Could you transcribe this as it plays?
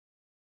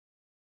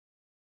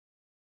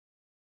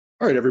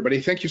All right, everybody,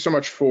 thank you so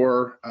much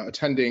for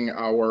attending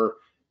our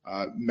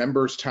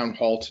members town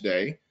hall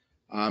today.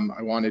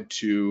 I wanted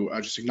to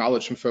just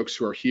acknowledge some folks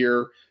who are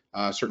here,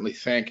 certainly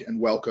thank and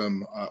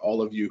welcome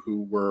all of you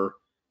who were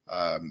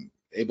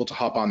able to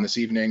hop on this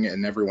evening,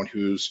 and everyone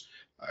who's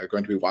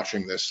going to be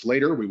watching this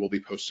later. We will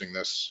be posting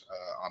this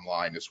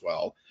online as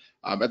well.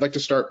 I'd like to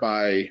start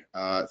by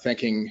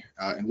thanking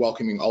and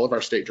welcoming all of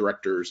our state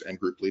directors and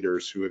group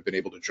leaders who have been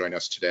able to join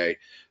us today.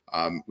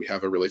 We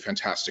have a really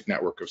fantastic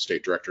network of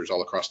state directors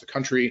all across the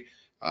country,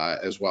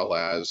 as well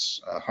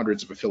as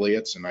hundreds of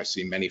affiliates, and I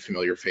see many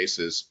familiar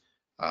faces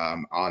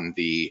on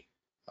the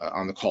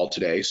call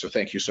today. So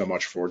thank you so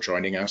much for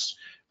joining us.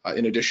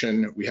 In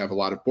addition, we have a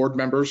lot of board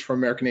members from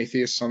American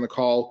Atheists on the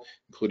call,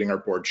 including our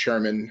board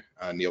chairman,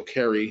 Neil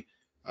Carey,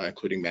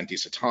 including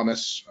Mandisa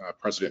Thomas,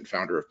 president and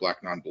founder of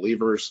Black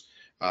Nonbelievers,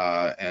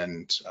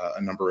 and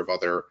a number of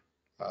other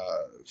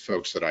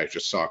folks that I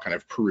just saw kind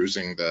of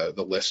perusing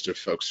the list of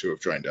folks who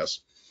have joined us.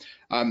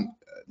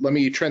 Let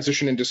me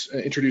transition into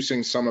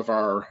introducing some of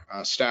our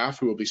staff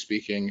who will be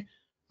speaking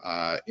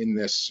in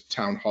this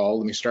town hall.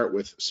 Let me start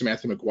with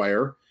Samantha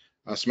McGuire.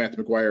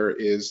 Samantha McGuire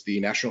is the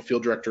National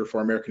Field Director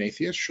for American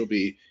Atheists. She'll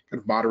be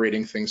kind of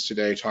moderating things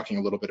today, talking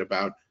a little bit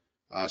about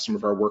some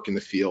of our work in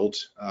the field,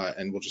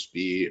 and we'll just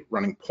be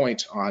running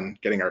point on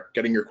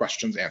getting your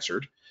questions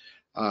answered.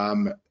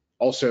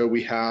 Also,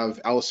 we have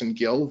Alison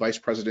Gill, Vice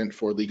President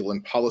for Legal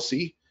and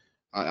Policy.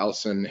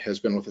 Alison has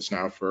been with us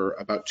now for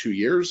about 2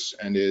 years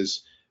and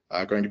is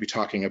going to be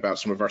talking about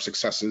some of our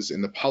successes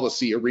in the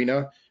policy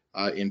arena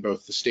in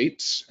both the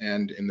states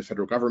and in the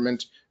federal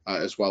government,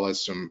 as well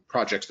as some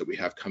projects that we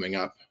have coming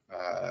up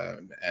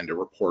and a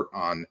report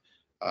on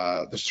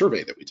the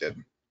survey that we did.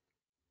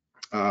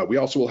 We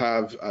also will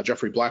have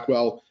Jeffrey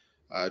Blackwell.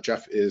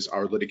 Jeff is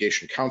our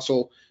litigation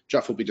counsel.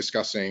 Jeff will be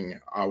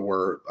discussing our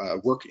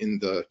work in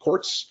the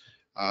courts,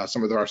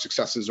 some of our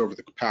successes over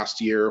the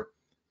past year,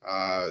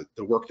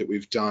 the work that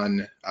we've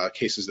done,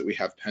 cases that we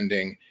have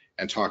pending,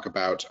 and talk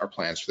about our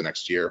plans for the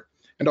next year.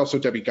 And also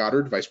Debbie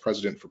Goddard, Vice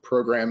President for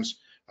Programs.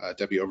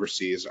 Debbie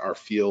oversees our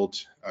field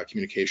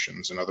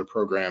communications and other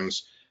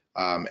programs,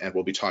 and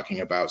we'll be talking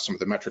about some of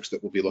the metrics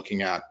that we'll be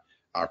looking at,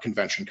 our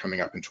convention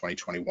coming up in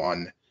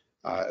 2021,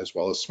 as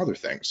well as some other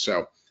things.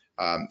 So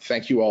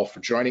thank you all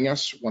for joining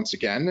us once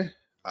again.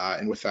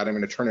 And with that, I'm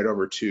going to turn it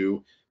over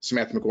to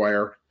Samantha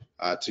McGuire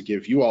to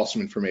give you all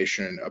some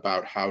information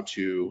about how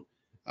to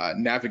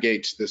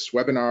navigate this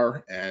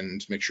webinar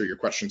and make sure your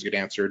questions get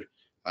answered,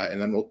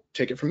 and then we'll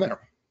take it from there.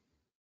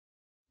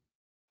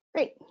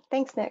 Great,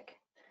 thanks, Nick.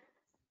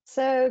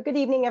 So good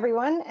evening,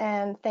 everyone,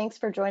 and thanks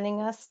for joining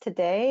us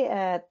today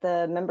at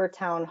the Member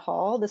Town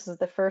Hall. This is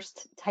the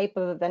first type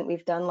of event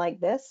we've done like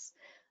this.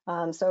 So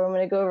I'm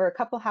going to go over a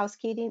couple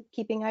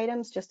housekeeping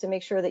items just to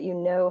make sure that you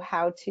know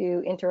how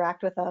to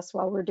interact with us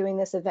while we're doing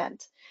this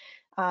event.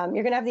 You're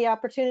going to have the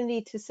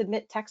opportunity to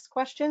submit text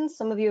questions.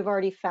 Some of you have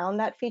already found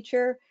that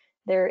feature.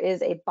 There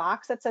is a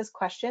box that says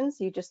questions.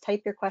 You just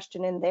type your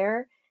question in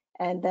there,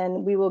 and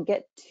then we will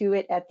get to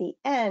it at the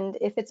end.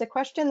 If it's a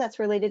question that's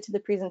related to the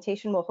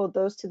presentation, we'll hold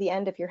those to the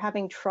end. If you're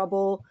having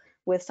trouble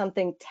with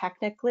something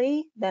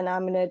technically, then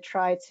I'm going to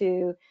try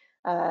to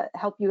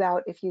help you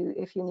out if you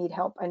need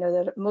help. I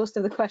know that most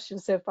of the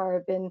questions so far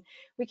have been,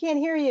 we can't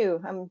hear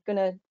you. I'm going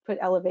to put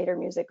elevator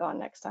music on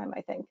next time,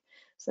 I think,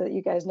 so that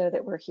you guys know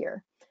that we're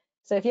here.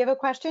 So if you have a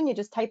question, you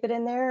just type it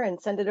in there and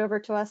send it over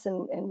to us,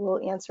 and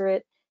we'll answer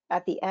it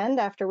at the end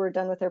after we're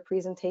done with our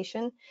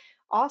presentation.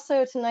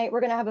 Also tonight, we're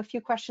going to have a few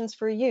questions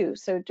for you.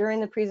 So during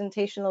the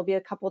presentation, there'll be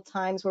a couple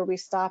times where we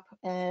stop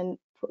and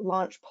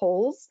launch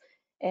polls,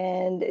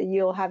 and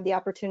you'll have the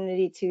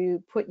opportunity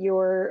to put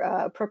your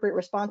appropriate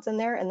response in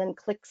there and then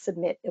click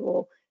submit. It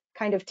will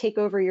kind of take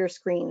over your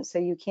screen, so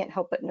you can't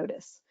help but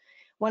notice.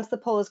 Once the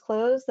poll is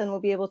closed, then we'll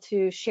be able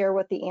to share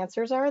what the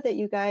answers are that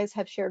you guys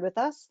have shared with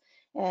us,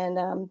 and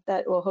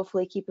that will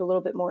hopefully keep it a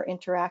little bit more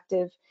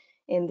interactive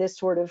in this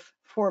sort of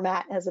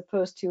format as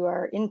opposed to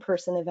our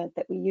in-person event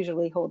that we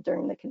usually hold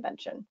during the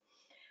convention.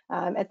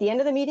 At the end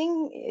of the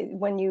meeting,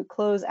 when you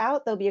close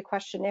out, there'll be a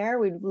questionnaire.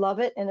 We'd love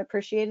it and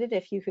appreciate it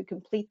if you could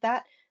complete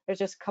that. There's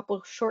just a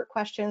couple short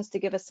questions to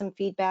give us some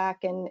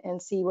feedback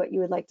and see what you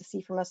would like to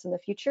see from us in the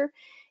future.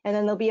 And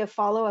then there'll be a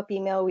follow-up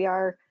email. We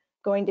are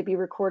going to be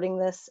recording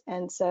this,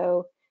 and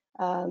so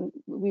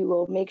we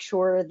will make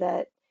sure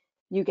that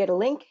you get a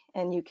link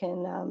and you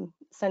can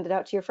send it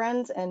out to your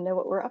friends and know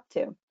what we're up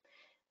to.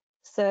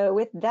 So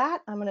with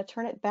that, I'm going to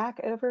turn it back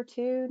over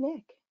to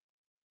Nick.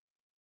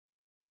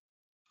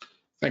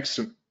 Thanks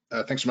so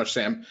much,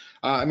 Sam.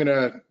 I'm going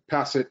to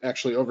pass it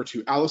actually over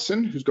to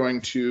Alison, who's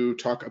going to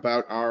talk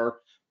about our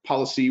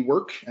policy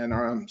work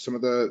and some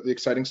of the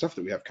exciting stuff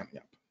that we have coming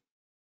up.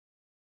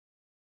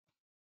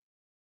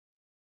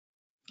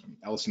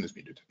 Alison is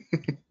muted.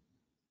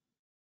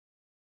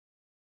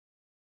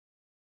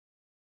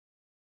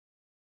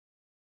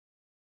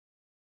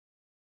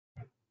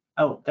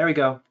 Oh, there we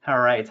go. All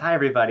right. Hi,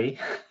 everybody.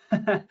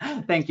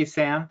 Thank you,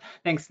 Sam.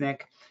 Thanks,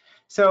 Nick.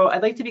 So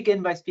I'd like to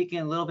begin by speaking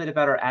a little bit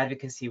about our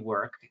advocacy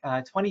work.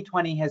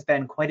 2020 has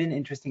been quite an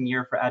interesting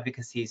year for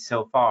advocacy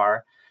so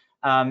far.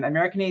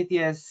 American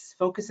Atheists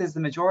focuses the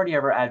majority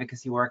of our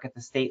advocacy work at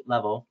the state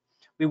level.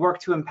 We work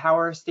to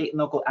empower state and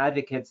local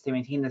advocates to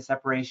maintain the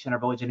separation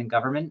of religion and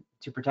government,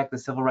 to protect the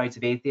civil rights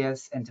of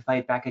atheists, and to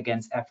fight back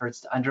against efforts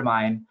to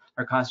undermine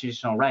our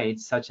constitutional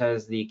rights, such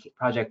as the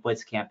Project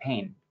Blitz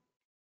campaign.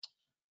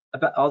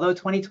 Although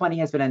 2020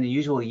 has been an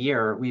unusual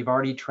year, we've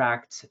already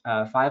tracked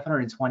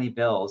 520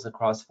 bills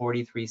across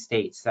 43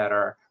 states that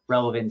are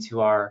relevant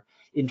to our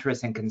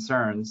interests and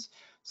concerns.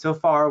 So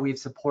far, we've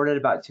supported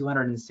about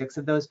 206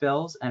 of those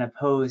bills and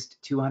opposed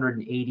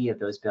 280 of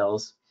those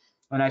bills.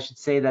 And I should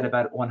say that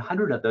about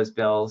 100 of those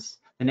bills,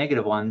 the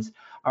negative ones,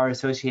 are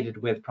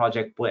associated with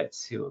Project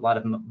Blitz, who a lot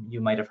of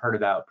you might have heard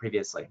about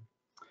previously.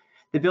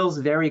 The bills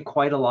vary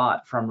quite a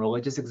lot, from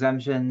religious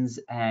exemptions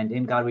and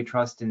In God We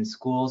Trust in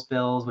schools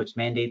bills, which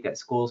mandate that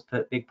schools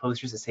put big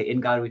posters that say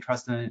In God We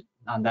Trust on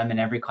them in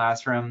every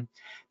classroom,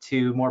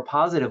 to more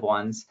positive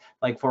ones,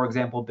 like, for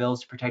example,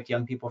 bills to protect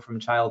young people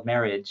from child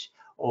marriage,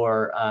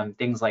 or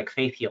things like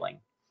faith healing.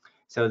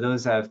 So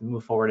those have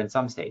moved forward in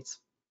some states.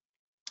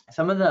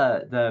 Some of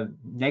the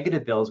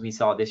negative bills we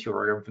saw this year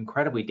were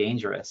incredibly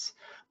dangerous.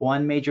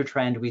 One major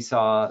trend we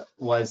saw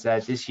was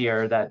that this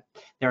year that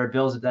there are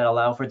bills that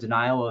allow for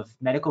denial of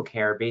medical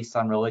care based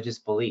on religious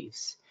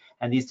beliefs.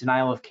 And these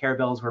denial of care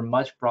bills were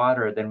much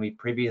broader than we've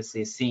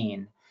previously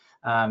seen,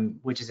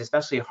 which is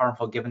especially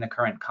harmful given the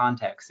current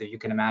context. If you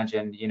can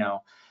imagine,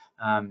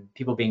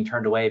 people being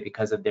turned away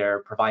because of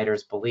their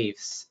providers'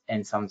 beliefs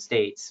in some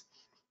states.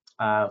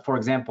 For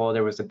example,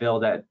 there was a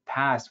bill that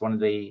passed one of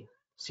the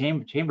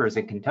chambers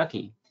in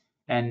Kentucky,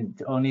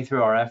 and only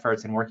through our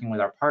efforts and working with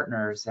our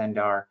partners and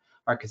our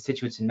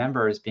constituents and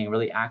members being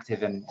really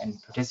active and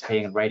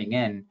participating and writing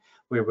in,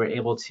 we were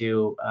able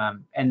to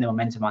end the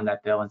momentum on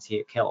that bill and see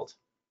it killed.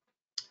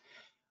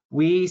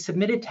 We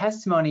submitted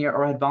testimony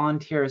or had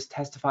volunteers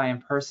testify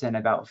in person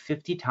about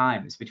 50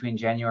 times between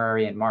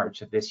January and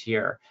March of this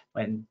year,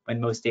 when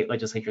most state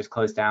legislatures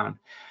closed down.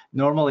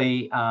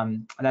 Normally,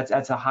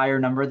 that's a higher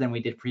number than we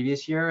did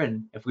previous year,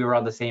 and if we were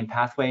on the same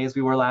pathway as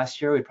we were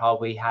last year, we'd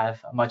probably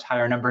have a much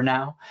higher number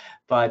now,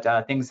 but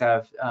things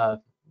have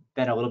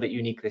been a little bit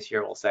unique this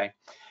year, we'll say.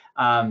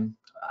 On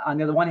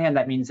the other one hand,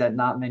 that means that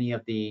not many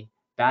of the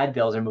bad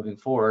bills are moving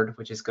forward,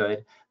 which is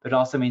good, but it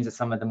also means that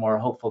some of the more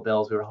hopeful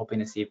bills we were hoping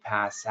to see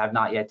pass have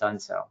not yet done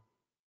so.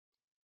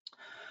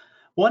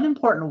 One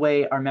important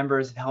way our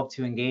members have helped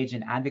to engage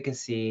in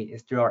advocacy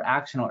is through our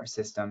action alert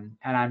system,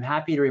 and I'm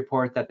happy to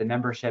report that the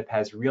membership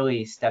has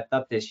really stepped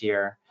up this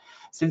year.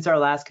 Since our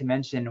last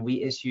convention,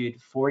 we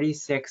issued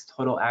 46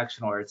 total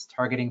action alerts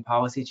targeting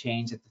policy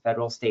change at the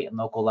federal, state, and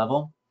local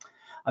level.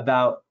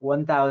 About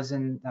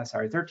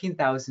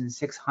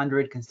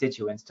 13,600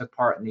 constituents took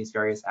part in these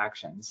various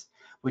actions,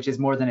 which is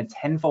more than a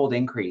 10-fold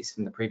increase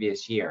from the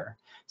previous year.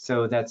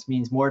 So that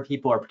means more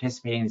people are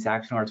participating in these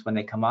action alerts when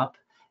they come up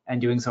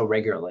and doing so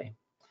regularly.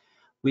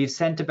 We've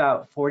sent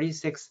about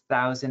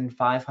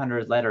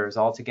 46,500 letters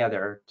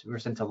altogether were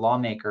sent to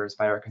lawmakers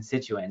by our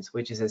constituents,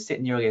 which is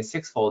nearly a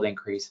 6-fold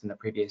increase from the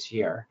previous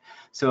year.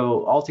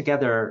 So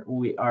altogether,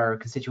 our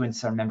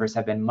constituents, our members,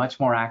 have been much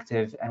more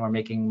active, and we're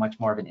making much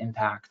more of an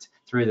impact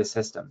through the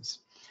systems.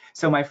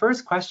 So my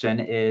first question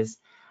is,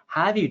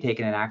 have you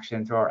taken an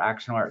action through our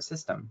action alert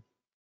system?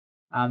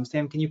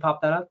 Sam, can you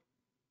pop that up?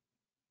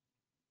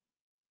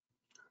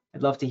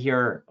 I'd love to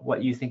hear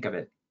what you think of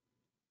it.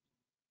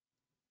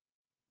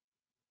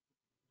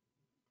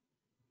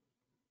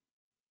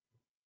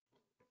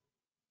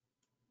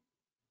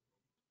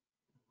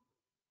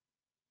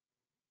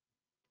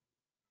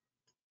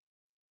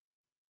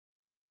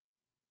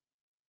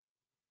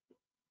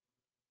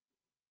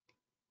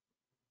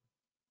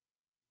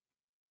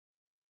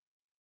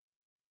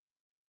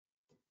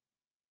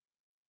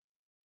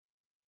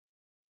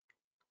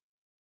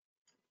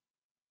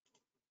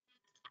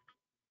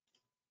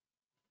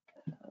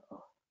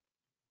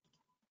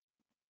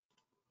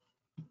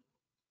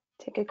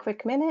 Take a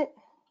quick minute,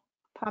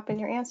 pop in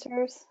your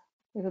answers.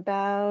 We have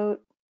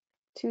about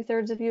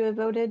 2/3 of you have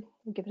voted.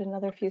 We'll give it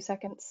another few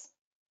seconds.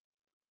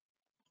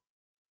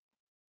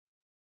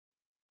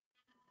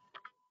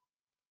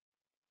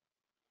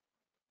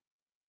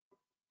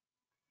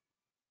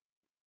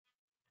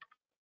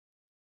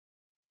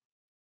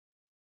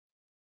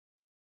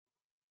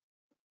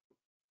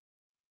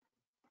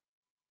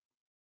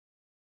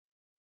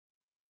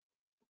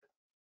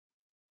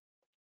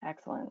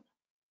 Excellent.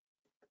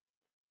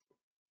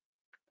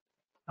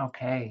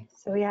 Okay.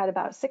 So we had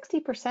about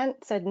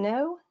 60% said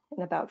no,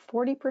 and about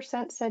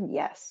 40% said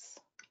yes.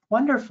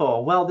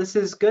 Wonderful. Well, this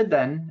is good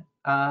then.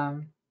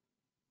 I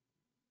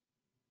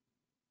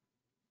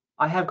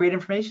have great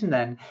information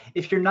then.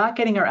 If you're not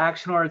getting our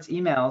action alerts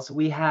emails,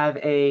 we have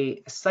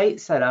a site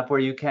set up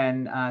where you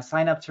can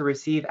sign up to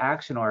receive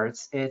action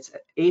alerts. It's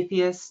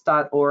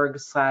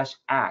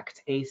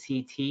atheists.org/act,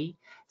 A-C-T.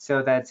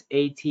 So that's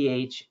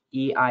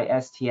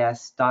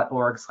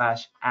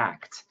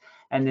atheists.org/act.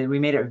 And then we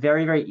made it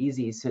very, very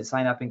easy to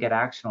sign up and get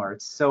action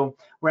alerts. So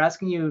we're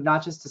asking you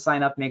not just to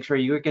sign up, make sure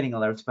you're getting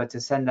alerts, but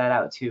to send that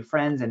out to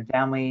friends and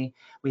family.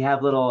 We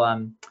have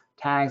little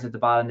tags at the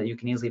bottom that you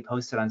can easily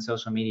post it on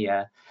social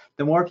media.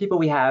 The more people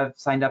we have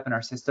signed up in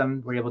our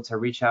system, we're able to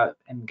reach out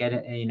and get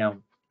it,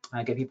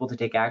 get people to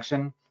take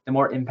action, the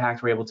more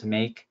impact we're able to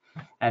make,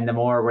 and the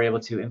more we're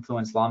able to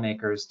influence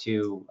lawmakers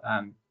to,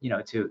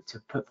 to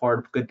put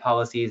forward good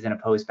policies and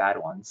oppose bad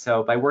ones.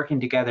 So by working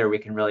together, we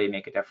can really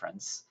make a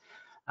difference.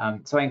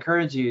 So I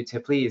encourage you to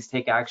please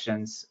take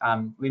actions.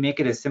 We make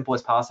it as simple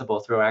as possible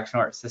through our Action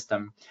Alert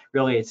system.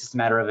 Really, it's just a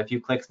matter of a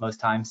few clicks most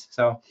times.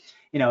 So,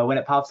 when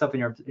it pops up in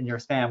your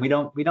spam,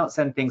 we don't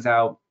send things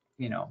out,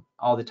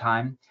 all the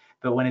time.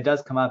 But when it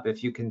does come up,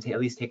 if you can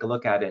at least take a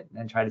look at it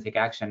and try to take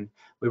action,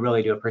 we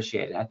really do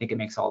appreciate it. I think it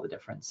makes all the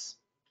difference.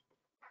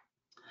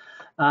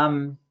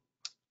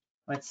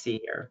 Let's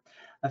see here.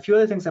 A few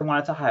other things I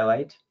wanted to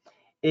highlight.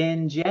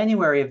 In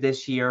January of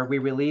this year, we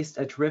released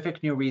a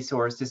terrific new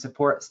resource to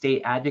support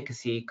state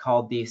advocacy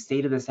called the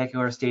State of the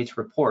Secular States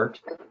Report,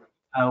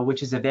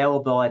 which is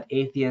available at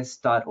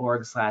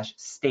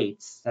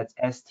atheist.org/states. That's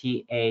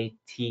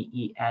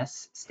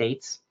STATES,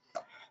 states.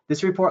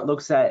 This report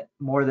looks at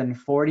more than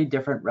 40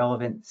 different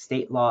relevant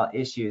state law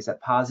issues that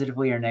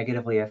positively or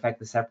negatively affect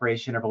the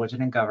separation of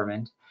religion and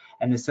government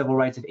and the civil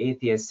rights of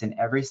atheists in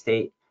every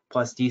state,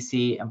 plus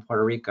DC and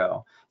Puerto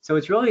Rico. So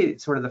it's really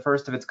sort of the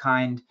first of its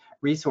kind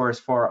resource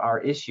for our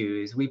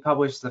issues. We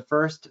published the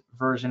first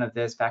version of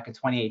this back in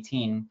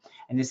 2018,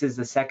 and this is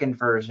the second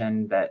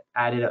version that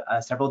added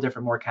several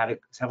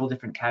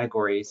different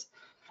categories,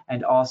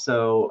 and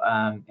also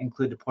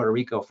included Puerto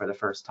Rico for the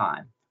first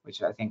time,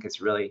 which I think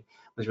was really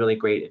a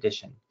great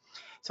addition.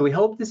 So we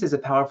hope this is a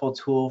powerful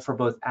tool for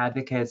both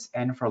advocates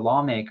and for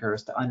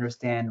lawmakers to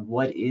understand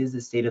what is the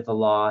state of the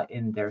law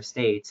in their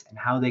states and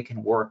how they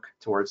can work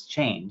towards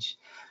change.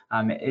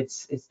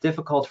 It's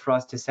difficult for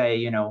us to say,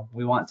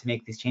 we want to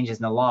make these changes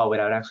in the law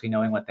without actually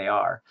knowing what they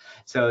are.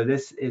 So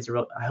this is,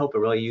 I hope, a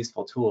really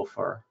useful tool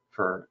for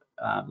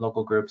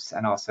local groups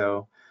and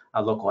also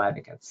local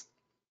advocates.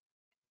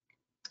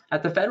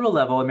 At the federal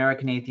level,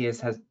 American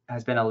Atheists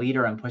has been a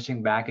leader in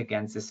pushing back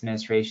against this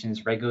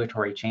administration's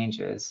regulatory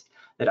changes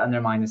that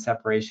undermine the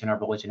separation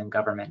of religion and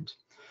government.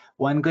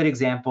 One good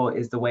example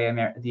is the way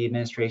the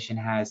administration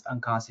has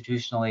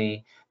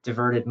unconstitutionally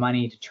diverted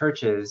money to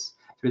churches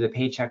through the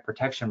Paycheck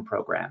Protection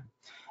Program.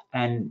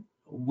 And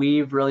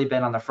we've really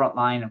been on the front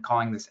line of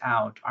calling this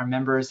out. Our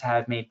members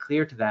have made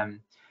clear to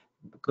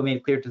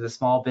the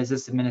Small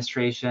Business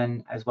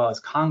Administration as well as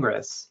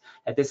Congress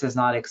that this is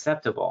not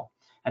acceptable,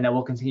 and that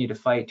we'll continue to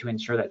fight to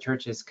ensure that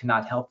churches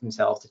cannot help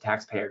themselves to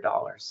taxpayer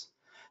dollars.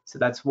 So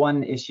that's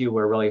one issue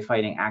we're really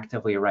fighting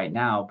actively right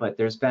now, but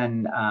there's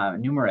been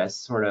numerous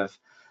sort of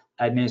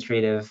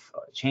administrative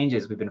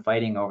changes we've been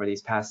fighting over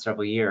these past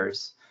several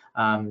years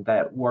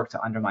that work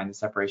to undermine the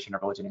separation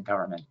of religion and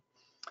government.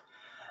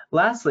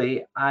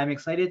 Lastly, I'm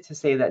excited to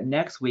say that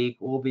next week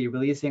we'll be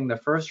releasing the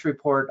first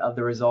report of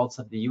the results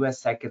of the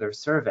US Secular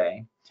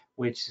Survey,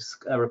 which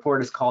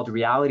report is called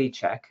Reality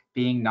Check,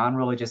 Being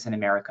Non-Religious in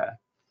America.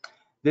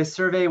 This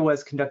survey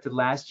was conducted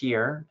last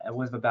year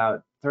with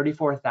about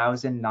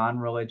 34,000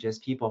 non-religious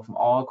people from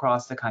all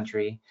across the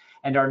country,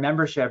 and our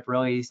membership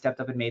really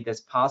stepped up and made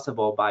this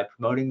possible by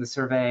promoting the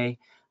survey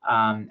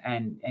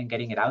and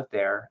getting it out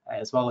there,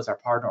 as well as our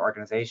partner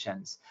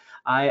organizations.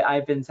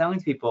 I've been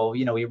telling people,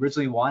 we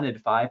originally wanted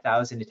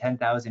 5,000 to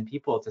 10,000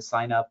 people to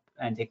sign up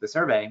and take the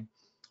survey.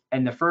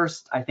 In the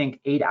first, I think,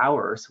 8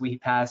 hours, we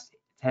passed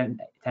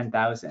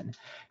 10,000.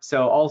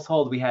 So all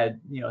told, we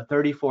had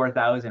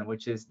 34,000,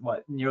 which is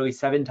nearly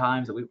 7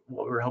 times what we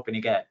were hoping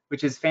to get,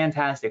 which is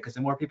fantastic, because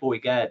the more people we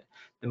get,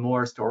 the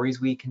more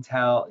stories we can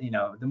tell.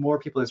 The more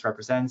people this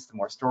represents, the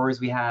more stories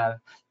we have,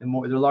 the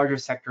larger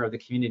sector of the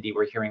community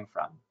we're hearing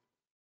from.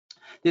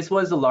 This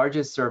was the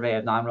largest survey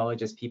of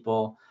non-religious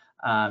people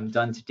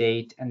done to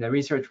date, and the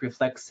research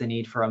reflects the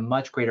need for a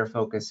much greater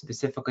focus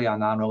specifically on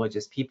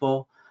non-religious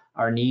people,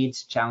 our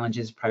needs,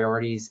 challenges,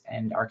 priorities,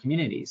 and our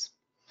communities.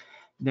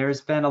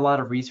 There's been a lot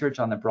of research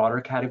on the broader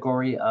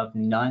category of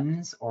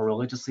nuns or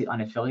religiously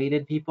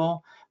unaffiliated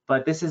people,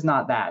 but this is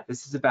not that.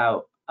 This is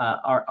about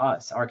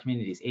our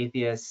communities,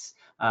 atheists,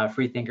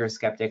 free thinkers,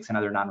 skeptics, and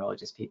other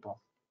non-religious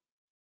people.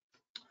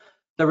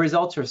 The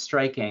results are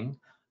striking.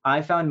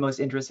 I found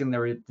most interesting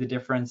the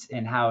difference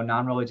in how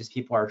non-religious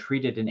people are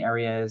treated in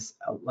areas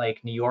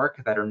like New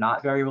York that are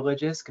not very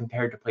religious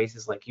compared to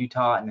places like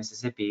Utah and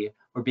Mississippi,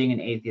 where being an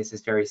atheist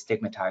is very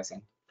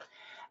stigmatizing.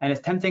 And as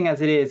tempting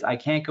as it is, I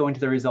can't go into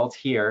the results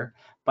here,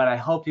 but I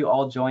hope you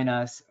all join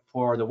us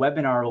for the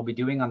webinar we'll be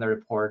doing on the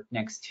report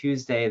next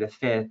Tuesday, the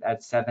 5th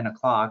at 7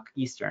 o'clock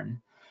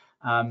Eastern.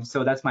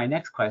 So that's my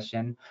next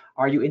question.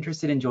 Are you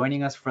interested in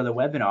joining us for the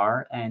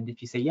webinar? And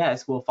if you say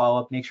yes, we'll follow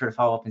up, make sure to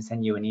follow up and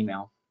send you an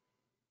email.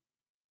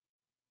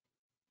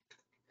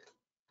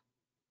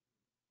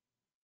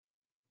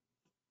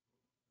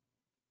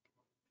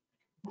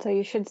 So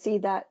you should see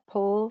that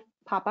poll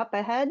pop up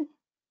ahead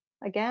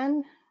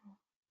again.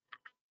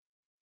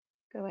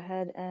 Go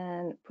ahead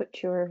and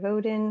put your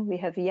vote in. We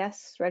have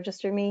yes,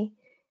 register me.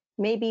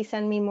 Maybe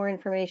send me more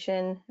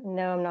information.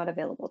 No, I'm not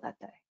available that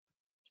day.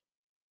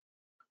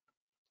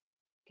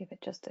 Give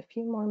it just a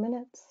few more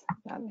minutes,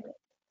 not minutes,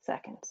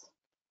 seconds.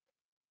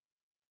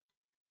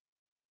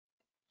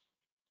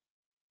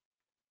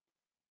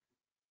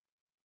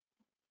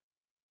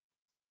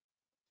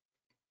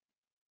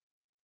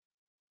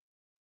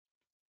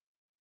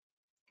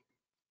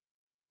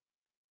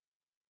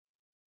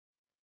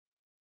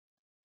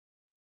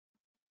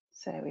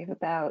 So we have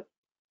about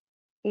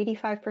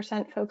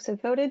 85% folks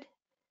have voted.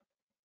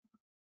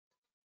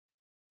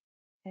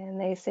 And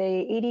they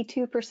say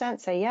 82%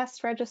 say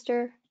yes,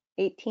 register,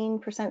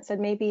 18% said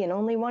maybe, and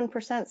only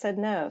 1% said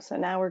no. So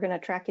now we're going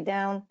to track you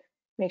down,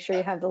 make sure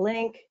you have the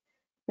link,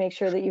 make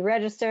sure that you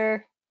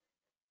register.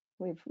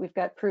 We've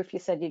got proof you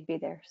said you'd be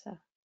there. So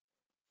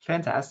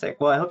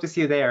fantastic. Well, I hope to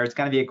see you there. It's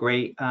going to be a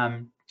great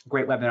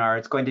great webinar.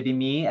 It's going to be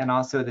me, and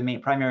also the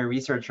main primary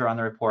researcher on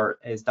the report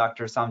is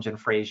Dr. Samjin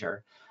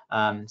Fraser.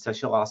 So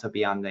she'll also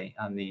be on the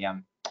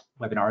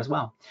webinar as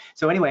well.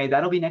 So anyway,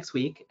 that'll be next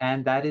week,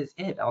 and that is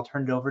it. I'll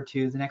turn it over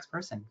to the next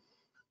person.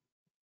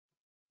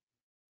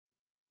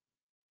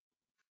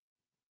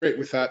 Great.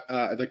 With that,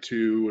 I'd like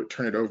to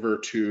turn it over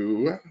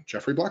to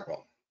Jeffrey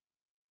Blackwell.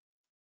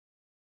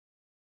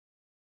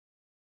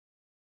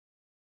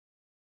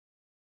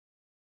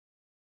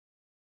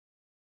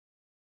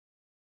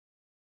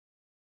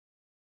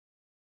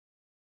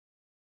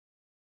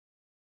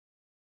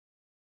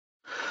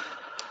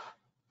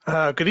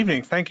 Good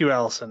evening. Thank you,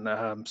 Alison.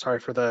 Sorry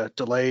for the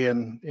delay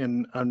in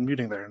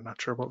unmuting there. I'm not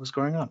sure what was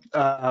going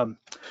on.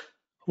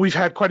 We've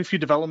had quite a few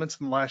developments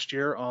in the last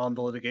year on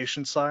the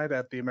litigation side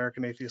at the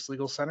American Atheist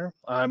Legal Center.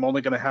 I'm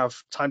only going to have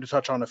time to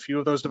touch on a few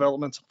of those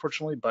developments,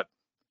 unfortunately, but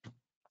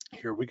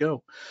here we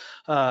go.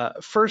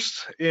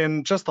 First,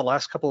 in just the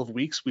last couple of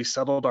weeks, we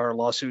settled our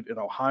lawsuit in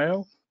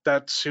Ohio.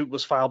 That suit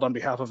was filed on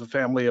behalf of a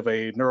family of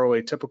a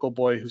neuroatypical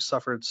boy who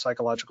suffered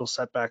psychological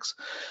setbacks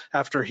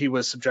after he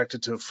was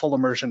subjected to full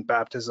immersion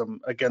baptism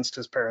against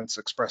his parents'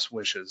 express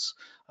wishes.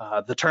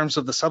 The terms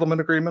of the settlement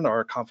agreement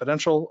are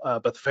confidential,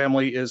 but the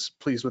family is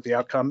pleased with the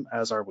outcome,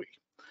 as are we.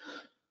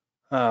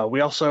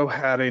 We also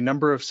had a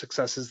number of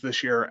successes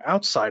this year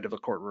outside of the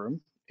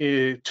courtroom.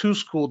 Two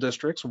school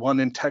districts,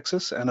 one in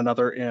Texas and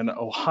another in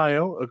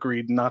Ohio,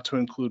 agreed not to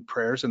include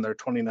prayers in their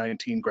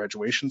 2019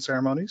 graduation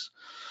ceremonies.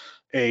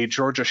 A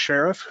Georgia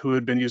sheriff who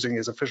had been using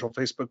his official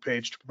Facebook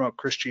page to promote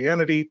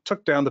Christianity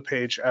took down the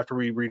page after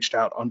we reached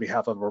out on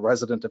behalf of a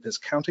resident of his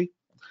county.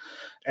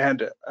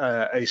 And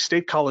a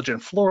state college in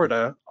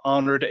Florida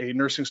honored a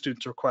nursing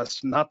student's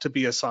request not to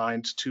be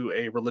assigned to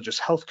a religious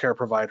healthcare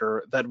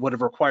provider that would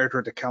have required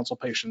her to counsel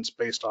patients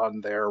based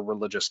on their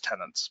religious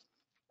tenets.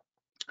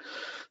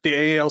 The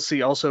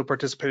AALC also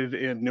participated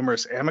in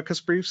numerous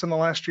amicus briefs in the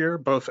last year,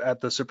 both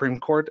at the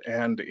Supreme Court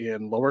and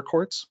in lower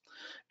courts.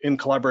 In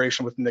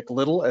collaboration with Nick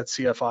Little at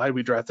CFI,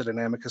 we drafted an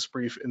amicus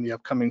brief in the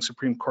upcoming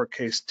Supreme Court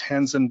case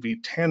Tanzen v.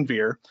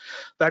 Tanvir.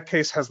 That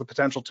case has the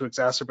potential to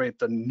exacerbate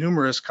the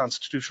numerous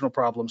constitutional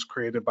problems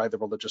created by the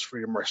Religious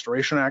Freedom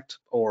Restoration Act,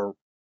 or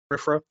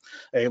RFRA,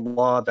 a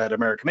law that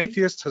American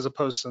Atheists has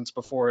opposed since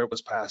before it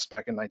was passed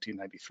back in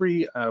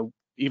 1993,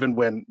 even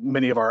when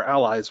many of our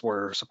allies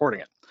were supporting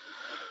it.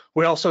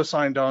 We also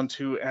signed on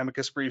to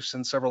amicus briefs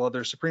in several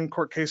other Supreme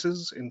Court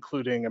cases,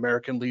 including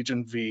American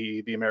Legion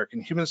v. the American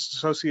Humanist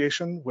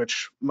Association,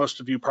 which most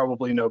of you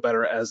probably know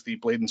better as the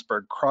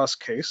Bladensburg Cross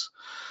case,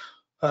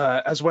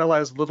 as well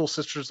as Little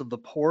Sisters of the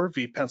Poor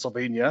v.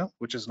 Pennsylvania,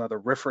 which is another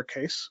RFRA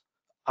case,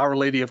 Our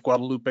Lady of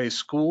Guadalupe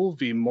School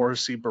v.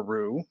 Morrissey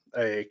Baru,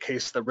 a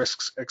case that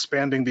risks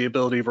expanding the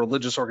ability of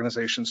religious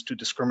organizations to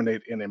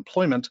discriminate in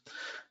employment,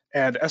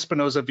 and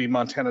Espinoza v.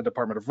 Montana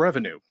Department of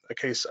Revenue, a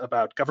case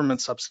about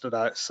government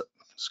subsidized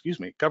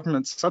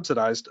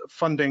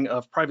funding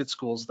of private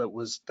schools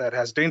that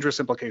has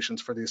dangerous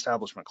implications for the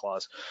Establishment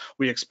Clause.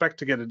 We expect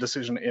to get a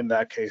decision in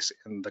that case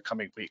in the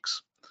coming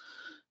weeks.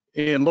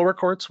 In lower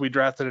courts, we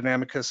drafted an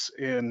amicus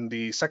in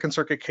the Second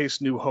Circuit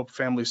case New Hope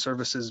Family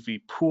Services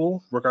v.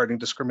 Poole regarding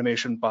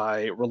discrimination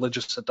by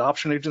religious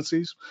adoption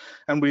agencies,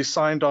 and we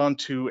signed on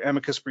to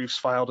amicus briefs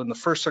filed in the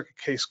First Circuit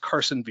case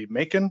Carson v.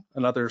 Macon,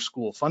 another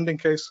school funding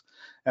case,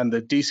 and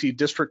the DC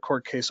District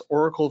Court case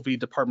Oracle v.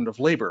 Department of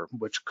Labor,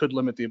 which could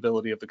limit the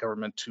ability of the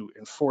government to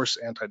enforce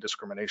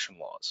anti-discrimination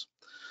laws.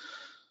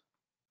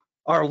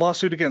 Our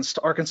lawsuit against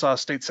Arkansas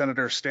State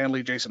Senator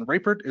Stanley Jason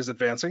Rapert is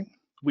advancing.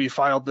 We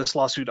filed this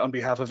lawsuit on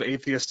behalf of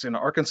atheists in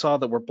Arkansas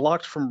that were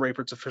blocked from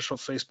Rapert's official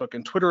Facebook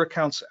and Twitter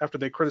accounts after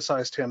they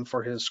criticized him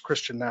for his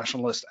Christian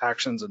nationalist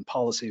actions and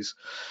policies.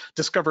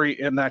 Discovery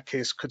in that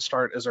case could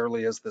start as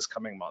early as this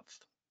coming month.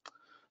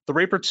 The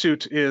Rapert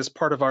suit is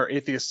part of our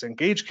Atheists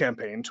Engage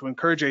campaign to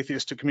encourage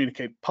atheists to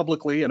communicate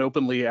publicly and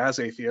openly as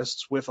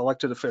atheists with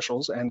elected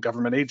officials and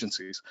government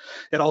agencies.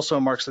 It also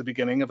marks the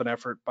beginning of an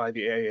effort by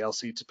the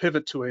AALC to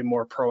pivot to a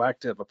more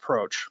proactive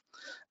approach.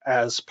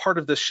 As part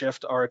of this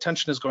shift, our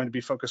attention is going to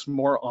be focused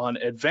more on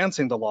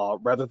advancing the law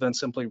rather than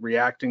simply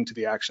reacting to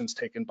the actions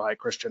taken by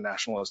Christian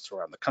nationalists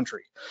around the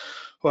country.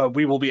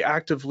 We will be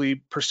actively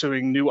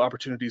pursuing new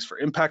opportunities for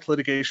impact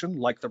litigation,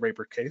 like the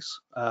Rapert case.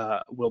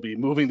 We'll be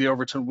moving the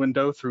Overton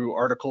window through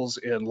articles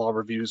in law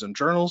reviews and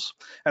journals,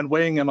 and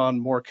weighing in on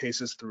more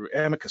cases through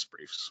amicus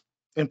briefs.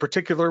 In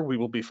particular, we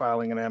will be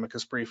filing an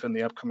amicus brief in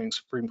the upcoming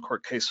Supreme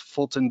Court case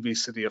Fulton v.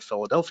 City of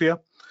Philadelphia,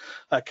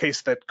 a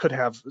case that could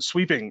have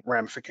sweeping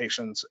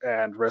ramifications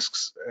and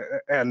risks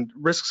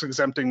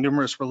exempting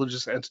numerous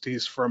religious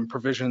entities from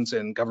provisions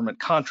in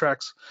government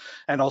contracts,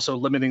 and also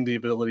limiting the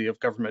ability of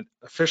government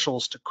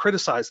officials to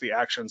criticize the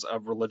actions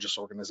of religious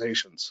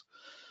organizations.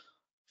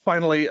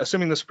 Finally,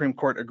 assuming the Supreme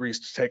Court agrees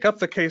to take up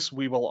the case,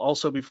 we will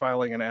also be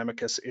filing an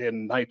amicus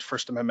in Knight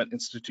First Amendment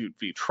Institute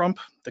v. Trump,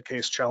 the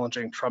case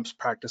challenging Trump's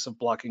practice of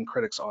blocking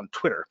critics on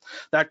Twitter.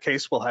 That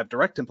case will have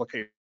direct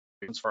implications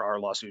for our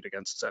lawsuit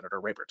against Senator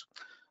Rayburn.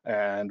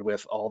 And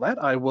with all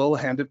that, I will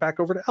hand it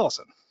back over to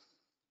Alison.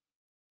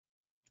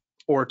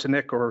 Or to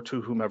Nick, or to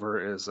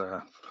whomever is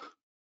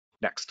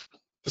next.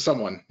 To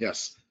someone,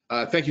 yes.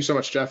 Thank you so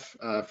much, Jeff,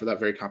 for that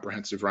very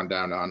comprehensive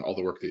rundown on all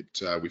the work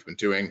that we've been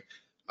doing.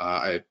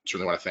 I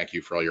certainly want to thank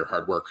you for all your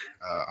hard work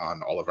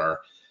on all of our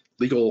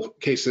legal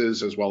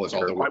cases, as well as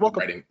all the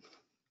writing,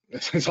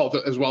 as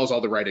well as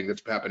all the writing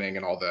that's happening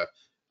and all the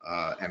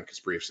amicus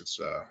briefs.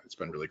 It's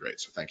been really great,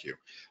 so thank you.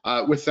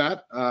 With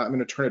that, I'm going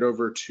to turn it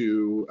over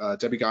to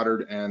Debbie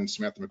Goddard and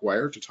Samantha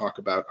McGuire to talk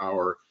about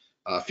our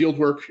field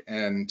work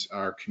and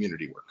our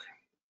community work.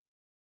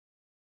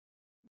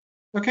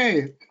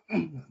 Okay,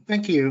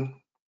 thank you.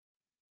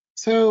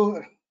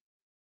 So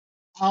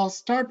I'll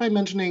start by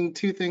mentioning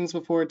two things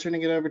before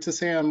turning it over to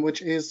Sam,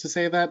 which is to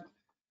say that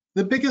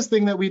the biggest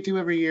thing that we do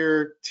every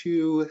year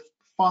to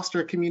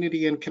foster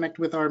community and connect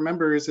with our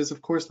members is,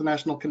 of course, the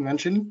National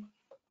Convention,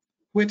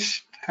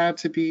 which had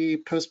to be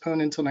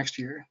postponed until next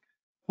year.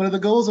 One of the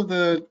goals of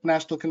the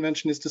National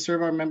Convention is to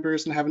serve our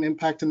members and have an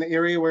impact in the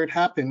area where it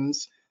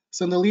happens.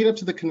 So in the lead up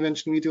to the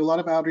convention, we do a lot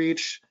of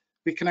outreach.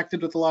 We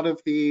connected with a lot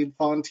of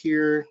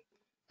volunteers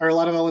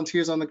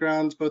on the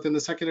ground, both in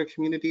the secular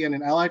community and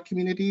in allied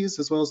communities,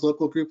 as well as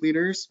local group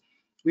leaders.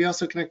 We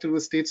also connected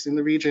with states in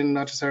the region,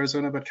 not just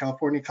Arizona, but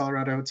California,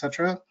 Colorado,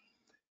 etc.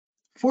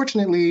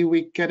 Fortunately,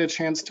 we get a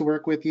chance to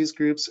work with these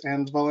groups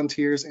and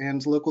volunteers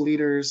and local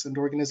leaders and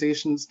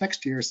organizations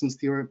next year since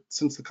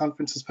the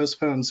conference is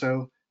postponed.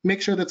 So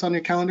make sure that's on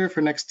your calendar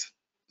for next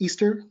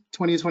Easter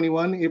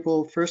 2021,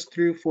 April 1st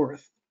through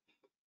 4th.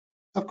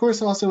 Of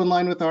course, also in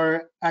line with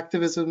our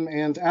activism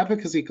and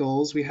advocacy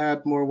goals, we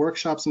had more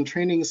workshops and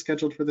trainings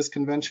scheduled for this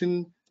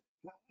convention.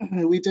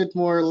 We did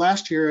more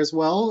last year as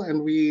well,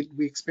 and we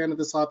expanded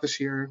this a lot this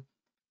year.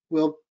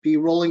 We'll be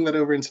rolling that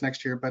over into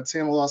next year, but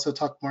Sam will also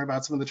talk more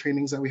about some of the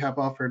trainings that we have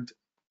offered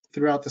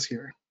throughout this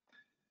year.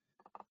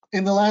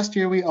 In the last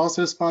year, we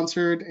also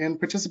sponsored and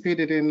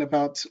participated in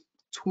about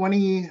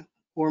 20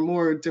 or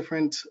more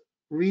different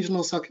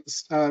regional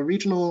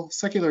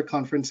secular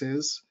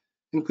conferences,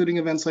 including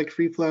events like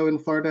Free Flow in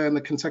Florida and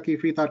the Kentucky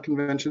Free Thought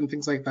Convention,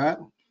 things like that,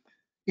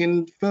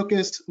 in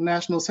focused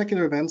national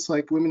secular events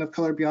like Women of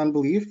Color Beyond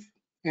Belief,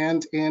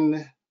 and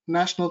in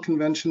national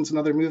conventions and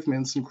other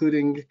movements,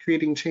 including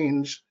Creating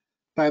Change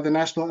by the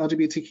National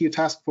LGBTQ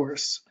Task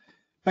Force.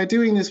 By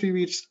doing this, we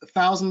reached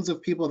thousands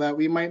of people that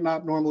we might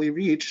not normally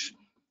reach,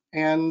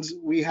 and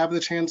we have the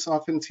chance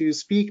often to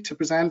speak, to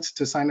present,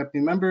 to sign up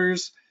new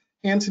members,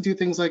 and to do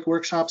things like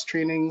workshops,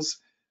 trainings,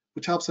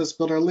 which helps us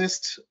build our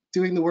list.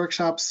 Doing the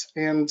workshops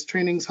and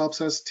trainings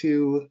helps us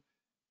to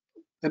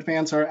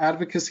advance our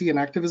advocacy and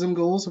activism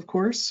goals, of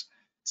course.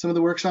 Some of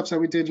the workshops that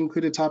we did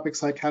included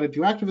topics like how to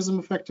do activism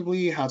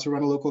effectively, how to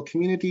run a local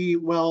community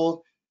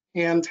well,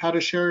 and how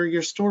to share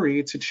your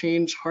story to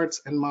change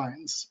hearts and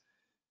minds.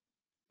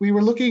 We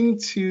were looking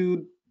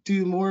to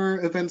do more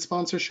event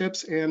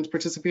sponsorships and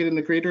participate in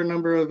a greater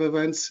number of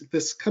events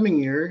this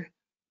coming year.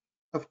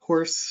 Of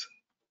course,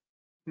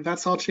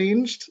 that's all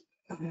changed.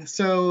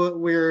 So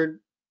we're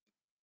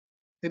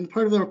in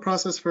part of the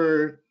process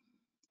for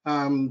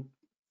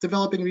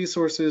developing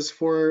resources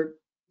for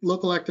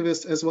local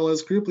activists as well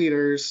as group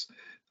leaders.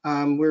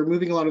 We're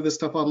moving a lot of this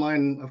stuff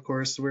online, of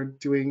course. We're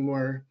doing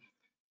more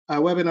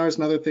webinars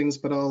and other things,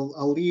 but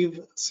I'll leave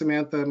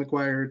Samantha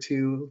McGuire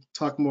to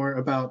talk more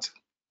about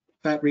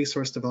that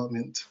resource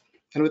development.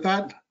 And with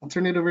that, I'll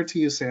turn it over to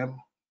you, Sam.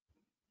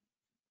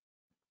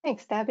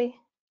 Thanks, Debbie.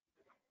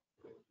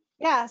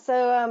 Yeah,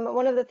 so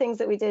one of the things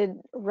that we did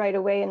right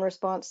away in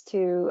response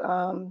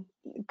to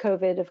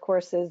COVID, of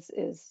course,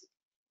 is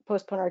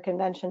postpone our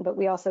convention, but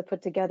we also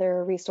put together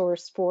a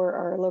resource for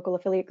our local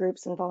affiliate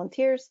groups and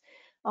volunteers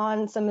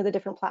on some of the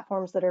different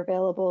platforms that are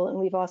available. And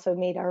we've also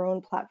made our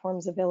own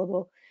platforms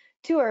available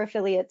to our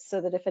affiliates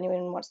so that if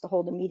anyone wants to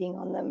hold a meeting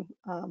on them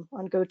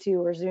on GoTo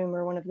or Zoom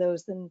or one of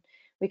those, then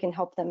we can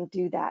help them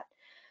do that.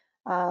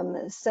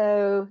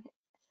 So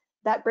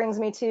that brings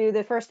me to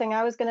the first thing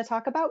I was going to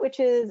talk about, which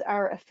is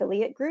our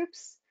affiliate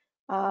groups.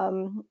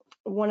 One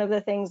of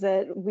the things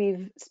that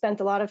we've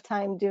spent a lot of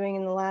time doing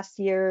in the last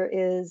year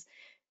is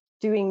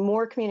doing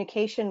more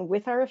communication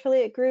with our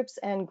affiliate groups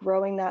and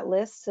growing that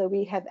list. So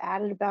we have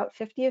added about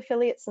 50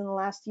 affiliates in the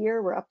last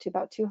year. We're up to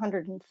about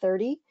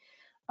 230.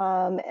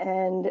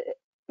 And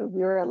we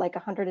were at like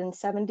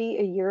 170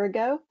 a year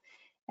ago.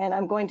 And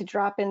I'm going to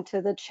drop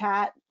into the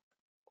chat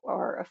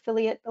or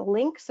affiliate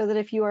link so that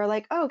if you are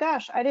like, oh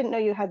gosh, I didn't know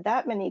you had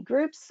that many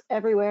groups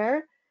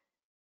everywhere,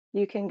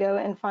 you can go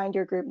and find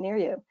your group near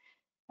you.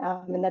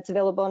 And that's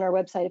available on our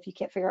website if you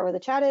can't figure out where the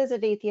chat is,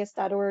 at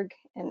atheist.org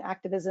and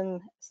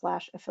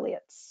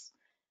activism/affiliates.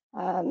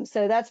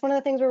 So that's one of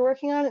the things we're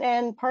working on.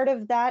 And part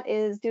of that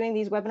is doing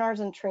these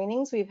webinars and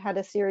trainings. We've had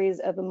a series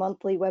of a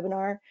monthly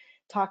webinar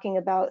talking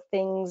about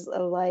things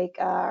like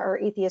our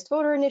atheist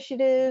voter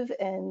initiative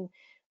and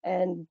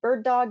and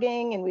bird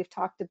dogging, and we've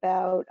talked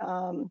about,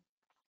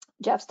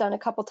 Jeff's done a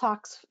couple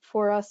talks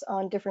for us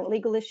on different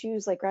legal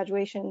issues like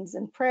graduations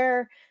and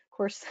prayer. Of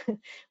course,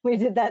 we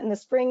did that in the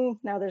spring.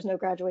 Now there's no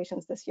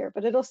graduations this year,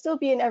 but it'll still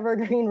be an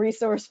evergreen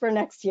resource for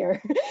next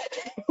year.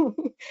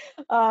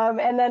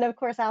 And then, of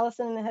course,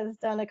 Alison has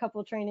done a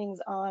couple trainings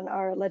on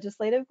our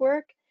legislative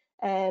work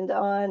and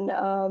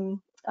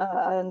on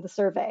the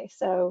survey.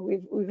 So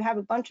we have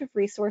a bunch of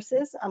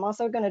resources. I'm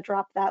also going to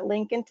drop that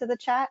link into the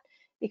chat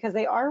because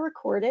they are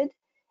recorded,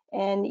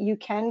 and you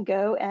can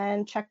go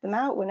and check them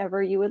out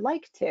whenever you would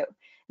like to.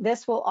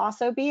 This will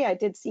also be, I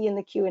did see in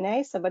the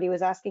Q&A, somebody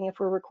was asking if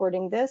we're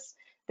recording this.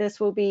 This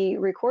will be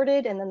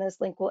recorded, and then this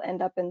link will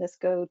end up in this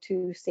Go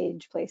to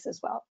Sage place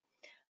as well.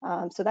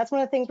 So that's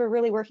one of the things we're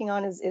really working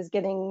on is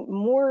getting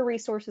more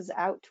resources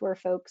out to our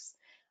folks.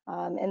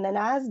 And then,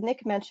 as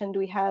Nick mentioned,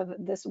 we have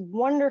this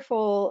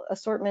wonderful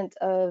assortment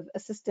of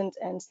assistant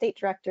and state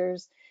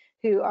directors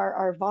who are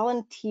our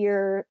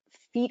volunteer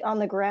feet on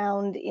the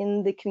ground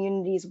in the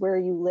communities where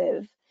you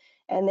live.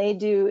 And they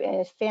do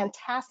a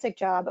fantastic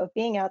job of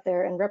being out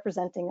there and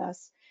representing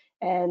us.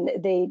 And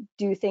they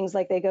do things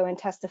like they go and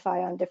testify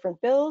on different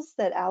bills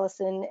that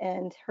Alison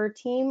and her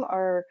team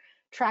are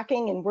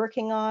tracking and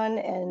working on,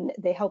 and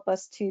they help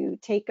us to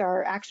take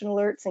our action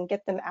alerts and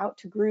get them out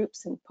to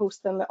groups and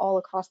post them all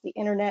across the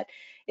internet.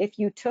 If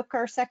you took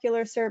our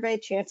secular survey,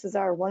 chances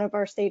are one of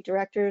our state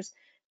directors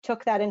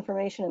took that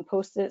information and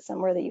posted it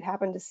somewhere that you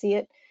happen to see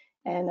it,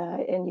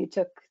 and you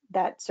took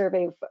that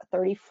survey of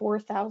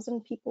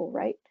 34,000 people,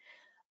 right?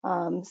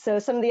 So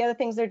some of the other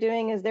things they're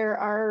doing is they're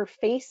our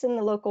face in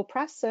the local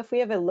press. So if we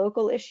have a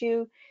local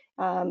issue,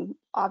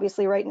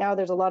 obviously right now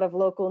there's a lot of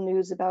local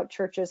news about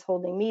churches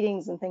holding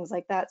meetings and things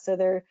like that. So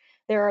there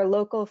are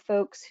local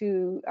folks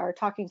who are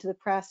talking to the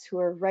press, who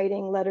are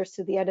writing letters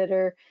to the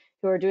editor,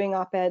 who are doing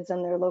op-eds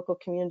on their local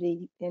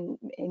community in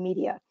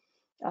media.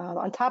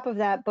 On top of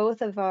that,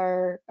 both of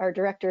our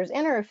directors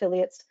and our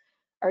affiliates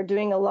are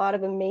doing a lot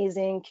of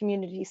amazing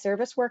community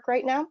service work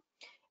right now.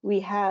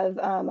 We have,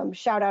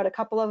 shout out a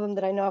couple of them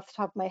that I know off the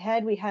top of my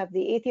head. We have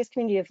the Atheist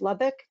Community of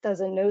Lubbock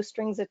does a no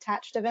strings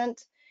attached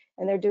event,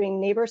 and they're doing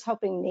neighbors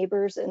helping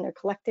neighbors, and they're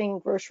collecting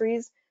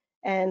groceries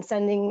and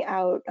sending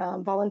out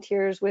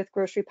volunteers with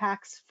grocery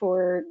packs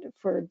for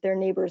their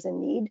neighbors in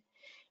need.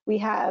 We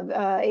have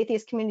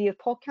Atheist Community of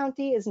Polk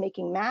County is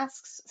making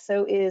masks,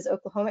 so is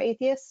Oklahoma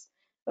Atheists.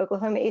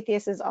 Oklahoma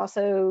Atheists has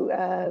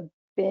also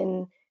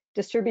been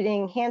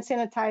distributing hand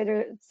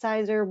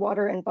sanitizer,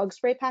 water, and bug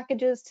spray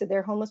packages to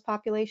their homeless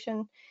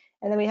population.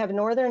 And then we have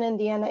Northern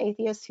Indiana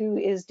Atheists who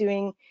is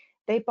doing,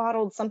 they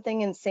bottled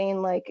something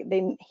insane, like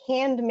they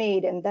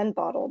handmade and then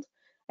bottled.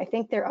 I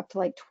think they're up to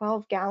like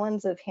 12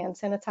 gallons of hand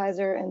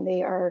sanitizer, and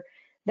they are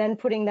then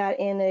putting that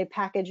in a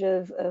package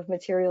of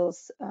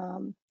materials,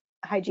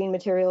 hygiene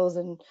materials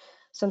and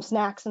some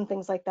snacks and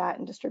things like that,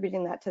 and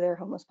distributing that to their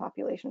homeless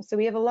population. So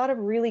we have a lot of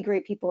really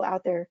great people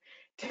out there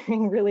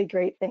doing really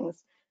great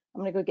things. I'm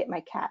gonna go get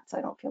my cat so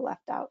I don't feel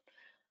left out.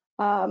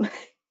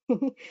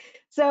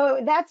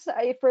 So that's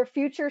for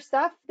future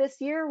stuff this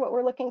year. What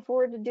we're looking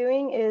forward to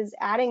doing is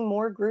adding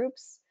more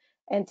groups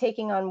and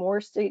taking on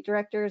more state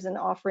directors and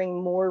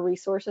offering more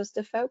resources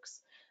to folks.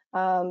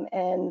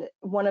 And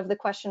one of the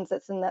questions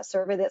that's in that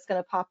survey that's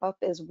going to pop up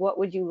is, what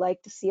would you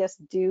like to see us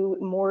do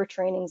more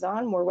trainings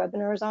on, more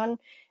webinars on?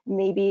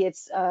 Maybe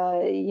it's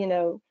you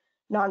know,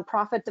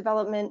 nonprofit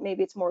development,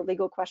 maybe it's more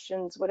legal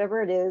questions,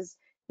 whatever it is.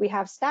 We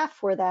have staff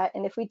for that,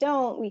 and if we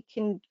don't, we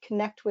can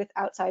connect with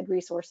outside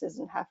resources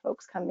and have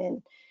folks come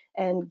in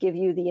and give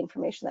you the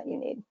information that you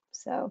need.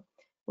 So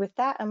with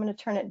that, I'm going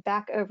to turn it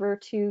back over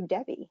to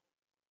Debbie.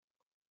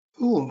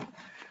 Cool.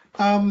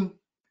 Yeah,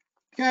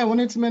 I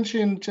wanted to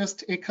mention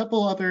just a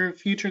couple other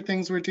future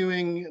things we're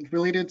doing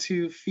related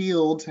to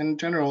field in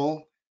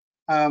general.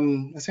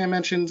 As I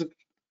mentioned,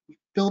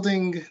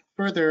 building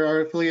further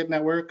our affiliate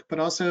network, but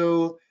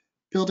also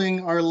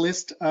building our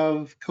list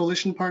of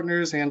coalition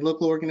partners and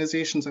local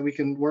organizations that we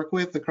can work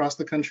with across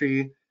the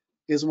country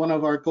is one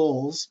of our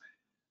goals.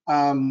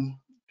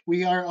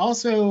 We are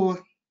also,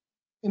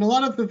 in a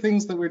lot of the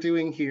things that we're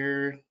doing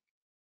here,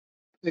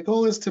 the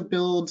goal is to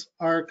build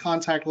our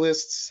contact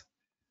lists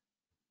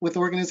with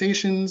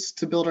organizations,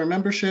 to build our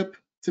membership,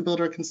 to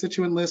build our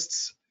constituent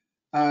lists,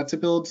 to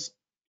build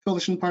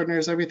coalition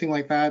partners, everything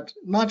like that,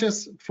 not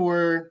just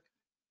for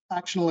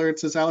action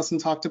alerts, as Alison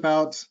talked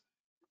about,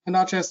 and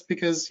not just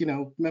because, you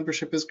know,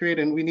 membership is great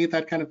and we need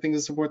that kind of thing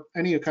to support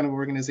any kind of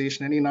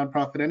organization, any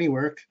nonprofit, any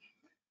work,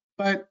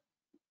 but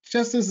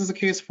just as is the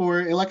case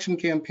for election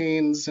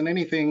campaigns and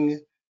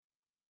anything,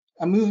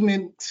 a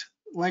movement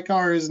like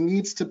ours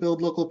needs to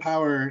build local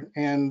power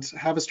and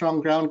have a strong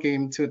ground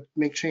game to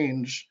make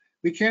change.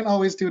 We can't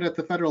always do it at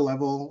the federal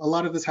level. A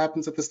lot of this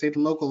happens at the state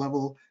and local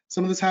level.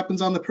 Some of this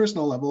happens on the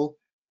personal level.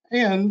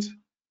 And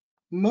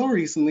more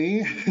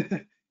recently,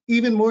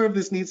 even more of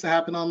this needs to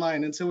happen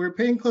online. And so we're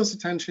paying close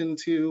attention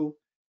to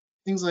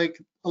things like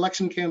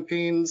election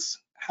campaigns,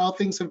 how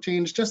things have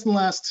changed just in the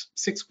last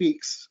 6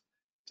 weeks,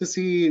 to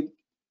see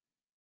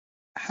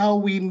how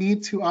we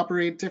need to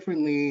operate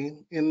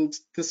differently in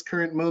this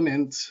current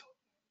moment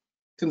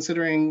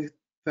considering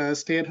the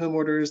stay-at-home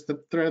orders,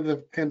 the threat of the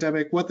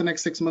pandemic, what the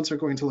next 6 months are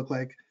going to look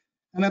like.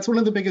 And that's one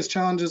of the biggest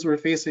challenges we're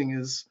facing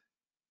is,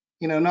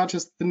 not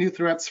just the new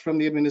threats from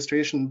the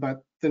administration,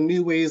 but the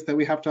new ways that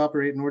we have to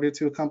operate in order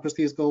to accomplish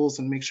these goals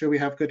and make sure we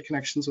have good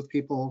connections with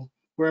people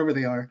wherever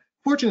they are.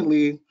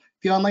 Fortunately,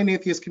 the online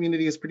atheist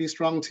community is pretty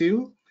strong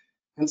too.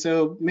 And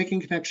so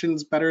making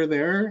connections better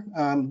there,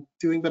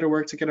 doing better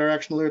work to get our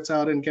action alerts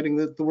out and getting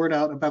the word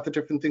out about the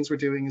different things we're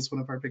doing is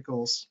one of our big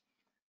goals.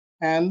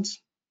 And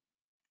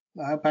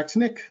back to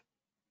Nick.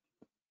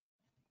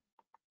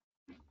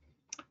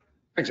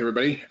 Thanks,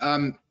 everybody.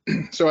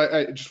 So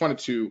I just wanted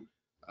to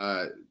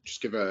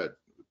just give a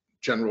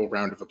general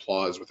round of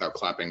applause without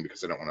clapping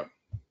because I don't want to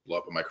blow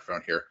up a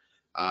microphone here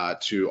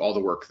to all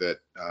the work that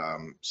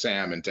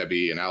Sam and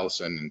Debbie and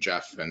Allison and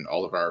Jeff and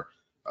all of our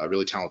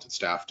really talented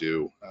staff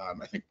do.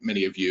 I think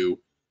many of you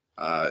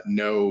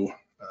know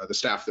the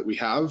staff that we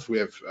have. We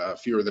have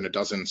fewer than a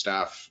dozen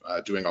staff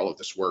doing all of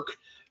this work,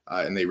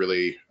 and they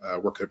really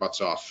work their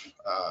butts off,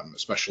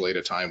 especially at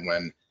a time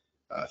when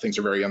things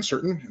are very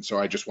uncertain. And so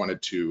I just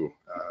wanted to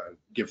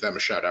give them a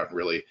shout out and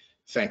really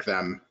thank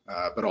them,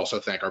 but also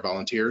thank our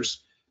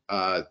volunteers.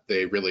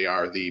 They really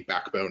are the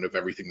backbone of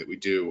everything that we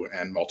do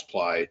and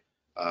multiply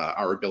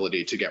our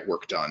ability to get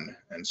work done.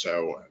 And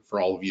so for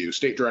all of you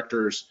state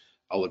directors,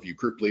 all of you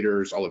group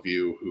leaders, all of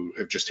you who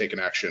have just taken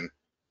action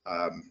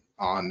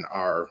on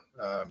our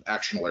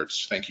action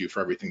alerts, thank you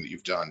for everything that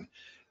you've done.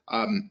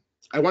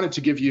 I wanted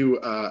to give you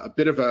a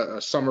bit of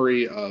a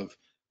summary of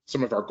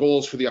some of our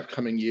goals for the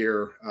upcoming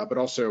year, but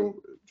also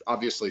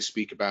obviously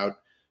speak about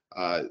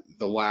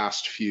the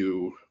last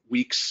few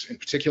weeks in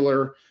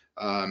particular,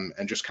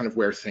 and just kind of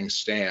where things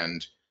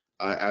stand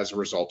as a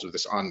result of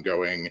this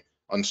ongoing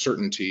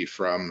uncertainty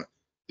from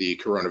the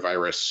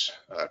coronavirus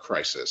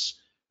crisis.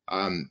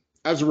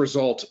 As a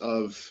result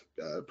of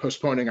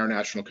postponing our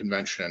national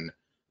convention,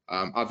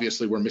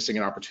 obviously we're missing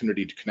an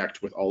opportunity to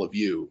connect with all of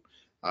you.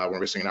 We're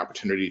missing an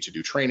opportunity to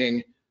do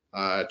training,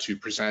 to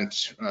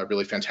present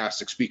really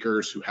fantastic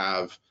speakers who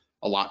have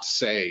a lot to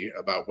say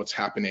about what's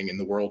happening in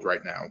the world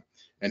right now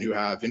and who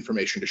have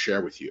information to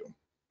share with you.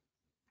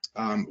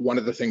 One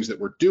of the things that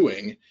we're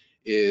doing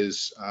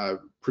is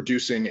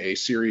producing a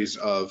series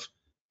of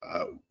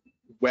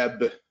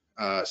web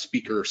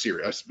speaker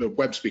series,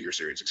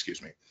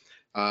 excuse me,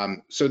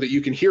 so that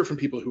you can hear from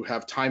people who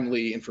have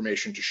timely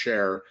information to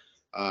share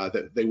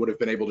that they would have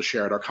been able to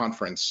share at our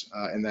conference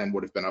and then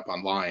would have been up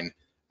online.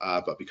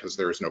 But because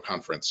there is no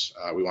conference,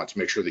 we want to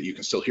make sure that you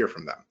can still hear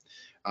from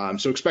them.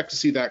 So expect to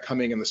see that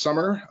coming in the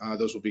summer.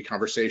 Those will be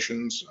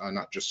conversations,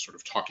 not just sort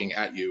of talking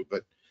at you,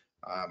 but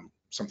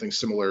something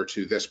similar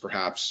to this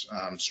perhaps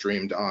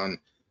streamed on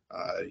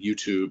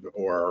YouTube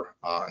or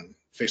on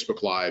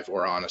Facebook Live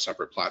or on a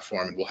separate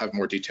platform. And we'll have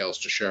more details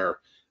to share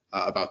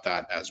about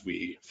that as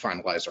we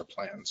finalize our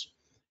plans.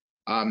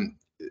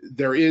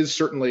 There is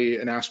certainly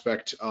an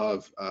aspect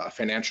of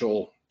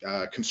financial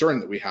concern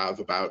that we have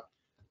about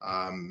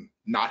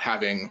not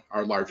having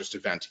our largest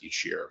event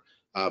each year.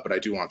 But I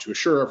do want to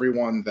assure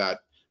everyone that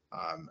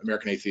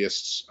American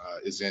Atheists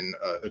is in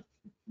a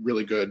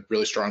really good,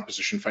 really strong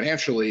position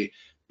financially,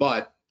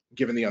 but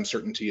given the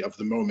uncertainty of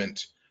the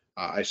moment,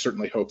 I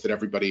certainly hope that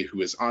everybody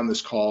who is on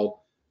this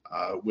call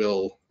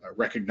will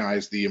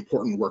recognize the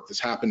important work that's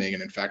happening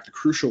and in fact the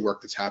crucial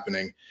work that's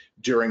happening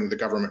during the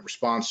government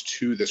response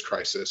to this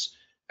crisis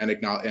and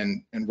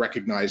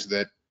recognize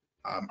that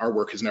our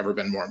work has never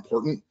been more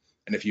important.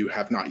 And if you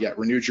have not yet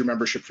renewed your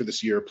membership for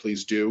this year,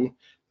 please do.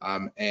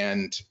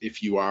 And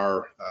if you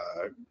are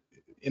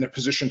in a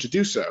position to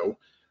do so,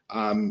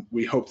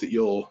 we hope that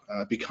you'll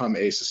become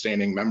a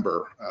sustaining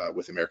member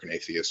with American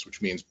Atheists,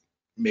 which means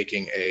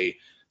making a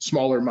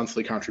smaller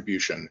monthly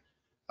contribution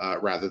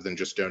rather than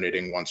just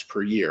donating once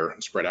per year,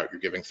 and spread out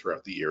your giving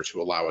throughout the year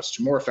to allow us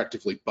to more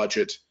effectively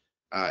budget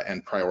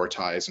and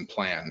prioritize and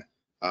plan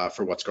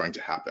for what's going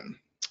to happen.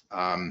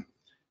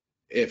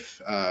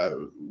 If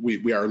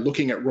we are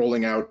looking at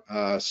rolling out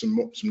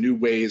some new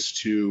ways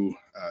to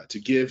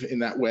give in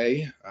that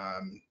way,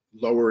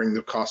 lowering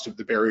the cost of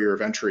the barrier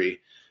of entry,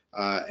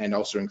 and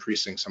also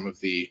increasing some of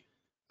the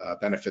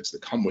benefits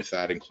that come with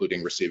that,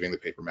 including receiving the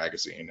paper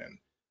magazine and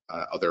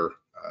other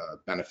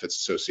benefits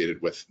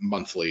associated with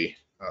monthly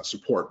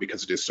support,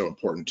 because it is so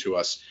important to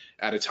us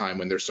at a time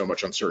when there's so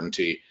much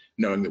uncertainty,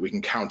 knowing that we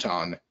can count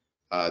on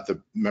the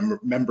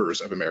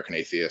members of American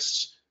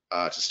Atheists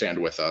to stand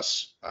with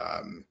us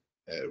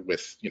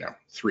with $3,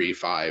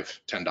 $5,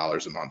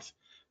 $10 a month.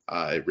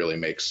 It really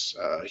makes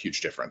a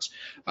huge difference.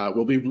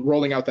 We'll be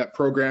rolling out that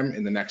program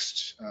in the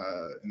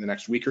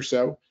next week or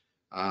so,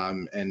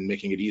 and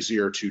making it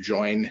easier to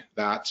join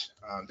that.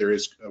 There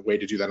is a way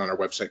to do that on our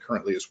website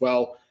currently as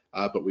well,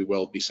 but we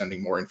will be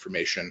sending more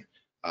information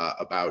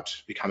about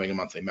becoming a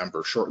monthly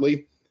member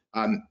shortly.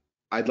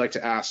 I'd like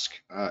to ask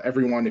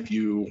everyone if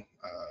you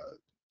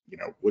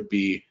would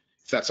be,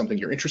 if that's something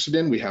you're interested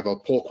in. We have a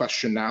poll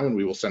question now, and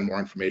we will send more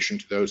information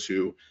to those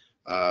who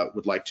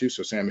would like to.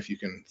 So Sam, if you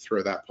can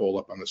throw that poll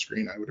up on the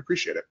screen, I would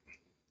appreciate it.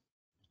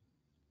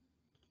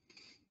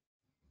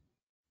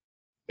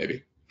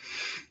 Maybe.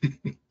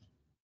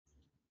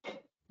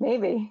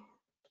 Maybe.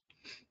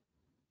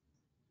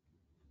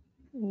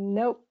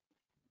 Nope.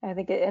 I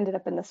think it ended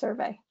up in the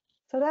survey.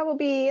 So that will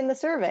be in the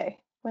survey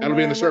when That'll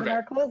be in the survey.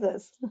 webinar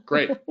closes.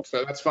 Great,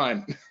 so that's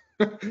fine.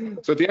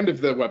 So at the end of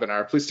the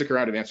webinar, please stick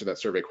around and answer that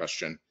survey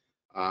question,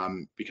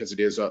 because it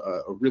is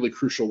a really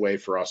crucial way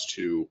for us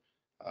to,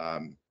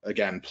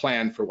 again,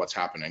 plan for what's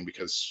happening,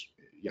 because,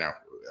 you know,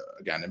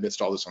 again, amidst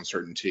all this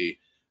uncertainty,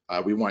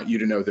 we want you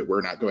to know that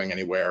we're not going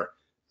anywhere,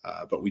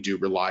 but we do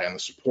rely on the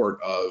support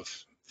of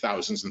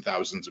thousands and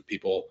thousands of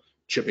people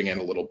chipping in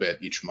a little bit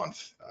each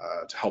month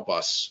to help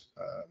us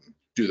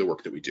do the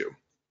work that we do.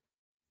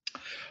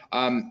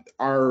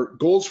 Our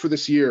goals for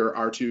this year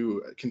are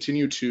to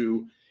continue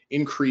to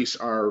increase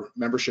our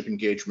membership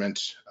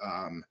engagement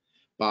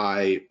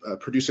by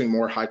producing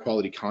more high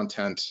quality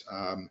content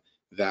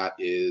that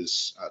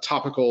is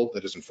topical,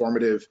 that is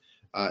informative,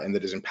 and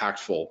that is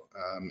impactful,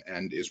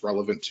 and is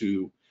relevant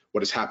to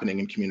what is happening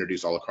in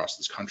communities all across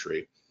this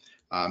country.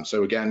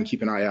 So again,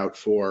 keep an eye out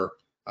for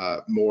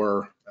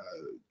more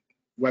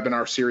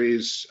webinar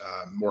series,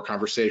 more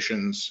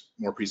conversations,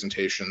 more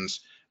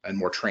presentations, and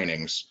more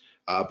trainings,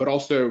 but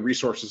also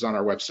resources on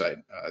our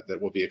website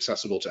that will be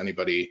accessible to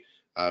anybody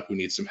who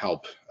needs some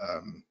help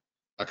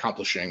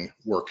accomplishing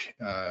work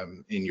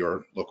in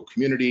your local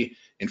community,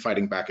 in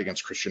fighting back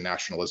against Christian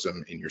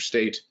nationalism in your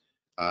state,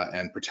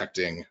 and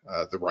protecting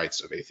the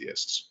rights of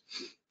atheists.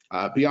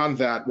 Beyond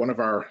that, one of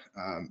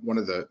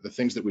the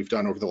things that we've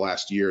done over the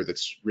last year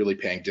that's really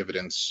paying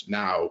dividends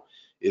now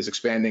is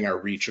expanding our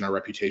reach and our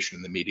reputation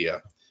in the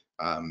media,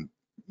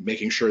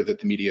 making sure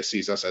that the media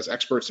sees us as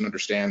experts and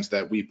understands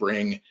that we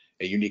bring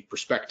a unique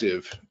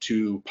perspective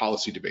to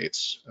policy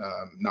debates,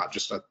 not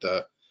just at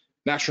the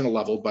national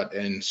level, but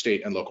in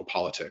state and local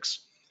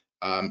politics.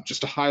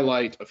 Just to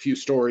highlight a few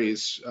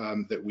stories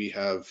that we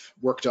have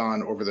worked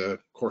on over the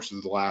course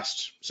of the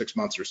last 6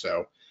 months or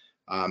so,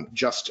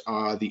 just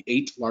the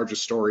 8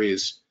 largest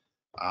stories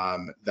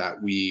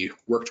that we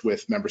worked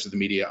with members of the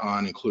media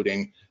on,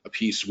 including a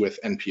piece with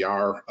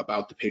NPR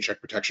about the Paycheck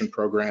Protection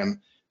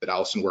Program that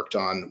Alison worked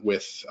on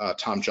with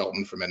Tom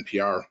Gelton from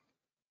NPR,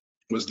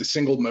 was the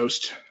single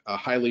most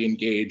highly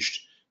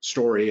engaged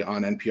story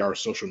on NPR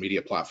social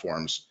media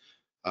platforms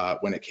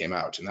when it came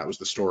out. And that was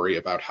the story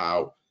about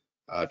how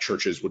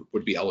churches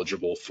would be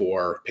eligible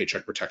for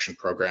Paycheck Protection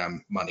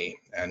Program money.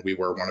 And we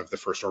were one of the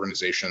first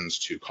organizations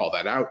to call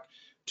that out,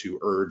 to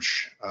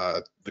urge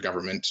the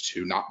government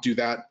to not do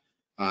that.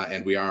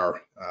 And we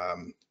are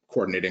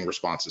coordinating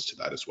responses to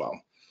that as well.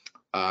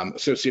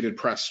 Associated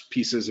Press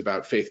pieces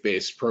about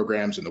faith-based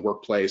programs in the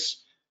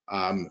workplace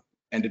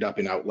ended up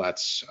in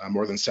outlets,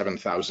 more than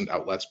 7,000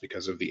 outlets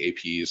because of the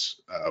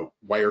AP's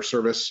wire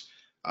service,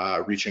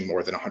 reaching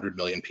more than 100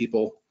 million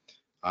people.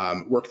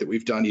 Work that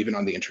we've done even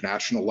on the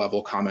international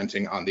level,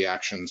 commenting on the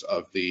actions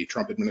of the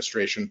Trump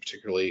administration,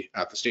 particularly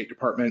at the State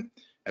Department,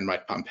 and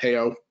Mike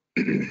Pompeo,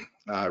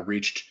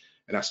 reached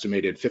an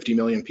estimated 50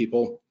 million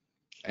people.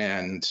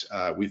 And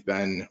we've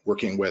been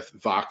working with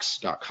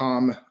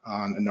Vox.com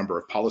on a number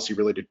of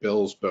policy-related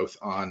bills, both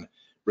on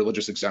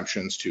religious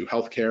exemptions to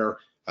healthcare,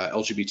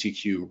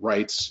 LGBTQ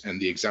rights,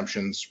 and the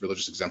exemptions,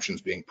 religious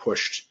exemptions being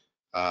pushed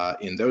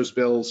in those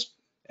bills.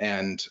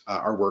 And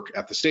our work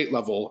at the state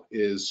level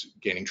is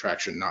gaining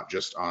traction, not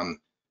just on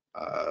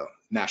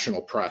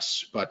national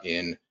press, but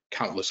in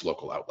countless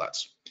local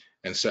outlets.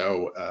 And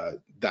so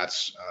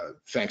that's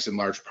thanks in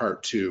large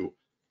part to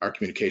our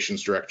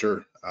communications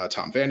director,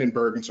 Tom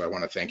Vandenberg. And so I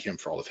want to thank him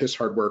for all of his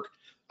hard work,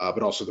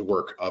 but also the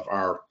work of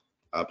our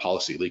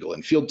policy, legal,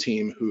 and field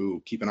team,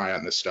 who keep an eye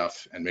on this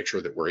stuff and make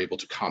sure that we're able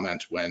to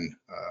comment when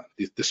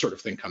this sort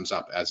of thing comes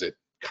up, as it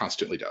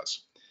constantly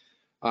does.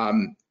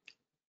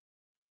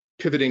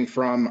 Pivoting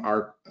from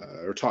our,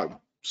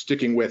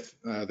 sticking with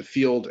the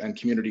field and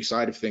community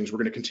side of things, we're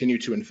going to continue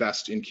to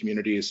invest in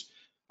communities.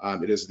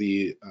 It is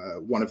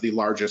one of the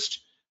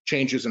largest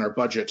changes in our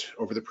budget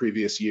over the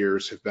previous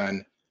years have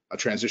been a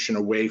transition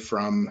away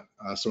from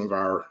some of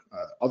our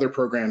other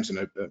programs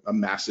and a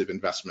massive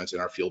investment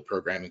in our field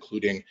program,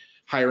 including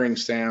hiring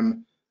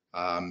Sam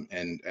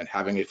and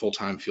having a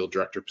full-time field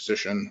director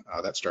position.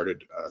 That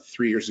started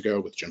 3 years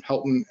ago with Jim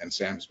Helton, and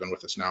Sam has been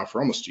with us now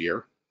for almost a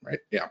year, right?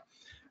 Yeah.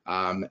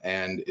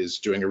 And is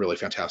doing a really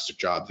fantastic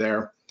job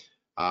there.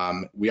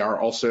 We are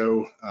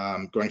also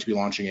going to be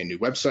launching a new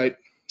website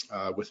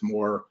with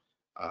more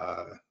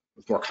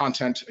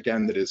content,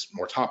 again, that is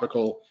more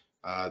topical,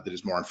 that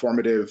is more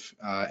informative,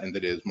 and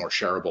that is more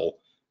shareable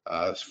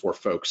for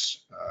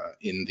folks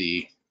in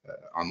the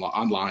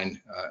online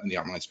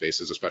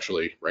spaces,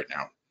 especially right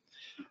now.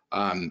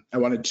 I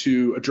wanted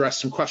to address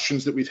some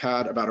questions that we've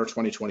had about our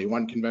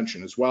 2021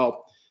 convention as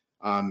well.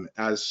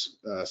 As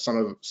some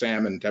of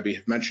Sam and Debbie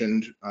have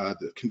mentioned,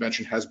 the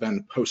convention has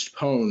been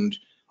postponed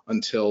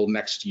until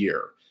next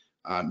year,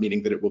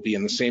 meaning that it will be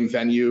in the same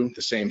venue,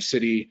 the same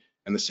city,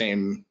 and the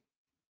same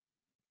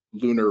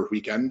lunar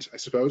weekend, I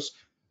suppose.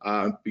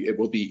 It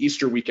will be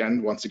Easter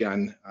weekend, once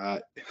again,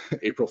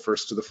 April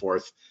 1st to the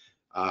 4th,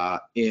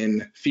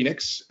 in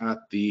Phoenix at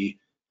the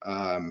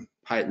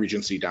Hyatt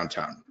Regency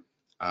downtown.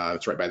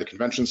 It's right by the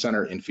convention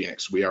center in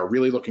Phoenix. We are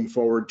really looking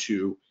forward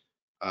to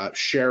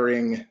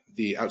sharing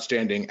the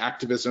outstanding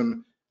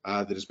activism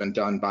that has been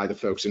done by the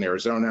folks in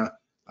Arizona,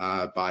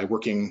 by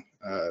working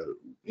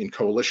in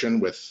coalition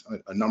with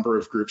a number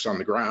of groups on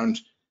the ground,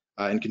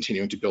 and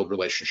continuing to build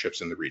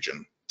relationships in the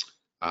region.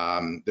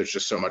 There's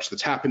just so much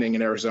that's happening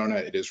in Arizona.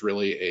 It is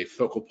really a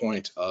focal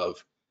point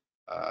of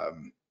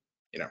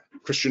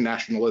Christian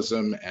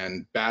nationalism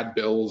and bad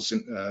bills,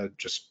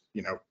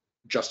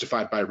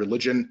 justified by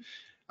religion,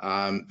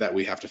 that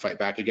we have to fight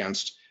back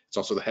against. It's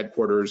also the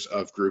headquarters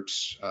of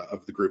groups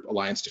of the group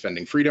Alliance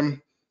Defending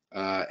Freedom,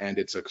 and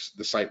it's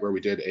the site where we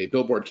did a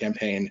billboard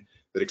campaign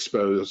that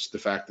exposed the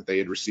fact that they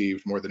had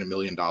received more than $1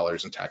 million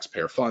in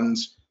taxpayer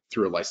funds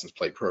through a license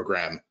plate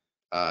program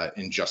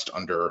in just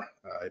under,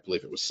 I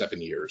believe it was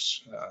 7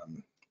 years.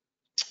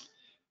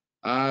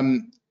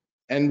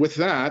 And with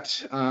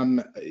that,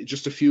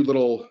 just a few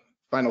little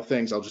final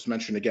things I'll just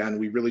mention again.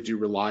 We really do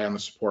rely on the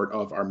support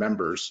of our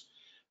members.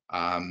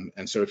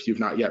 And so if you've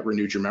not yet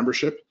renewed your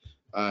membership,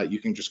 you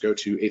can just go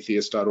to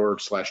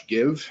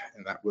atheist.org/give,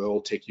 and that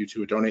will take you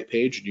to a donate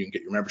page, and you can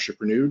get your membership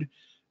renewed.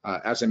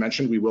 As I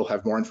mentioned, we will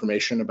have more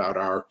information about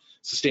our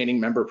sustaining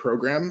member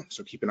program,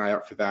 so keep an eye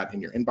out for that in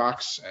your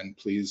inbox, and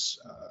please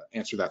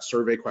answer that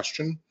survey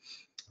question.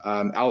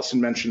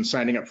 Alison mentioned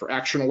signing up for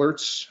action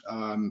alerts,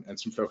 and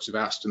some folks have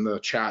asked in the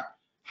chat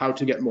how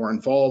to get more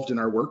involved in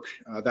our work.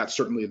 That's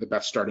certainly the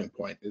best starting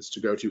point, is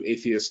to go to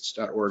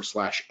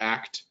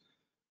atheists.org/act.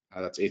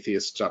 That's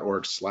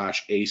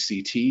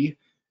atheists.org/ACT,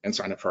 and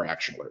sign up for our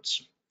action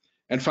alerts.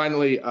 And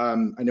finally, I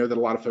know that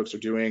a lot of folks are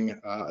doing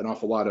an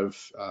awful lot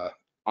of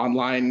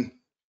online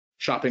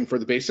shopping for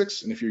the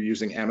basics, and if you're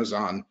using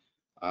Amazon,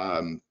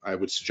 I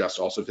would suggest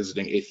also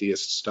visiting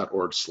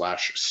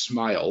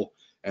atheists.org/smile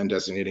and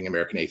designating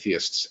American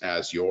Atheists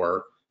as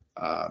your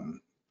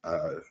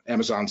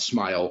Amazon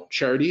Smile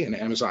charity, and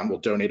Amazon will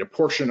donate a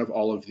portion of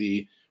all of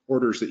the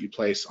orders that you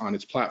place on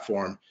its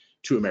platform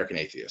to American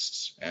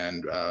Atheists,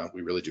 and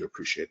we really do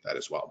appreciate that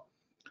as well.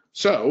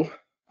 So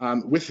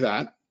with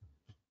that,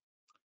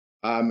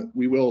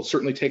 we will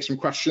certainly take some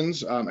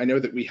questions. I know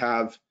that we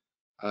have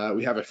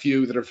a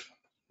few that have,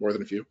 more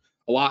than a few,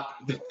 a lot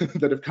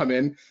that have come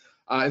in,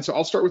 and so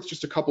I'll start with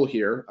just a couple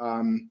here.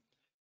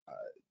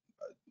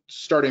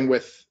 Starting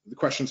with the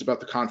questions about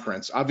the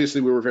conference. Obviously,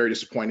 we were very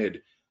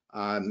disappointed.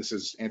 This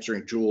is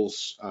answering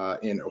Jules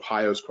in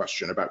Ohio's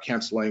question about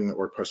canceling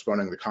or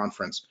postponing the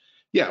conference.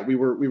 Yeah, we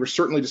were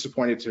certainly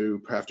disappointed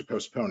to have to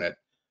postpone it.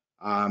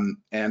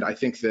 And I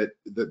think that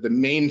the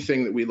main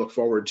thing that we look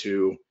forward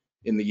to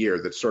in the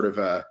year that's sort of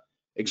a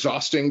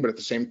exhausting, but at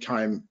the same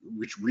time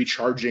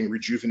recharging,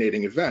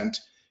 rejuvenating event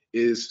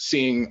is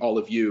seeing all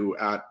of you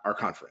at our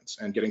conference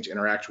and getting to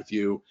interact with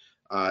you,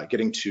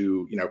 getting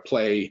to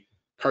play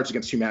Cards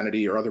Against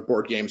Humanity or other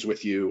board games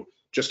with you,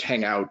 just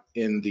hang out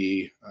in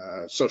the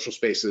social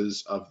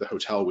spaces of the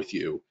hotel with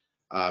you,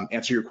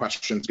 answer your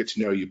questions, get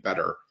to know you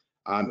better.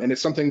 And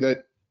it's something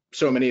that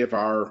so many of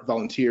our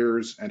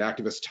volunteers and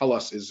activists tell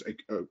us is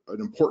an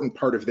important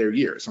part of their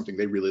year, something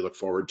they really look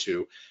forward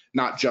to,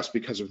 not just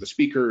because of the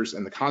speakers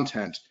and the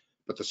content,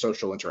 but the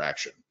social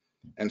interaction.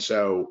 And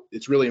so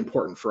it's really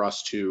important for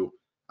us to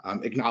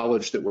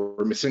acknowledge that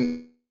we're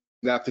missing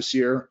that this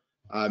year,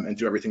 and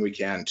do everything we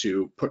can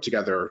to put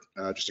together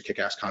just a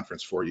kick-ass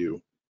conference for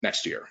you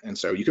next year. And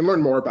so you can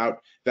learn more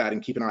about that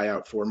and keep an eye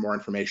out for more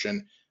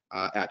information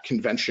at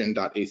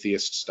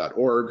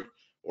convention.atheists.org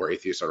or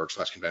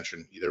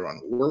atheists.org/convention. Either one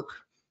will work,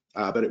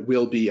 but it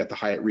will be at the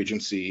Hyatt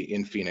Regency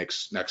in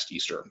Phoenix next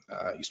Easter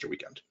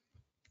weekend.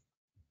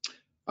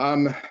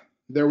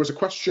 There was a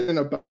question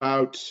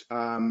about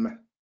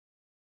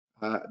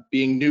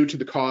being new to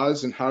the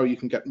cause and how you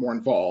can get more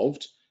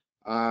involved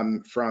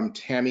from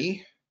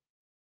Tammy.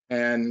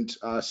 And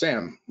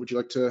Sam, would you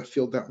like to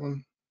field that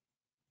one?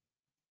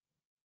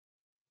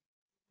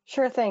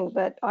 Sure thing,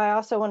 but I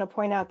also want to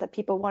point out that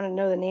people want to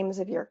know the names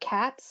of your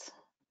cats.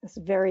 It's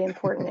very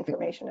important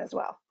information as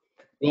well.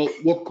 Well,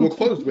 we'll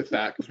close with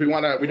that because we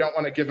don't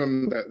want to give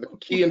them the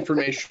key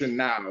information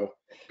now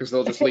because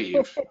they'll just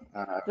leave.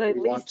 At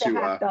least a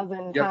half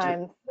dozen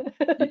times.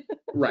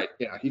 Right,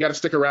 yeah, you got to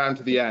stick around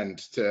to the end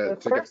to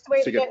the first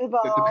way to get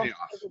involved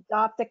is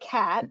adopt a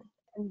cat,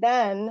 and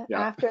then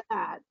after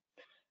that.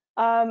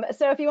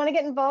 So if you want to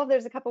get involved,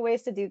 there's a couple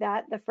ways to do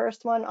that. The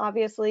first one,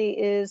 obviously,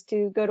 is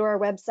to go to our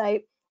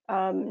website.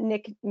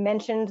 Nick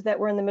mentioned that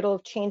we're in the middle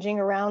of changing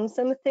around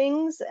some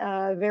things.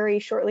 Very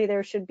shortly,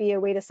 there should be a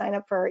way to sign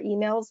up for our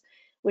emails,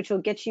 which will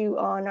get you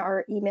on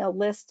our email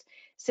list.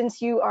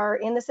 Since you are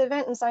in this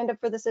event and signed up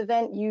for this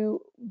event,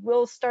 you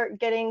will start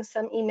getting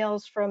some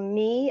emails from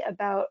me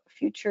about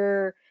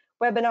future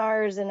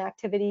webinars and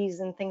activities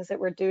and things that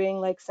we're doing,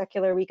 like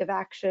Secular Week of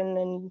Action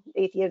and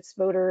Atheist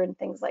Voter and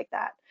things like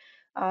that.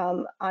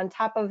 On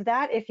top of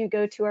that, if you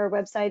go to our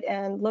website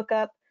and look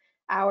up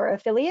our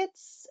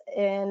affiliates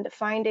and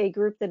find a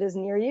group that is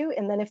near you,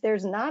 and then if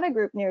there's not a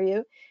group near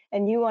you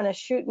and you want to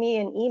shoot me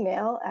an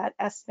email at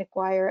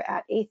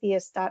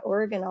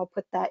smcguire@atheist.org, and I'll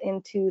put that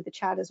into the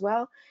chat as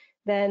well,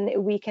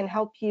 then we can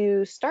help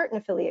you start an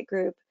affiliate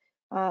group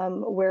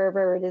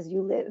wherever it is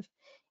you live.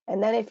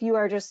 And then if you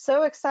are just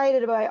so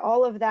excited about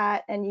all of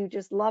that and you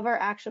just love our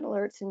action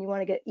alerts and you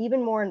want to get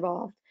even more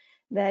involved,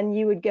 then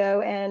you would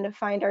go and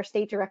find our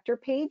state director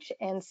page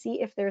and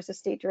see if there's a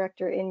state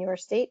director in your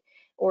state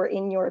or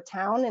in your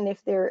town. And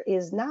if there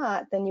is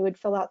not, then you would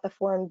fill out the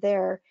form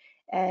there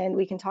and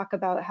we can talk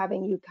about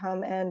having you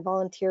come and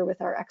volunteer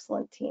with our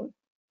excellent team.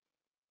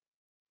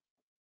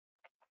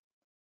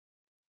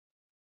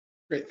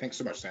 Great, thanks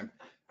so much, Sam.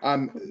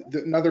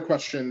 Another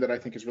question that I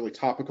think is really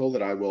topical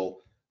that I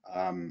will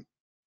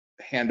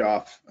hand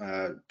off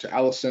to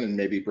Alison and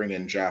maybe bring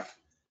in Jeff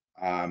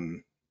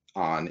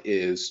on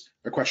is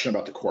a question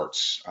about the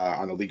courts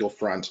on the legal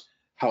front.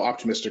 How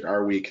optimistic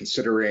are we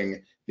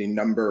considering the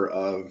number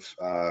of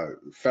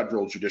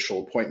federal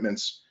judicial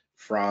appointments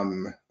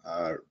from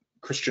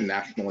Christian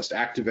nationalist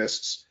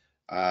activists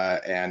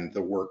and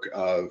the work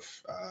of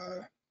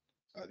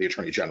the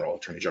Attorney General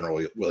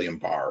William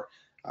Barr?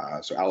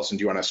 So Alison,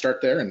 do you want to start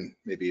there, and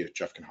maybe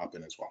Jeff can hop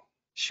in as well?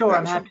 Sure,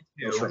 I'm happy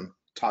to. From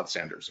Todd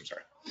Sanders, I'm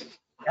sorry.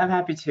 I'm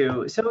happy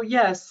to. So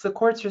yes, the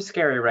courts are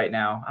scary right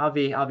now. I'll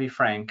be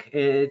frank.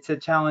 It's a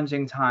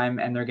challenging time,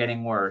 and they're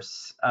getting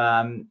worse.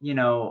 You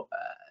know,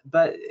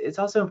 but it's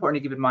also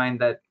important to keep in mind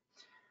that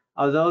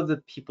although the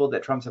people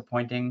that Trump's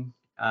appointing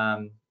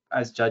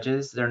as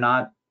judges, they're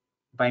not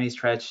by any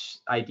stretch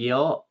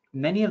ideal.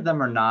 Many of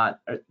them are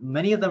not.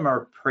 Many of them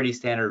are pretty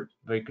standard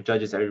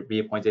judges that would be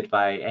appointed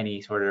by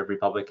any sort of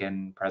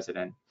Republican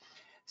president.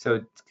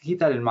 So keep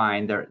that in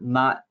mind. They're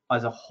not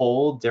as a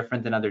whole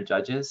different than other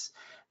judges.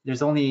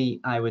 There's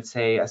only, I would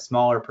say, a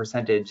smaller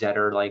percentage that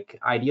are like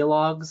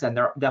ideologues, and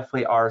there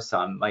definitely are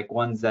some, like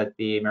ones that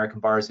the American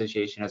Bar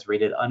Association has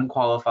rated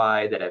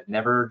unqualified, that have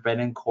never been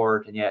in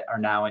court and yet are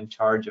now in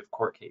charge of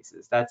court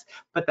cases.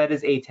 But that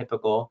is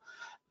atypical.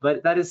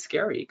 But that is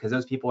scary because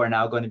those people are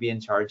now going to be in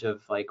charge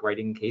of like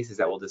writing cases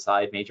that will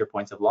decide major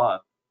points of law.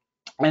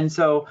 And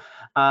so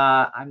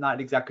I'm not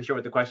exactly sure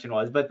what the question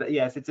was, but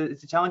yes, it's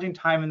a challenging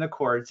time in the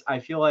courts. I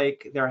feel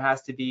like there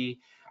has to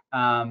be,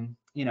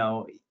 you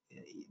know,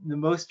 the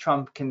most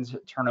Trump can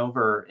turn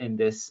over in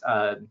this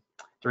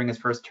during his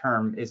first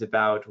term is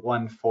about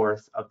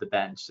 1/4 of the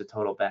bench, the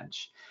total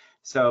bench.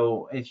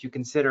 So if you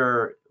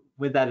consider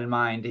with that in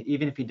mind,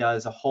 even if he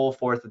does a whole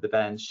fourth of the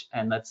bench,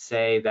 and let's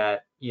say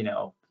that, you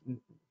know,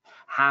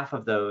 half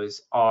of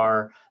those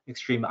are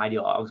extreme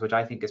ideologues, which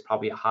I think is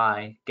probably a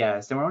high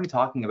guess. And we're only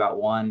talking about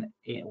 1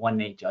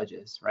 in 8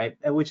 judges, right?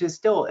 Which is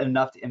still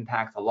enough to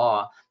impact the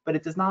law, but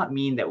it does not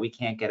mean that we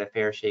can't get a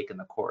fair shake in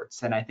the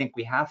courts. And I think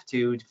we have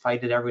to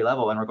fight at every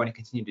level, and we're going to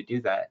continue to do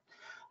that.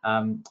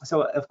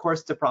 So of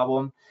course it's a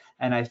problem,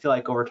 and I feel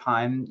like over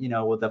time, you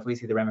know, we'll definitely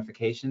see the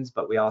ramifications,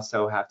 but we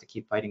also have to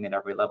keep fighting at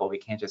every level. We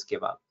can't just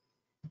give up.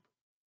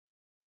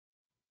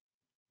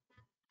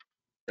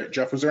 Great.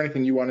 Jeff, was there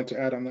anything you wanted to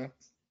add on that?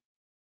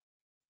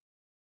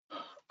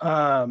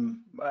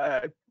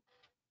 I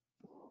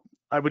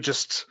would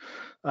just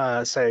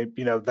say,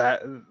 you know,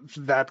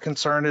 that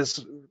concern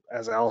is,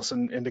 as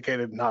Alison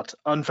indicated, not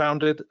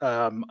unfounded.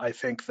 I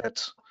think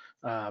that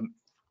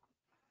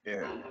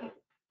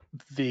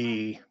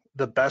the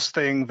best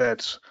thing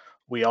that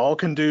we all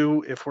can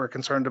do if we're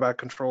concerned about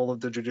control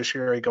of the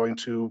judiciary going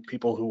to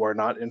people who are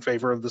not in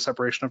favor of the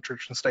separation of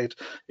church and state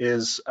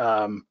is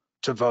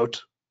to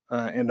vote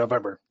in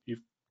November.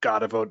 You've got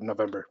to vote in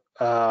November.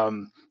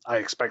 I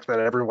expect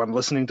that everyone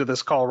listening to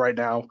this call right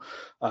now,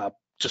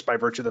 just by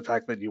virtue of the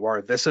fact that you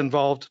are this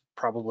involved,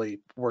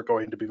 probably we're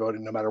going to be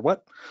voting no matter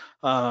what.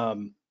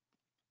 And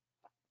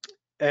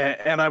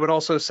I would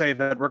also say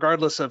that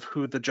regardless of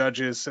who the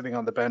judge is sitting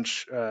on the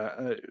bench,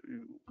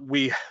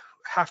 we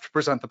have to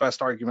present the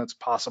best arguments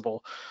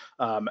possible.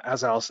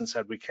 As Alison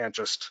said, we can't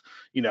just,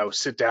 you know,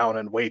 sit down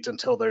and wait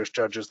until there's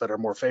judges that are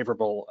more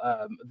favorable.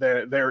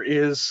 There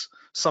is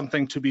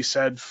something to be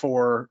said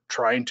for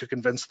trying to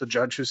convince the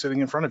judge who's sitting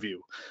in front of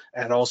you,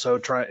 and also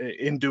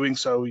in doing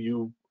so,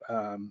 you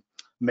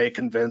may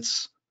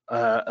convince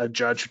a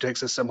judge who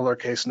takes a similar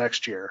case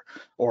next year,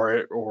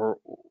 or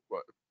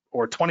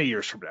 20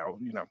 years from now,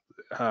 you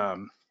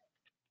know.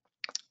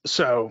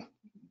 So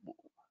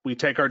we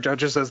take our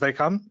judges as they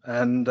come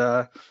and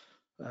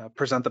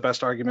present the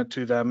best argument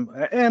to them,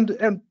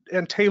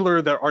 and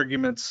tailor their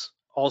arguments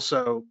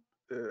also,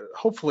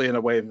 hopefully in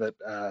a way that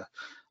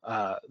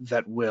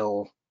that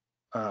will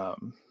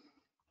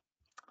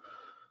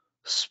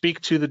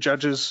speak to the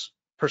judge's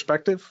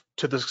perspective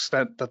to the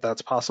extent that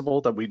that's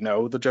possible, that we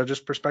know the judge's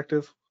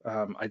perspective.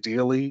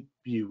 Ideally,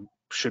 you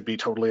should be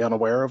totally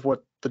unaware of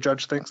what the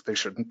judge thinks. They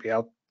shouldn't be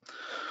out,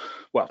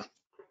 well,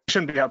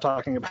 shouldn't be out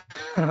talking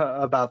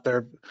about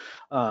their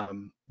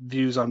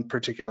views on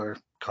particular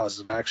causes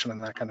of action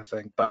and that kind of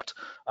thing. But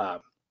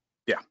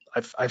yeah,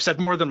 I've said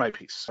more than my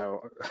piece,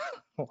 so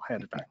I'll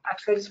hand it back.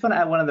 Actually, I just want to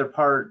add one other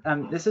part.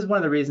 This is one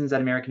of the reasons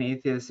that American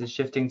Atheists is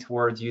shifting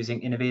towards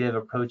using innovative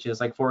approaches.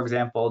 Like, for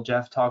example,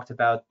 Jeff talked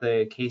about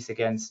the case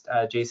against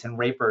Jason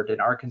Rapert in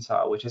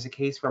Arkansas, which is a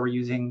case where we're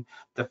using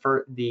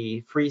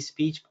the free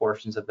speech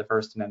portions of the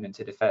First Amendment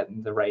to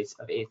defend the rights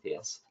of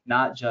atheists,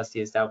 not just the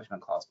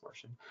Establishment Clause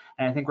portion.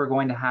 And I think we're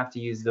going to have to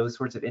use those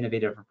sorts of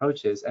innovative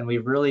approaches. And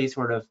we've really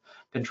sort of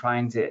been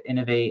trying to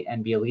innovate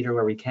and be a leader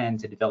where we can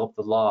to develop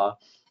the law,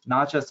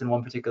 not just in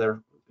one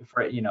particular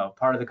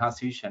part of the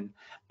Constitution,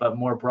 but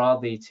more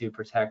broadly to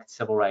protect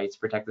civil rights,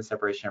 protect the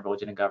separation of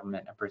religion and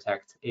government, and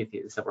protect the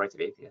civil rights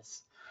of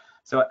atheists.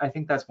 So I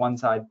think that's one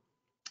side.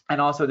 And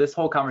also, this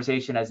whole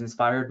conversation has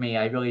inspired me.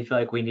 I really feel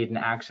like we need an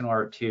action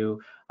or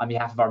two on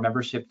behalf of our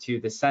membership to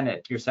the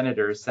Senate, your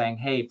senators, saying,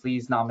 hey,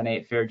 please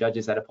nominate fair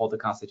judges that uphold the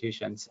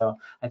Constitution. So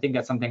I think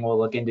that's something we'll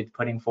look into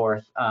putting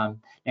forth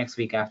next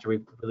week after we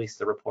release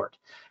the report,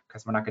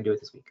 because we're not going to do it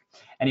this week.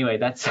 Anyway,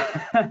 that's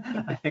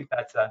I think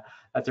that's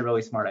a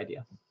really smart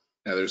idea.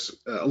 Yeah, there's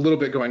a little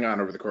bit going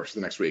on over the course of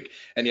the next week.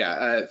 And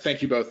yeah,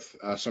 thank you both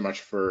so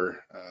much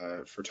for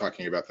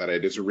talking about that.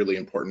 It is a really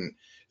important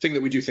thing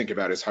that we do think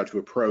about, is how to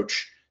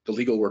approach the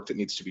legal work that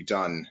needs to be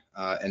done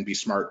and be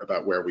smart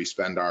about where we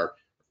spend our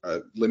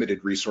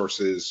limited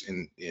resources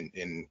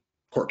in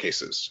court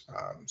cases.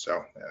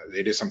 So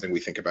it is something we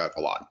think about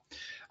a lot.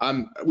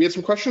 We had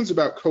some questions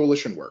about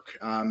coalition work.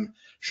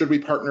 Should we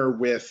partner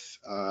with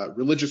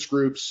religious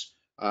groups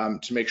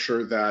to make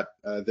sure that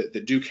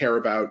that do care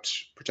about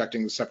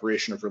protecting the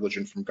separation of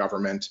religion from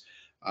government,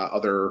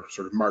 other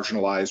sort of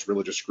marginalized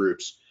religious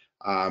groups,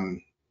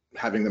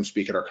 having them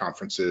speak at our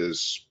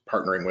conferences,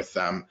 partnering with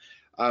them,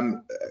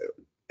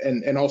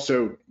 and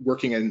also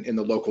working in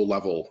the local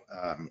level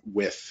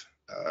with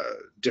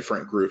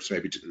different groups,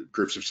 maybe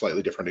groups of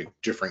slightly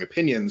differing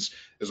opinions,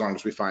 as long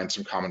as we find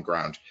some common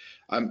ground.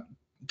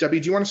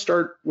 Debbie, do you want to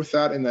start with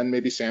that, and then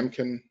maybe Sam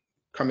can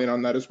come in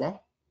on that as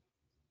well?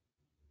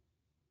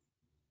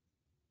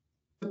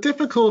 The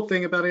difficult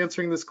thing about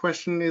answering this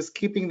question is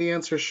keeping the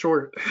answer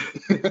short.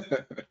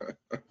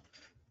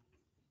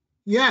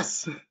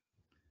 Yes,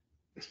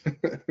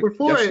 we're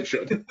for yes, it. you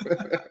should.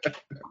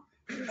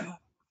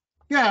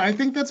 Yeah, I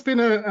think that's been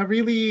a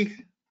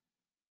really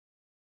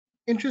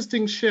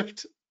interesting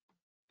shift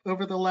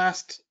over the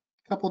last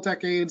couple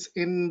decades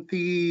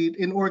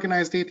in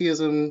organized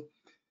atheism,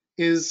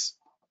 is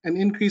an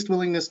increased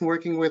willingness in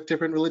working with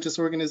different religious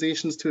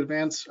organizations to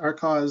advance our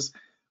cause.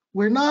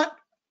 We're not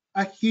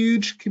a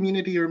huge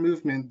community or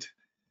movement.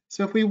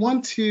 So if we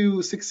want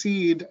to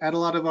succeed at a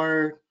lot of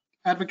our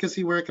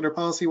advocacy work and our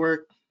policy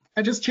work,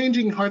 at just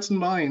changing hearts and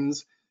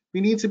minds,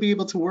 we need to be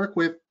able to work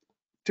with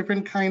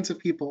different kinds of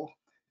people.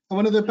 And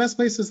one of the best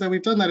places that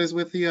we've done that is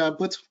with the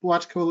Blitz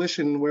Watch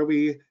Coalition, where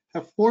we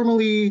have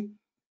formally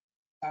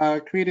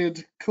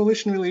created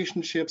coalition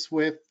relationships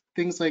with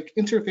things like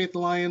Interfaith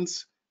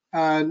Alliance,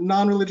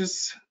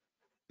 non-religious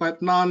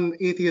but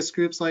non-atheist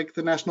groups like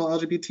the National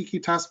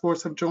LGBTQ Task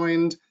Force have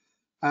joined.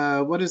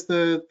 What is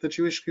the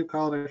Jewish group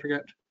called? I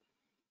forget.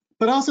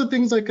 But also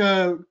things like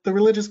the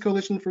Religious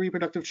Coalition for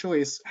Reproductive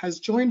Choice has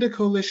joined a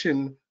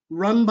coalition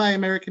run by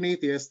American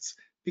atheists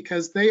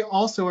because they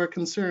also are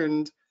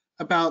concerned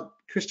about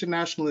Christian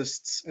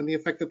nationalists and the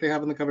effect that they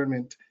have on the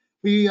government.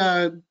 We,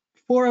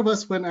 4 of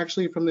us went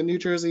actually from the New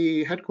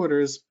Jersey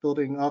headquarters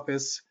building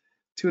office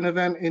to an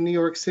event in New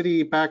York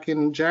City back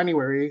in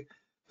January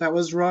that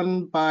was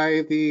run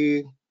by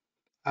the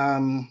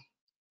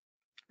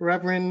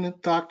Reverend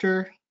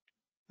Dr.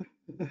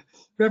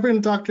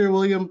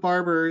 William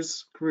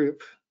Barber's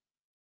group,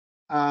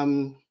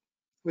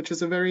 which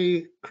is a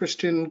very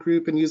Christian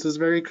group and uses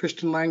very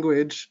Christian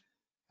language.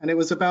 And it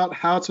was about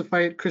how to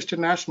fight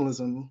Christian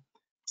nationalism.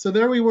 So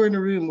there we were in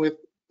a room with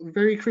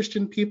very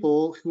Christian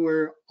people who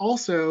were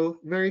also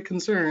very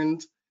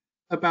concerned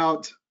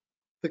about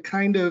the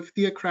kind of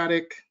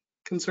theocratic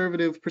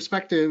conservative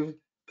perspective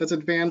that's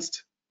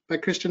advanced by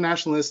Christian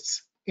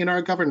nationalists in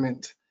our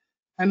government.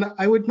 And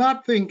I would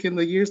not think in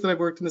the years that I've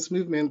worked in this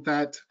movement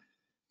that,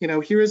 you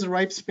know, here is a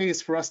ripe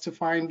space for us to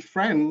find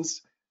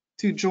friends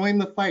to join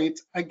the fight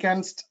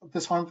against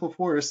this harmful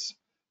force.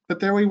 But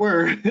there we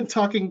were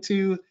talking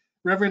to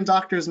reverend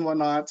doctors and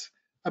whatnot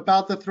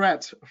about the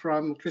threat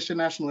from Christian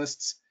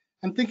nationalists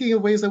and thinking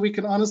of ways that we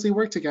can honestly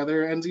work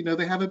together. And, you know,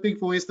 they have a big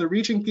voice. They're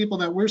reaching people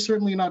that we're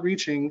certainly not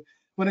reaching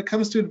when it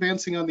comes to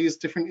advancing on these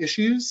different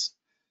issues.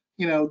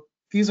 You know,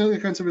 these are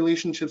the kinds of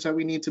relationships that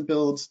we need to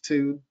build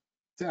to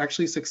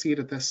actually succeed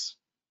at this.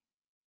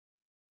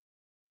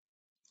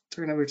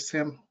 Turn over to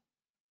Sam.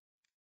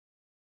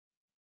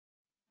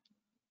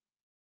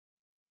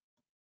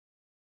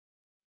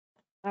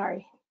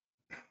 Sorry,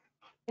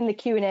 in the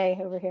Q&A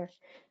over here.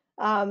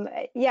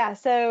 Yeah,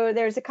 so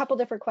there's a couple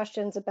different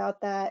questions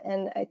about that.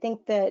 And I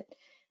think that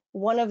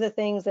one of the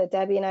things that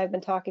Debbie and I have been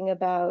talking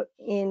about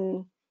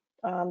in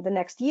the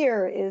next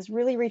year is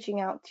really reaching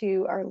out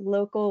to our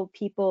local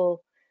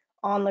people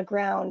on the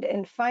ground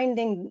and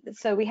finding,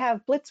 so we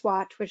have Blitz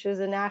Watch, which is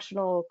a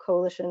national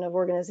coalition of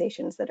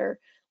organizations that are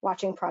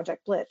watching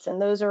Project Blitz.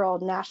 And those are all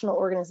national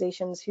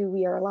organizations who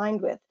we are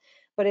aligned with.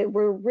 But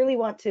we really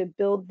want to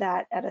build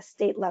that at a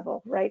state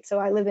level, right? So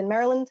I live in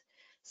Maryland,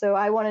 so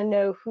I want to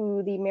know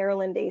who the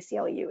Maryland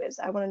ACLU is.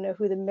 I want to know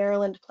who the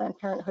Maryland Planned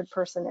Parenthood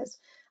person is.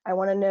 I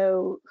want to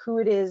know who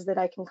it is that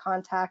I can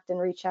contact and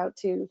reach out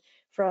to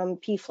from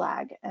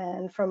PFLAG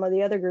and from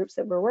the other groups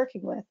that we're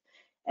working with.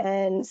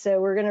 And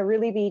so we're going to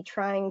really be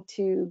trying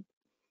to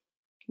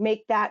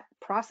make that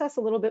process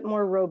a little bit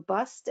more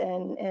robust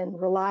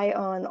and rely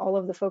on all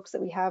of the folks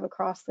that we have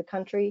across the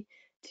country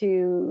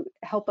to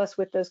help us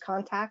with those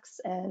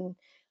contacts. And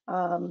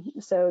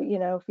so, you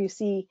know, if you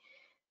see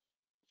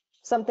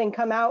something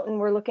come out and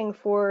we're looking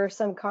for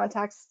some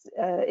contacts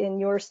in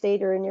your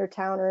state or in your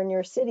town or in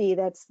your city,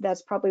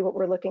 that's probably what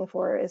we're looking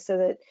for, is so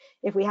that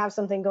if we have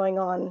something going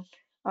on,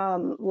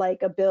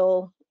 like a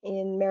bill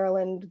in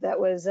Maryland that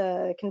was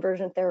a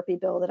conversion therapy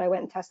bill that I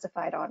went and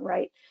testified on,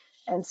 right?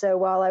 And so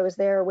while I was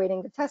there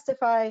waiting to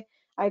testify,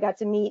 I got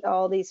to meet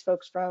all these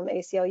folks from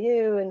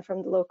ACLU and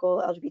from the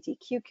local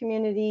LGBTQ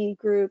community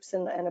groups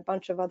and a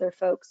bunch of other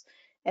folks.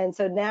 And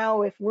so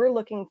now if we're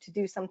looking to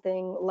do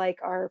something like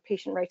our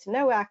Patient Right to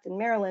Know Act in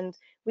Maryland,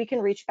 we can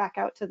reach back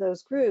out to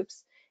those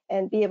groups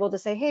and be able to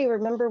say, hey,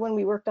 remember when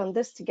we worked on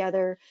this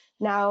together?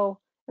 Now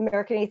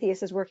American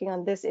Atheists is working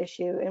on this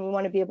issue, and we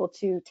want to be able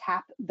to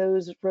tap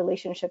those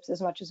relationships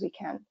as much as we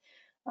can.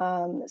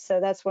 So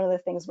that's one of the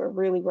things we're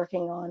really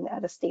working on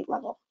at a state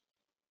level.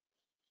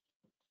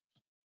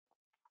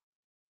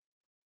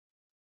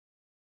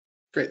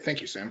 Great,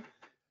 thank you, Sam.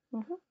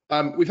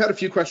 Mm-hmm. We've had a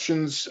few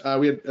questions.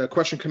 We had a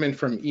question come in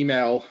from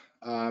email,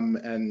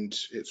 and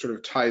it sort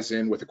of ties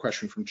in with a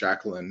question from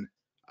Jacqueline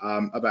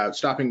about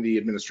stopping the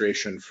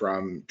administration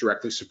from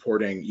directly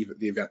supporting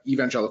the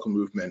evangelical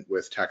movement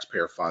with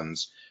taxpayer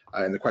funds.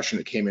 And the question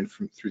that came in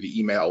through the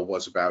email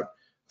was about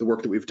the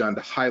work that we've done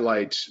to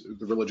highlight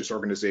the religious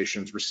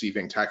organizations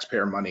receiving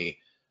taxpayer money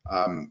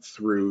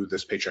through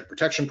this Paycheck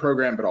Protection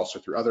Program, but also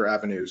through other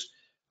avenues.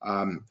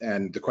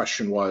 And the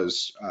question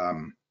was,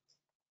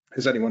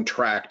 has anyone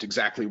tracked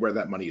exactly where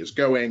that money is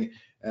going?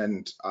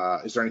 And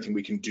is there anything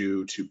we can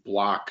do to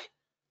block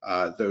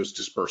those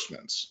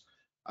disbursements?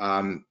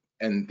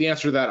 And the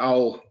answer to that,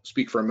 I'll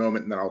speak for a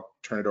moment and then I'll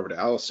turn it over to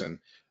Alison.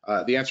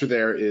 The answer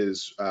there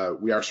is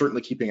we are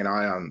certainly keeping an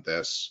eye on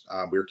this.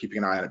 We are keeping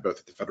an eye on it both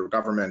at the federal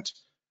government,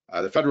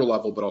 the federal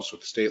level, but also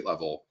at the state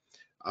level.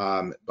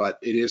 But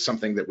it is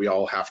something that we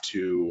all have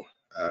to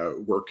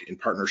work in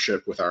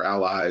partnership with our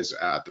allies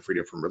at the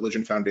Freedom from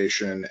Religion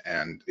Foundation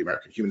and the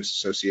American Humanist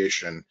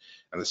Association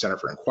and the Center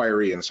for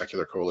Inquiry and the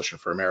Secular Coalition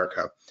for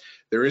America.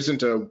 There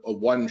isn't a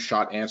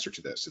one-shot answer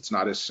to this. It's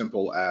not as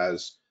simple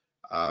as,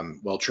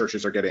 well,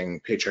 churches are getting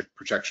Paycheck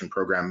Protection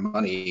Program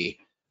money,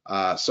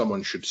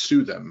 someone should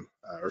sue them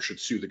or should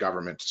sue the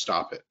government to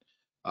stop it.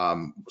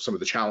 Some of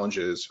the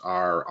challenges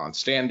are on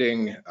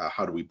standing.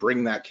 How do we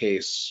bring that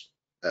case?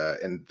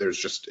 And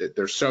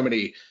there's so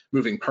many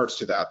moving parts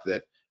to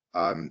that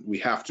we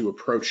have to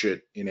approach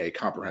it in a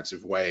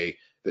comprehensive way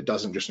that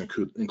doesn't just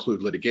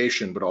include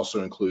litigation, but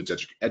also includes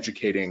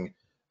educating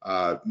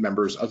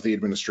members of the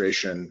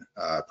administration,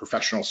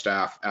 professional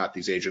staff at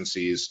these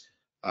agencies,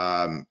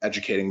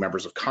 educating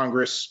members of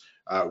Congress,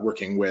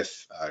 working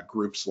with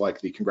groups like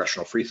the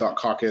Congressional Free Thought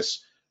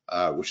Caucus,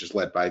 which is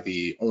led by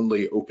the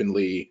only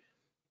openly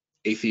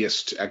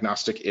atheist,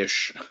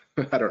 agnostic-ish,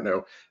 I don't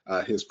know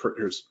his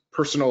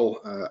personal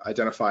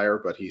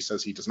identifier, but he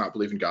says he does not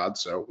believe in God,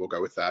 so we'll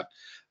go with that.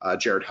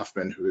 Jared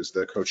Huffman, who is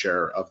the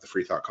co-chair of the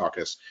Free Thought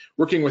Caucus,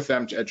 working with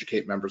them to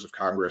educate members of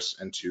Congress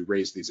and to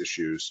raise these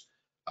issues,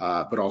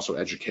 but also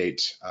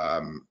educate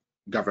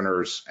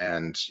governors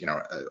and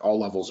all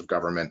levels of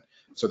government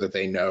so that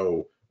they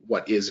know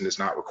what is and is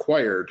not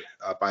required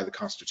by the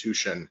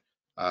Constitution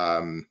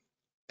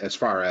as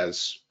far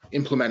as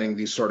implementing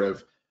these sort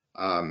of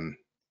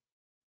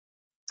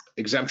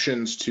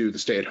exemptions to the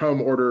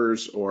stay-at-home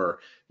orders, or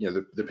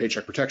the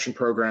Paycheck Protection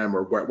Program,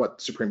 or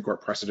what Supreme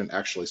Court precedent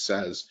actually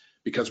says,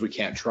 because we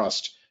can't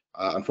trust,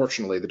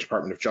 unfortunately, the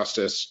Department of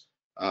Justice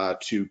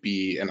to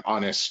be an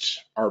honest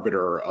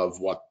arbiter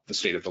of what the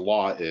state of the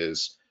law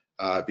is,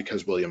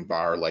 because William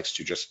Barr likes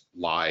to just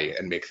lie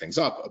and make things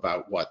up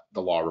about what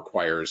the law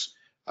requires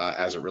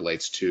as it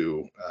relates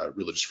to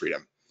religious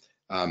freedom.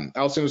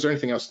 Alison, was there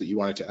anything else that you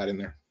wanted to add in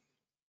there?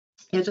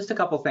 Yeah, just a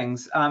couple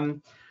things.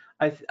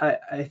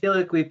 I feel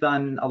like we've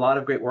done a lot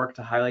of great work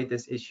to highlight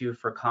this issue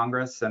for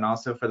Congress and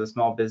also for the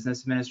Small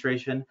Business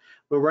Administration.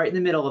 We're right in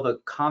the middle of a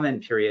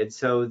comment period.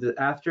 So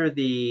after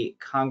the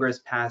Congress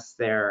passed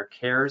their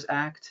CARES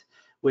Act,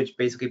 which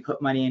basically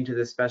put money into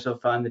the special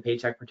fund, the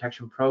Paycheck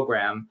Protection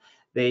Program,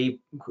 the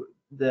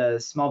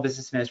Small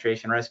Business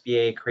Administration, or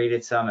SBA,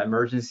 created some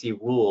emergency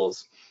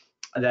rules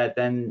that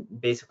then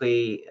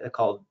basically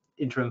called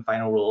interim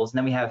final rules, and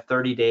then we have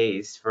 30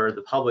 days for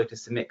the public to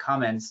submit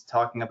comments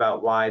talking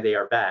about why they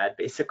are bad,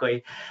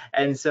 basically.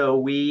 And so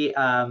we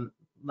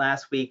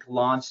last week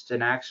launched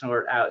an action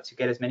alert out to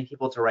get as many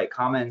people to write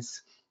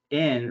comments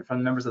in from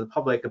the members of the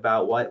public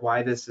about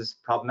why this is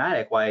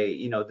problematic, why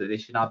that they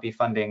should not be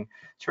funding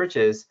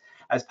churches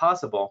as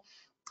possible.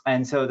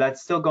 And so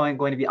that's still going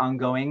to be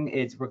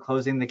ongoing. We're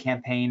closing the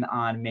campaign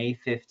on May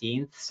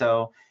 15th.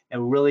 So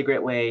a really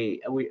great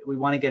way, we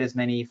want to get as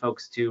many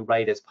folks to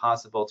write as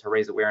possible to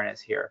raise awareness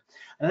here.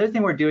 Another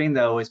thing we're doing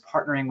though is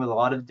partnering with a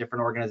lot of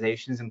different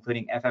organizations,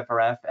 including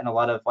FFRF and a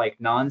lot of like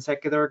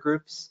non-secular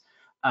groups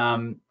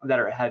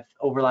that have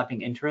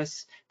overlapping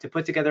interests, to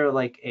put together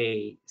like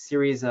a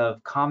series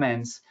of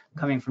comments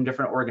coming from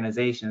different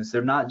organizations.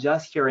 They're not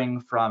just hearing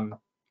from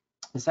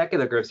the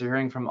secular groups, they're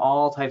hearing from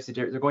all types of,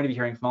 they're going to be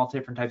hearing from all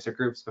different types of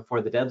groups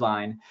before the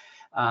deadline.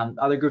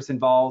 Other groups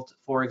involved,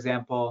 for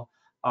example,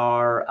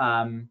 are,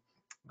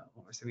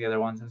 what were some of the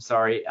other ones? I'm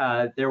sorry.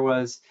 There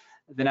was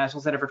the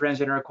National Center for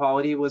Transgender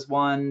Equality was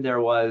one.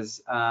 There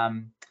was,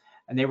 and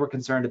they were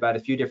concerned about a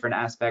few different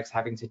aspects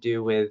having to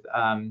do with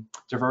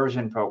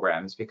diversion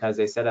programs, because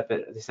they set up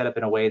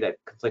in a way that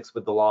conflicts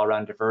with the law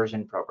around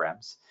diversion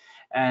programs.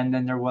 And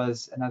then there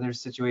was another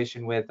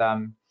situation with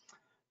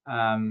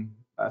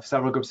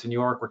several groups in New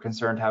York were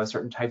concerned how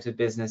certain types of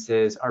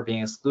businesses are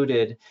being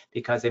excluded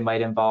because they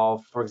might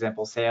involve, for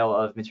example, sale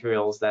of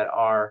materials that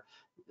are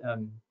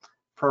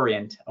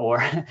prurient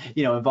or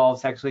involve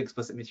sexually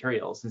explicit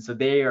materials, and so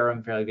they are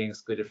unfairly being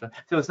excluded from.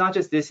 So it's not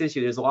just this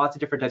issue. There's lots of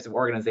different types of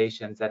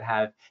organizations that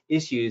have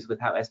issues with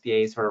how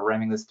SBA is sort of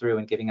ramming this through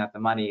and giving out the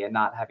money and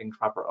not having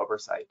proper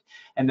oversight.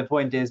 And the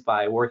point is,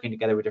 by working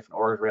together with different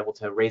orgs, we're able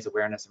to raise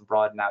awareness and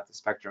broaden out the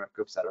spectrum of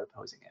groups that are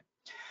opposing it.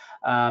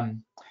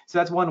 So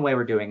that's one way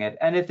we're doing it.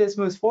 And if this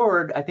moves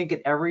forward, I think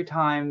every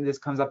time this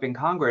comes up in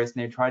Congress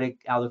and they try to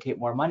allocate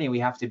more money, we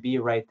have to be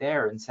right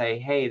there and say,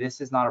 hey, this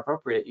is not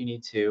appropriate. You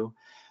need to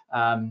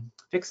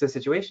fix the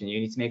situation. You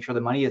need to make sure the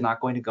money is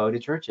not going to go to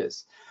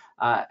churches.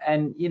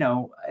 And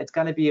it's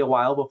going to be a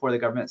while before the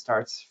government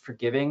starts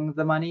forgiving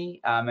the money.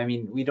 I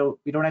mean, we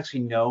don't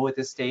actually know at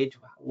this stage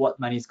what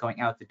money is going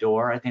out the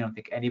door. I don't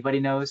think anybody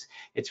knows.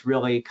 It's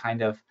really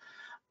kind of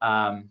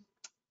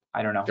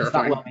I don't know. It's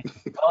not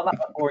not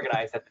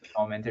organized at the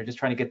moment. They're just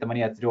trying to get the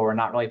money out the door and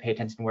not really pay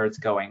attention to where it's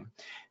going.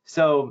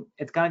 So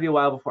it's going to be a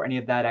while before any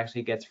of that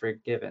actually gets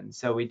forgiven.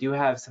 So we do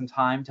have some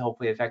time to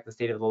hopefully affect the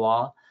state of the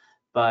law,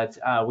 but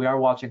we are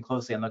watching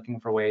closely and looking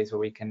for ways where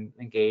we can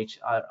engage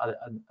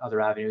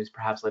other avenues,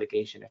 perhaps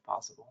litigation if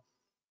possible.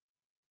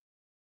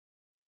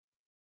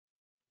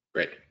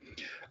 Great.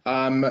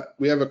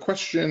 We have a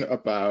question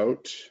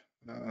about,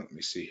 let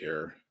me see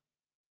here.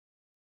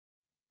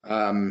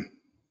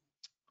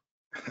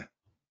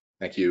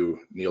 Thank you,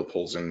 Neil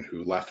Polzin,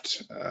 who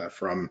left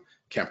from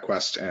Camp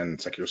Quest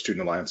and Secular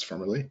Student Alliance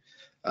formerly.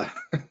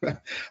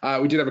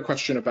 We did have a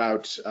question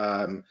about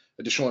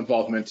additional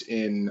involvement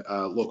in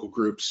local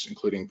groups,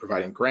 including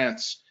providing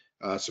grants,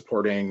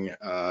 supporting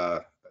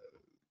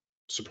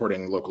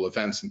local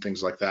events and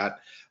things like that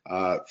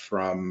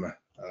from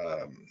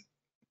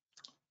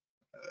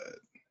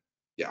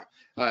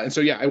and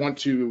so, I want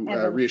to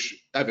reassure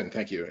Evan,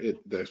 thank you.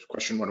 The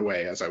question went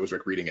away as I was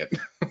reading it.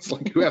 It's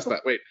like, who asked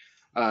that? Wait,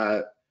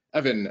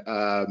 Evan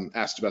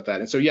asked about that.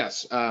 And so,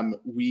 yes,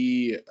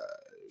 we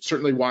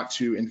certainly want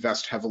to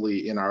invest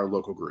heavily in our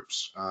local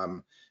groups.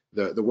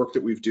 The work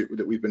that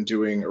we've been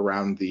doing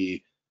around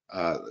the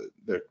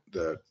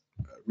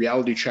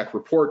reality check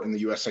report in the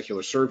U.S.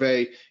 Secular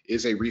Survey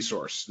is a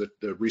resource.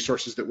 The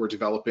resources that we're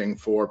developing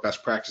for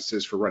best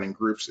practices for running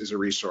groups is a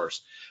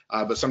resource.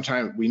 But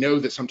sometimes we know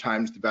that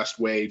sometimes the best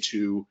way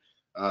to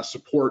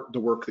support the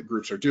work that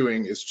groups are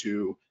doing is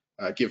to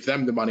give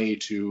them the money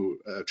to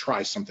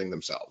try something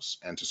themselves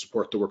and to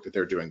support the work that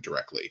they're doing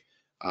directly.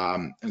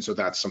 And so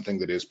that's something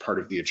that is part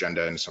of the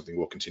agenda and something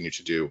we'll continue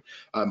to do.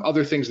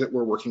 Other things that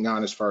we're working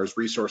on as far as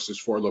resources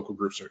for local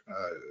groups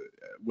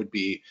would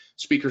be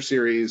speaker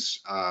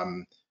series,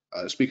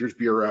 speakers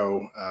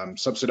bureau,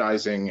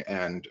 subsidizing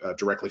and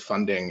directly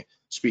funding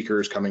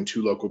speakers coming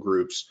to local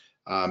groups.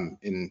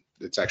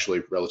 It's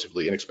actually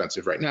relatively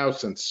inexpensive right now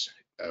since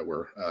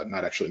we're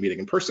not actually meeting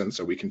in person,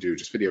 so we can do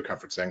just video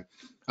conferencing,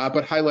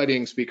 but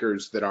highlighting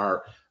speakers that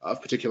are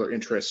of particular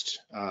interest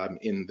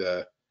in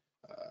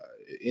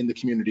the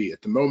community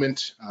at the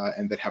moment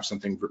and that have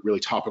something really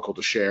topical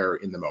to share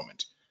in the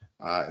moment.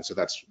 And so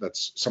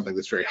that's something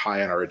that's very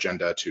high on our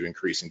agenda to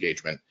increase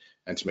engagement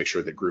and to make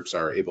sure that groups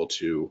are able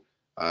to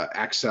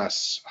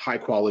access high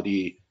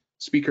quality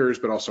speakers,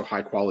 but also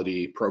high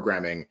quality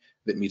programming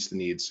that meets the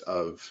needs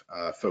of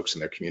folks in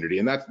their community.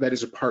 And that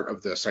is a part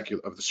of the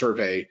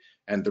survey,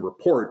 and the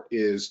report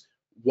is,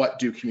 what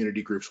do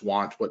community groups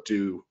want? What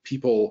do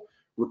people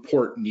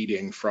report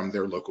needing from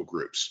their local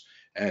groups?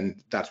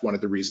 And that's one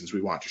of the reasons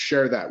we want to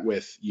share that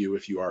with you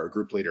if you are a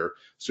group leader,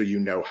 so you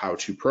know how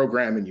to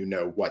program and you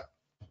know what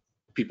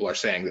people are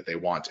saying that they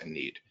want and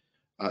need.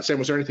 Sam,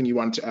 was there anything you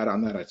wanted to add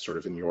on that? It's sort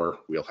of in your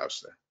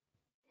wheelhouse there.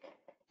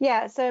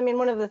 Yeah, so I mean,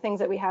 one of the things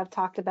that we have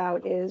talked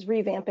about is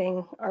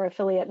revamping our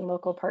affiliate and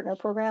local partner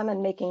program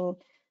and making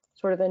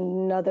sort of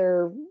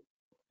another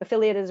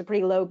affiliate is a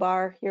pretty low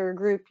bar. You're a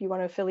group, you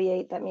want to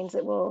affiliate, that means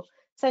that we'll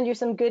send you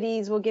some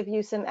goodies, we'll give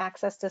you some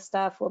access to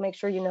stuff, we'll make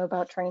sure you know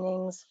about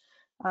trainings,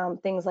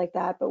 things like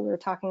that. But we're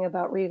talking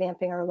about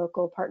revamping our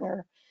local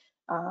partner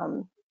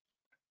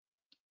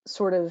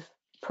sort of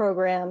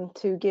program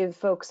to give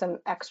folks some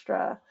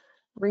extra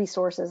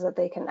resources that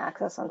they can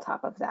access on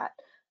top of that.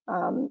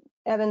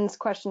 Evan's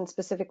question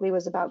specifically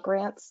was about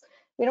grants.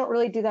 We don't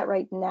really do that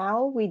right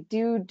now. We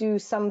do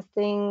some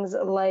things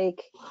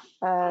like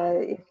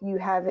if you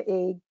have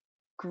a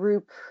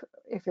group,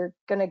 if you're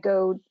going to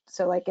go,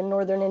 so like in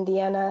Northern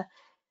Indiana,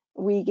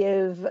 we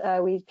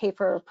pay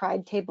for a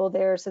pride table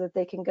there so that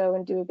they can go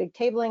and do a big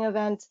tabling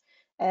event,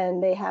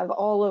 and they have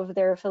all of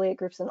their affiliate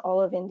groups in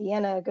all of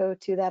Indiana go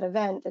to that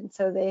event. And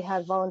so they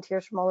have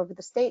volunteers from all over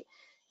the state,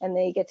 and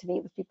they get to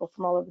meet with people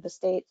from all over the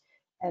state.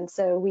 And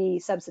so we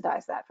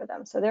subsidize that for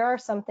them. So there are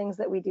some things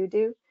that we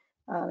do.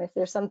 If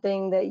there's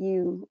something that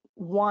you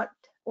want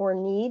or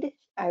need,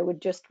 I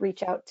would just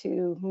reach out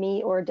to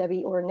me or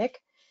Debbie or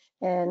Nick,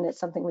 and it's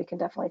something we can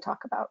definitely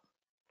talk about.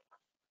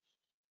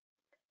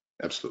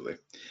 Absolutely.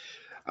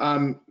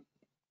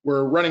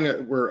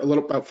 We're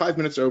about 5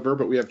 minutes over,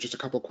 but we have just a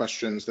couple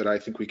questions that I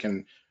think we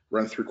can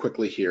run through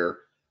quickly here.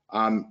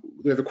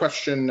 We have a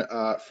question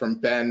from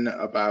Ben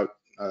about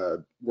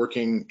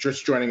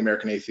just joining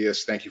American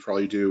Atheists. Thank you for all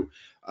you do.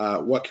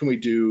 What can we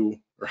do,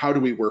 or how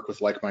do we work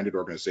with like-minded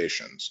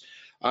organizations?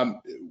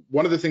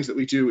 One of the things that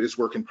we do is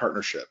work in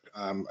partnership.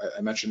 I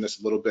mentioned this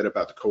a little bit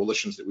about the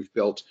coalitions that we've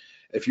built.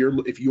 If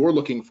you're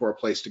looking for a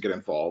place to get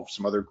involved,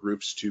 some other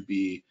groups to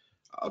be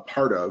a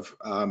part of,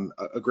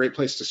 a great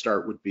place to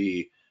start would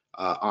be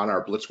on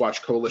our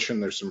Blitzwatch coalition.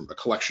 There's a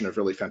collection of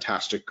really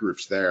fantastic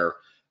groups there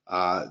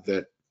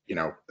that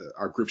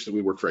are groups that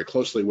we work very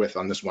closely with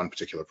on this one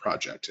particular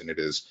project. And it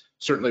is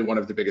certainly one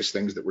of the biggest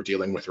things that we're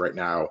dealing with right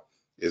now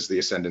is the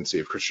ascendancy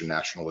of Christian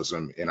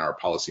nationalism in our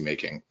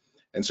policymaking.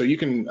 And so you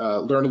can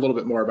learn a little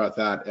bit more about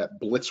that at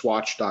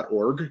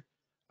blitzwatch.org.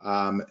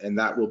 And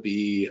that will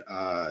be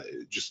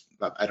just,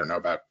 I don't know,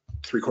 about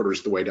 3/4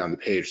 of the way down the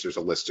page. There's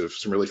a list of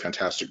some really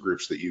fantastic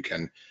groups that you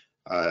can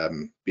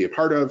be a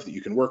part of, that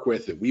you can work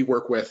with, that we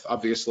work with,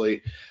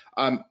 obviously.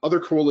 Other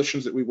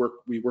coalitions that we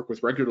work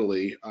with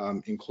regularly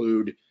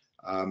include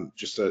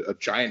just a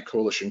giant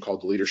coalition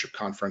called the Leadership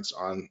Conference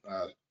on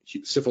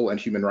Civil and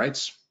Human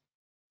Rights.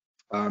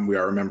 We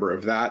are a member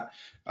of that.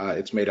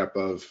 It's made up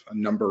of a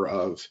number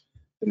of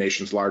the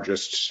nation's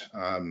largest,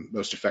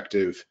 most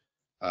effective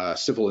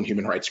civil and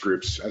human rights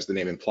groups, as the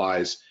name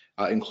implies,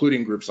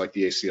 including groups like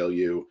the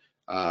ACLU,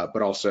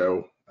 but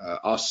also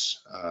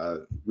us,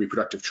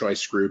 reproductive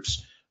choice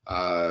groups,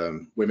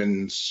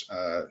 women's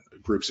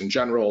groups in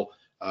general.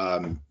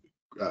 The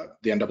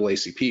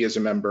NAACP is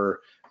a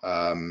member.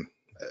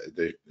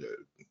 The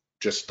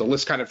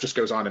list kind of just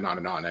goes on and on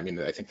and on. I mean,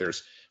 I think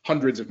there's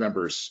hundreds of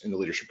members in the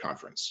Leadership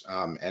Conference,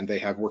 and they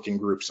have working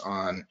groups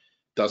on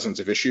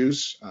dozens of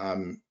issues.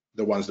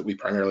 The ones that we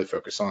primarily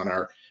focus on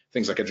are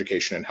things like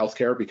education and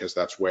healthcare, because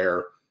that's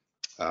where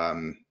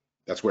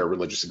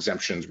religious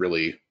exemptions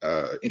really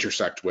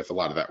intersect with a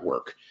lot of that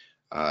work.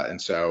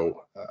 And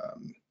so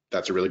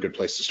that's a really good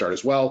place to start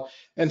as well.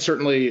 And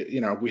certainly,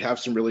 we have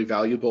some really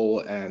valuable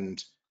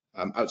and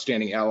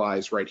outstanding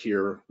allies right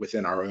here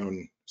within our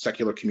own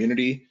secular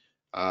community.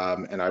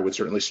 And I would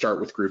certainly start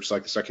with groups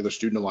like the Secular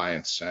Student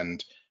Alliance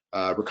and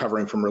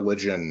Recovering from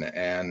Religion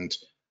and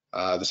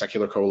the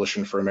Secular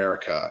Coalition for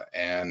America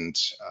and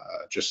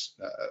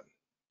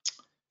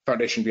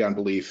Foundation Beyond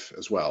Belief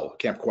as well,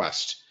 Camp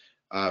Quest.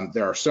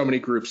 There are so many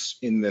groups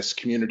in this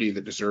community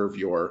that deserve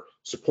your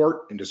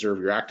support and deserve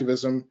your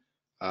activism,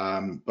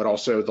 but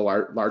also the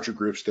larger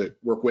groups that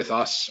work with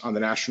us on the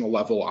national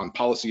level on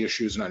policy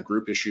issues and on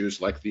group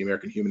issues like the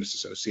American Humanist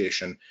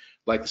Association,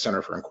 like the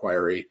Center for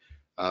Inquiry,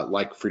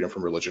 like Freedom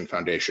from Religion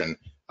Foundation.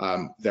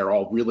 They're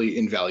all really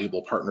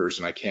invaluable partners,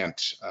 and I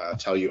can't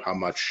tell you how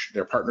much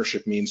their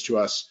partnership means to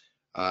us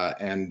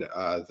and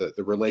the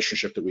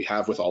relationship that we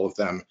have with all of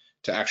them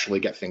to actually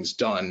get things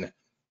done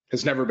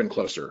has never been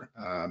closer.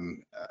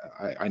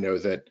 I know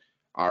that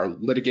our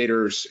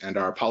litigators and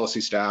our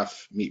policy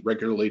staff meet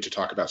regularly to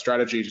talk about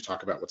strategy, to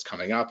talk about what's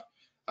coming up.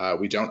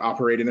 We don't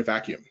operate in a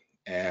vacuum,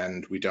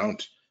 and we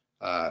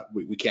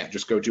can't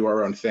just go do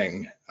our own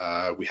thing.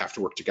 We have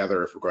to work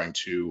together if we're going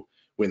to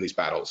win these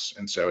battles.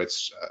 And so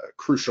it's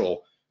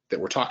crucial that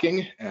we're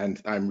talking, and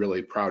I'm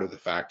really proud of the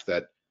fact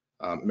that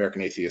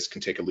American Atheists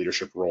can take a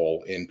leadership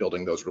role in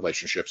building those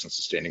relationships and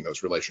sustaining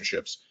those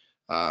relationships,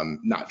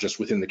 not just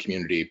within the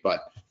community,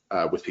 but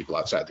with people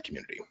outside the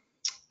community.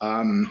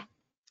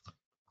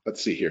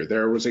 Let's see here.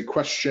 There was a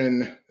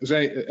question. Is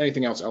there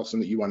anything else, Alison,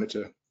 that you wanted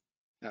to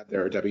add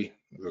there, or Debbie?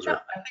 I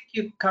think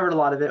you covered a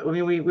lot of it. I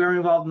mean, we were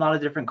involved in a lot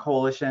of different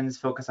coalitions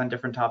focused on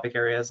different topic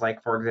areas,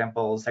 like, for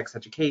example, sex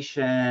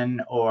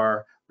education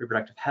or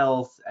reproductive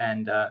health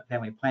and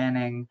family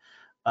planning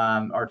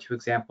are two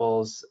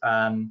examples.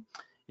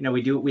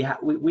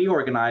 We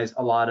organize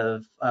a lot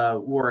of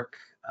work,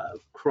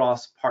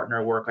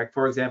 cross-partner work. Like,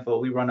 for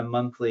example, we run a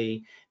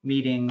monthly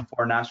meeting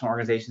for national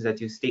organizations that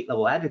do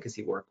state-level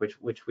advocacy work,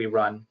 which we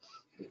run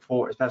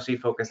for, especially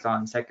focused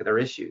on secular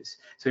issues.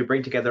 So we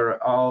bring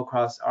together all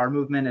across our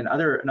movement and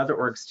other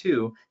orgs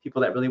too,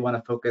 people that really want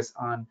to focus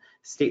on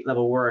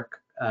state-level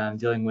work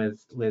dealing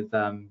with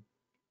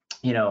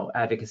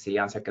advocacy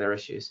on secular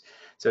issues.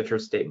 So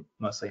church state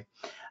mostly.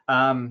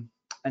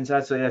 And so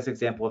that's an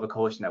example of a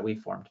coalition that we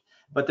formed.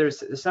 But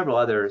there's several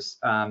others,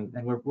 and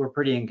we're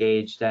pretty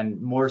engaged, and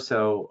more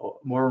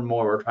and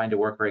more, we're trying to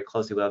work very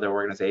closely with other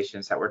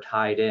organizations that we're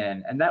tied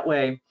in. And that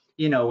way,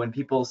 you know, when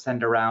people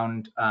send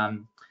around,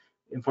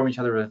 inform each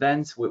other of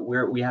events,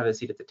 we have a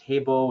seat at the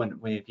table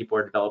when people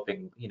are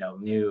developing, you know,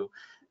 new,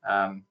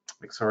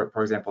 like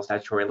for example,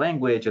 statutory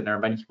language, and they're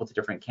inviting people to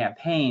different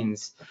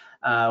campaigns.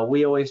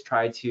 We always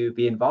try to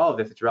be involved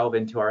if it's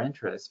relevant to our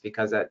interests,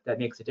 because that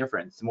makes a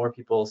difference. The more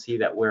people see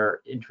that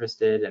we're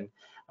interested and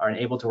are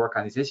able to work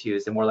on these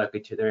issues, the more likely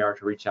they are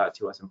to reach out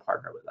to us and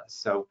partner with us.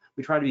 So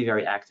we try to be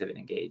very active and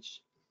engaged.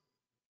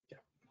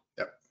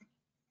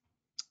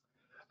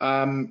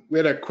 We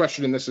had a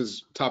question, and this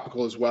is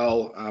topical as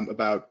well,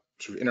 about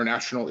sort of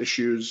international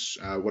issues.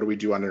 What do we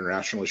do on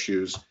international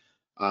issues?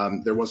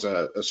 There was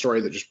a story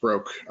that just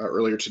broke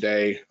earlier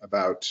today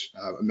about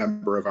a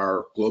member of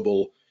our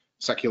global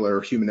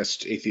secular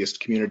humanist atheist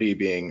community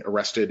being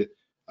arrested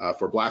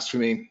for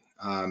blasphemy.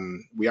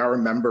 We are a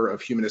member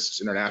of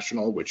Humanists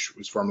International, which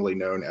was formerly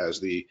known as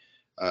the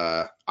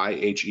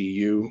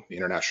IHEU, the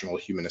International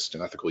Humanist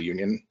and Ethical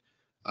Union,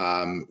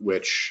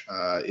 which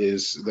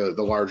is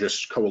the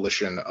largest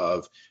coalition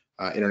of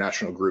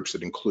international groups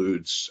that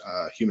includes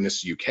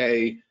Humanists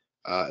UK,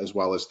 as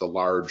well as the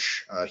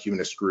large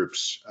humanist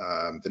groups,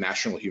 the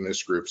national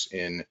humanist groups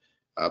in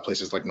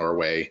places like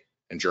Norway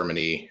and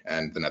Germany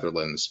and the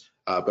Netherlands,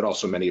 but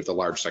also many of the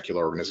large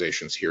secular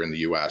organizations here in the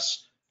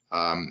US.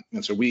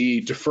 And so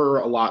we defer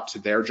a lot to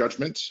their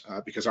judgment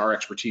because our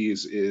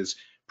expertise is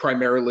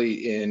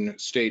primarily in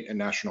state and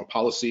national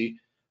policy,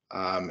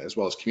 as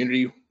well as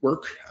community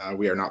work.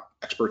 We are not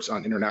experts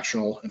on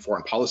international and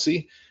foreign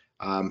policy.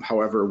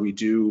 However, we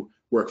do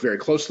work very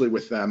closely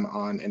with them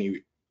on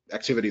any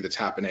activity that's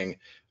happening,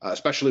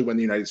 especially when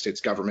the United States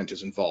government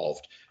is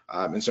involved.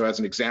 And so as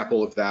an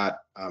example of that,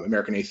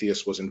 American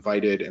Atheists was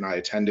invited, and I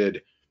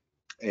attended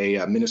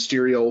a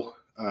ministerial,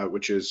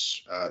 which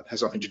has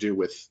nothing to do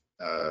with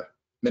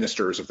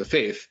ministers of the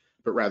faith,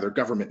 but rather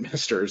government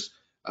ministers.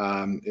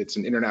 It's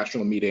an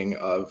international meeting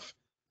of,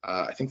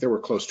 I think there were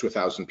close to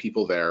 1,000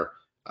 people there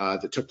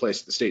that took place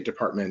at the State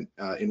Department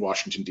in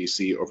Washington,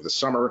 D.C. over the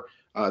summer.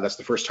 That's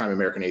the first time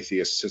American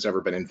Atheists has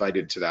ever been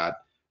invited to that.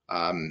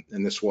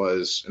 And this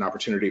was an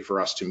opportunity for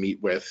us to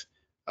meet with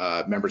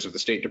members of the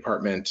State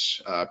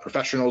Department,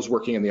 professionals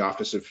working in the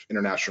Office of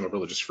International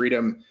Religious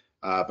Freedom,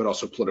 but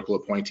also political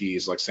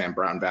appointees like Sam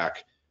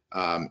Brownback,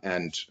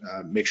 and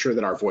make sure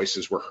that our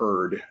voices were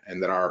heard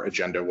and that our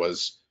agenda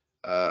was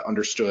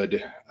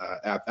understood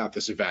at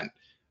this event.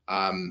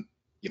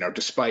 You know,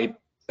 despite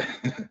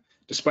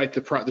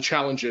the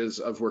challenges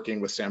of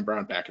working with Sam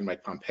Brownback and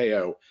Mike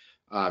Pompeo,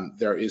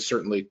 there is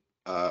certainly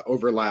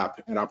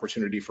overlap and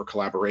opportunity for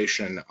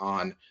collaboration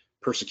on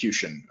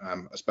persecution,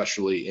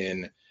 especially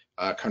in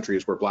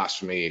countries where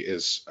blasphemy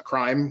is a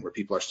crime, where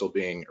people are still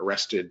being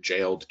arrested,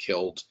 jailed,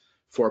 killed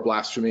for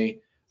blasphemy,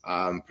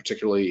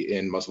 particularly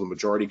in Muslim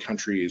majority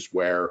countries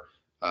where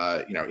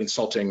you know,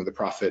 insulting the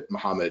Prophet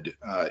Muhammad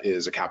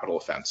is a capital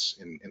offense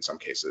in some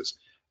cases.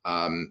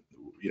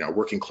 You know,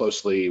 working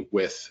closely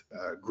with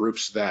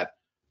groups that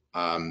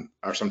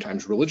are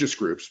sometimes religious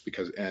groups,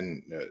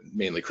 and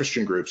mainly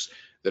Christian groups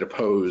that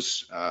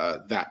oppose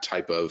that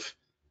type of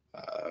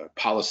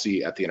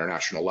policy at the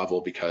international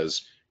level,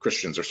 because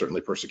Christians are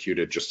certainly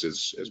persecuted just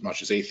as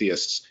much as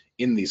atheists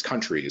in these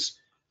countries.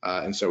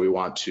 And so we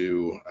want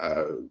to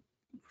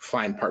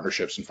find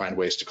partnerships and find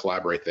ways to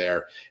collaborate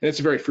there. And it's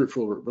a very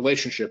fruitful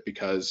relationship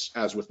because,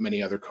 as with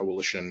many other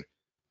coalition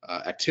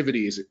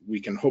activities,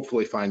 we can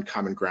hopefully find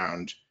common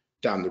ground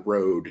down the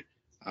road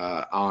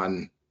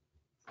on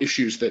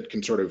issues that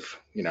can sort of,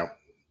 you know,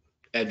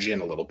 edge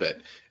in a little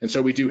bit. And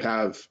so we do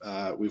have,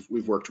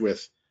 we've worked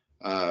with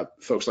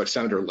folks like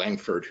Senator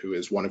Langford, who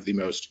is one of the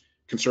most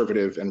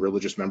conservative and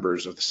religious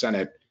members of the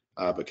Senate,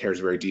 but cares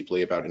very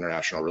deeply about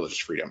international religious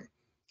freedom.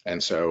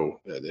 And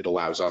so it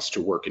allows us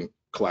to work in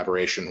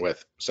collaboration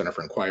with Center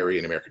for Inquiry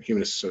and American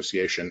Humanist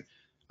Association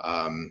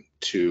and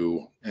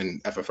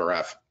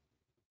FFRF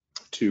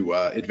to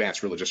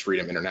advance religious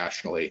freedom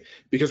internationally,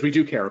 because we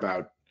do care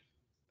about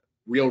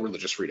real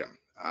religious freedom.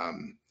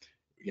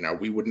 You know,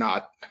 we would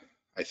not,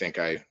 I think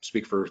I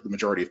speak for the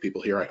majority of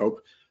people here, I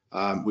hope,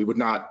 we would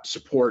not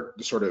support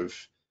the sort of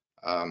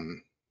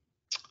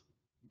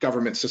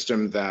government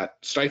system that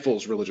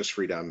stifles religious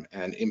freedom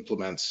and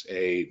implements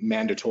a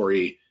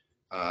mandatory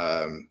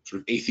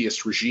sort of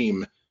atheist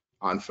regime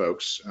on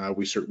folks.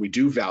 We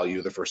do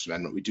value the First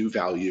Amendment. We do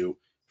value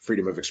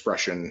freedom of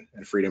expression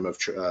and freedom of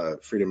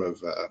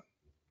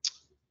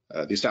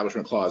the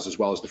Establishment Clause, as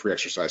well as the Free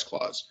Exercise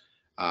Clause.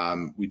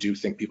 We do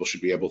think people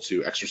should be able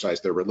to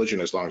exercise their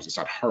religion as long as it's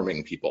not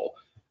harming people.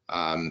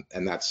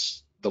 And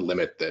that's the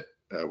limit that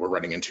we're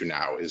running into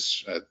now,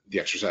 is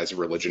the exercise of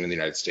religion in the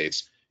United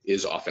States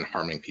is often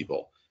harming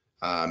people.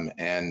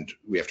 And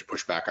we have to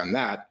push back on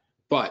that.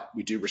 But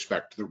we do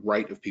respect the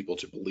right of people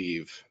to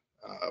believe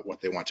what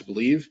they want to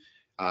believe,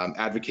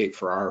 advocate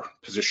for our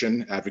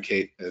position,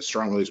 advocate as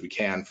strongly as we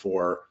can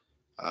for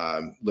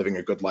living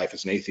a good life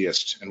as an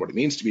atheist and what it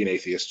means to be an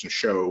atheist, and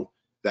show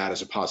that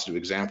as a positive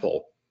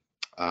example,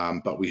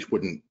 but we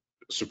wouldn't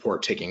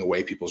support taking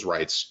away people's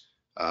rights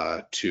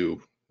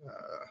to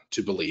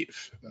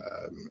believe,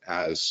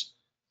 as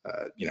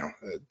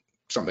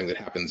something that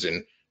happens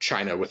in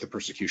China with the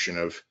persecution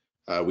of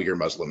Uyghur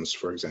Muslims,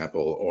 for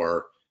example,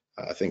 or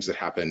things that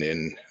happen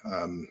in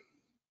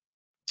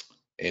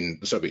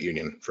the Soviet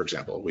Union, for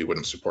example. We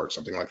wouldn't support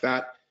something like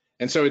that.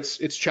 And so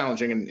it's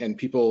challenging, and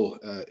people,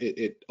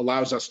 it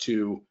allows us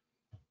to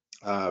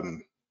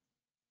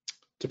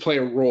play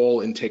a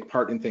role and take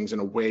part in things in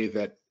a way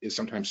that is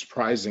sometimes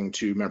surprising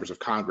to members of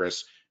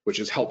Congress, which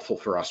is helpful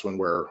for us when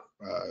we're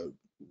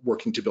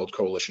working to build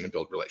coalition and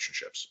build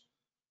relationships.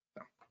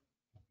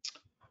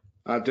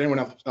 So, did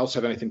anyone else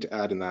have anything to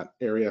add in that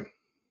area?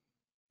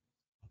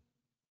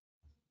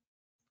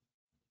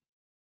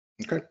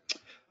 Okay.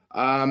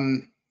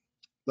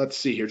 Let's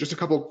see here. Just a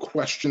couple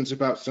questions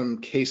about some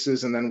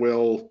cases, and then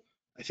we'll,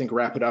 I think,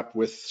 wrap it up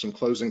with some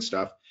closing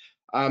stuff.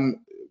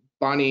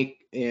 Bonnie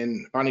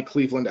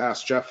Cleveland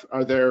asked, Jeff,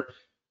 do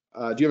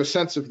you have a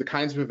sense of the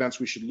kinds of events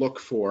we should look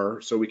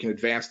for so we can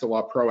advance the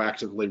law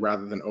proactively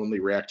rather than only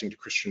reacting to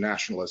Christian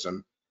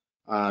nationalism?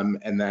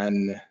 And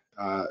then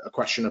a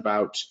question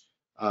about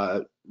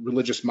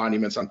religious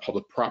monuments on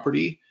public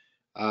property.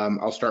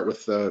 I'll start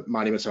with the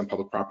monuments on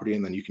public property,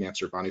 and then you can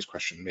answer Bonnie's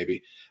question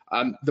maybe.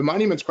 The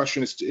monuments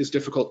question is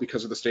difficult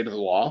because of the state of the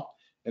law.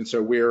 And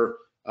so we're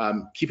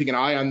keeping an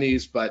eye on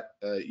these, but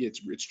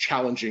it's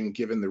challenging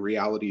given the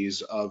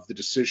realities of the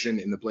decision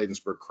in the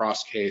Bladensburg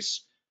Cross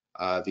case,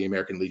 the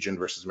American Legion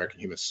versus American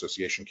Human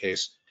Association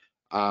case,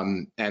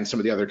 and some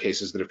of the other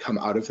cases that have come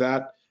out of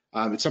that.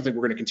 It's something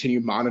we're going to continue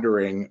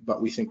monitoring,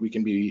 but we think we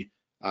can be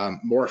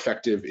more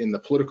effective in the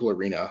political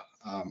arena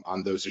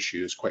on those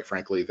issues, quite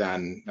frankly,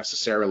 than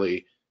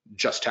necessarily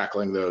just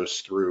tackling those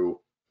through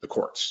the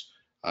courts.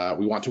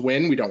 We want to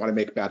win. We don't want to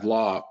make bad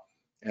law,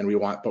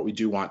 but we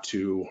do want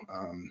to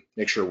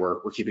make sure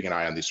we're keeping an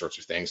eye on these sorts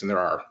of things. And there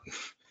are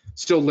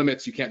still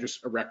limits. You can't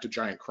just erect a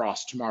giant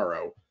cross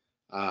tomorrow,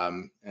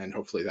 and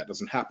hopefully that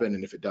doesn't happen.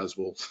 And if it does,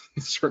 we'll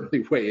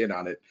certainly weigh in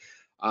on it.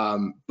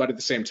 But at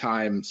the same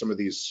time, some of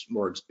these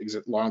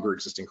longer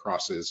existing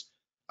crosses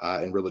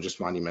and religious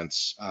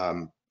monuments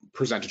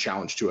present a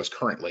challenge to us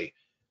currently.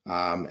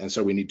 And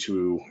so we need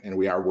to, and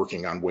we are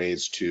working on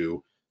ways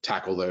to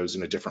tackle those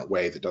in a different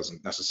way that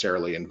doesn't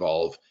necessarily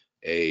involve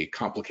a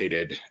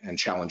complicated and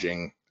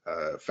challenging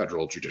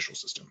federal judicial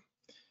system.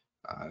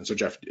 And so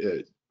Jeff,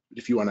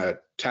 if you want to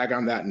tag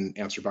on that and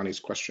answer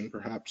Bonnie's question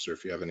perhaps, or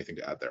if you have anything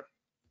to add there.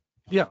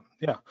 Yeah.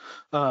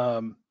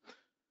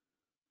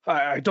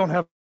 I don't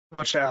have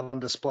much to add on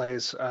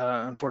displays.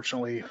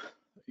 Unfortunately,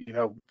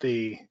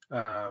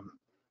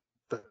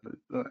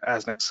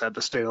 as Nick said,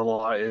 the state of the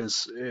law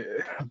is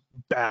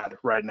bad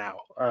right now,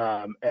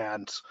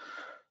 and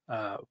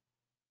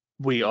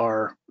we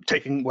are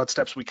taking what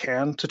steps we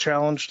can to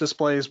challenge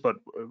displays, but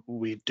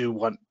we do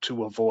want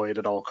to avoid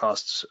at all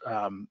costs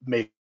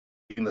making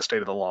the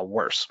state of the law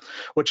worse,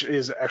 which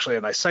is actually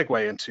a nice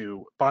segue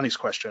into Bonnie's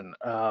question.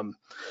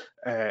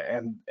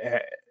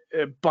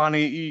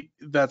 Bonnie,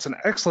 that's an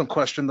excellent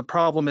question. The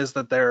problem is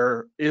that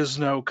there is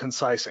no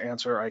concise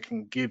answer I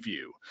can give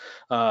you.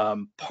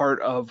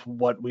 Part of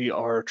what we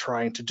are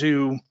trying to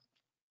do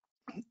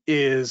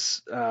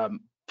is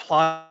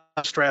plot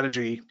a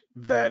strategy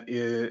that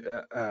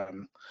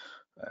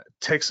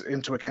takes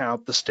into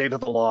account the state of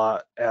the law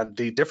and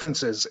the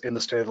differences in the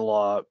state of the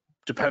law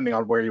depending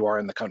on where you are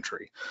in the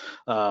country.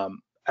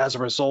 As a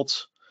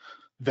result,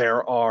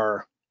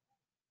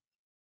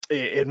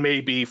 it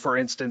may be, for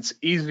instance,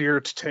 easier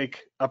to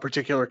take a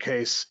particular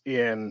case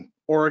in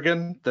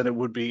Oregon than it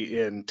would be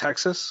in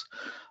Texas.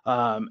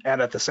 And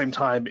at the same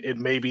time, it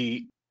may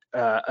be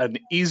an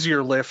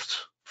easier lift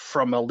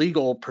from a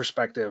legal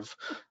perspective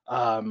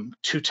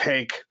to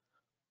take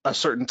a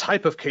certain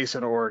type of case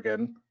in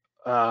Oregon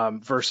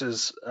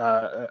versus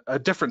a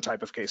different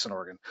type of case in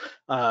Oregon.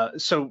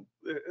 So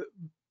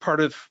part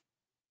of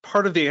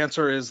the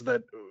answer is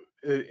that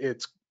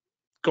it's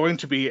going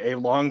to be a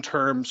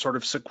long-term sort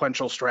of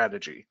sequential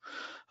strategy,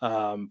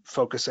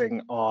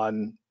 focusing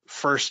on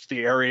first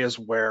the areas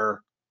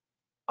where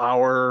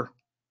our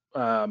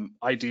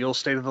ideal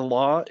state of the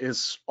law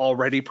is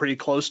already pretty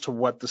close to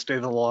what the state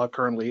of the law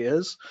currently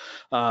is.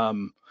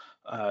 And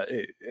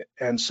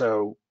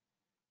so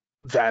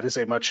that is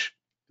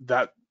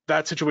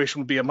that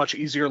situation would be a much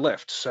easier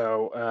lift.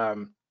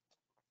 So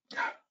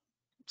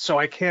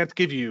I can't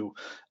give you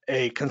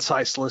a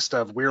concise list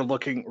of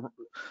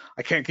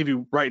I can't give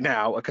you right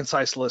now a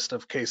concise list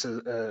of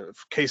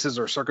cases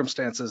or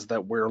circumstances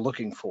that we're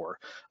looking for.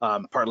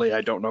 Partly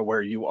I don't know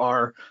where you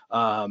are,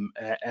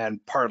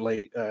 and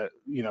partly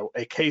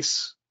a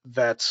case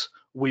that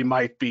we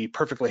might be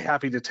perfectly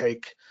happy to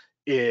take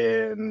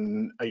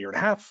in a year and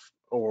a half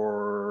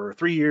or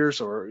 3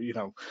 years, or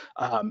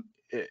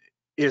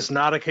is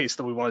not a case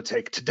that we want to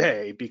take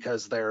today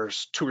because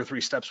there's 2 or 3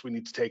 steps we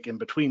need to take in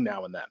between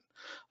now and then.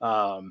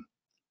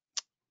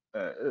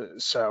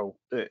 So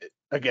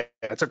again,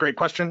 it's a great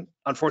question.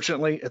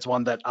 Unfortunately, it's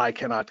one that I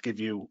cannot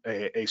give you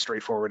a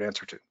straightforward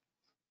answer to.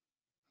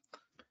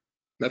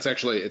 That's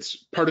actually, it's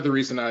part of the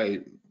reason I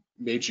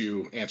made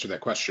you answer that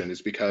question,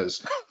 is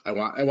because I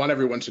want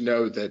everyone to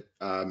know that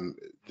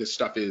this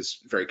stuff is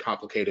very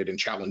complicated and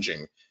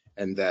challenging,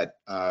 and that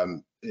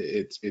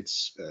it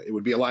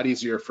would be a lot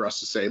easier for us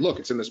to say, look,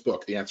 it's in this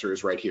book, the answer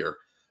is right here.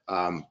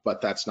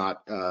 But that's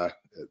not,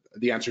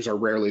 the answers are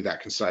rarely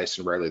that concise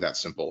and rarely that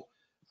simple.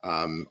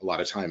 A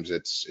lot of times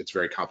it's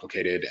very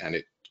complicated, and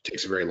it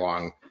takes a very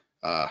long,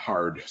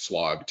 hard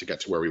slog to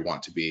get to where we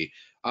want to be.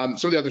 Some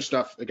of the other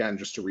stuff, again,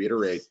 just to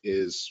reiterate,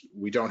 is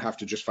we don't have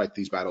to just fight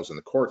these battles in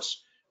the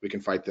courts. We can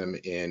fight them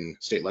in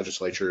state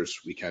legislatures.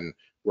 We can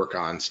work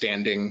on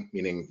standing,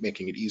 meaning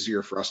making it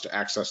easier for us to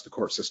access the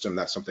court system.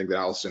 That's something that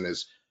Alison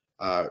is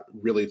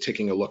really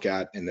taking a look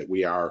at, and that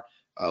we are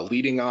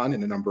leading on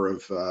in a number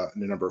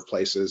of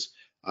places.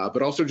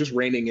 But also just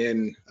reining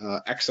in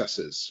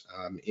excesses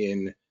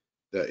in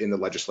the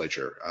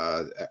legislature,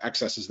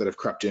 excesses that have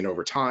crept in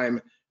over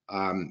time.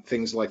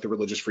 Things like the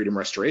Religious Freedom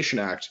Restoration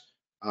Act.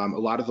 A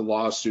lot of the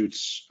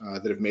lawsuits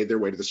that have made their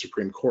way to the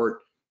Supreme Court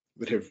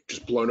that have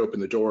just blown open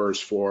the doors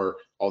for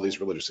all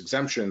these religious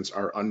exemptions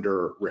are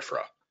under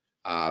RFRA,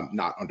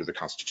 not under the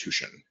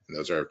Constitution. And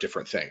those are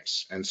different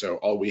things. And so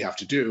all we have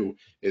to do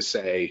is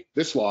say,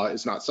 this law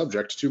is not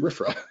subject to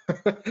RFRA.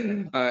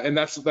 And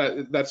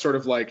that's sort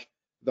of like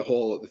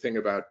the thing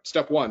about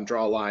step one,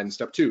 draw a line,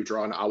 step two,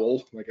 draw an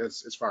owl, like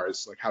as far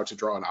as like how to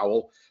draw an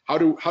owl. How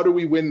do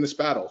we win this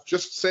battle?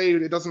 Just say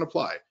it doesn't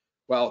apply.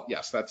 Well,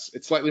 yes,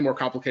 it's slightly more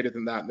complicated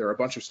than that. And there are a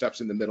bunch of steps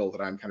in the middle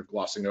that I'm kind of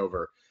glossing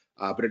over,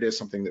 but it is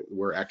something that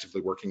we're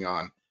actively working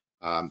on,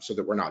 so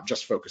that we're not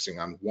just focusing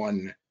on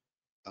one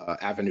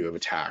avenue of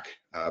attack,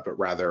 but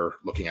rather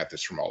looking at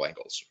this from all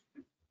angles.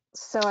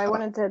 So I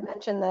wanted to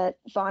mention that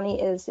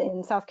Bonnie is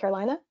in South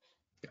Carolina,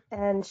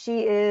 and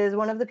she is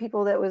one of the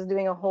people that was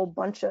doing a whole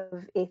bunch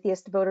of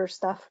atheist voter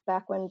stuff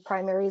back when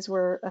primaries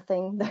were a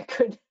thing that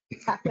could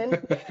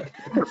happen.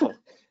 Wonderful.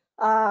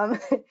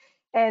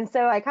 And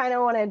so I kind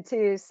of wanted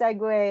to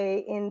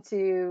segue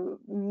into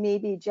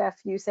maybe, Jeff,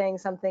 you saying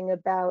something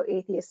about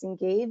Atheist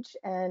Engage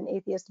and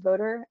Atheist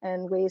Voter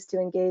and ways to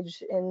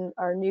engage in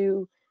our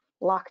new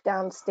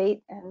lockdown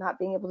state and not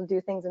being able to do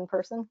things in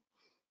person.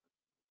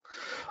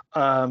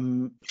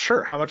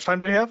 Sure. How much time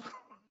do we have?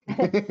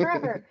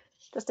 Forever.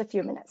 Just a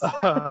few minutes.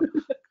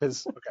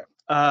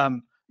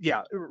 Okay.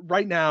 Yeah,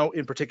 right now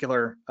in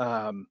particular,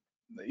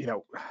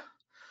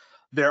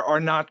 there are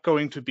not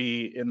going to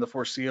be in the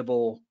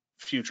foreseeable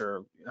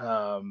future,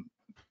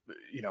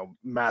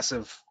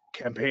 massive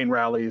campaign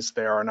rallies.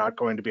 There are not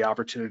going to be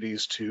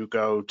opportunities to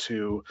go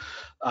to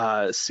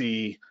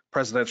see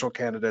presidential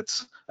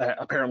candidates.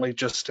 Apparently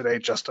just today,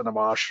 Justin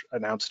Amash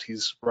announced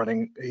he's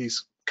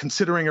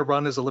considering a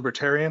run as a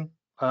libertarian.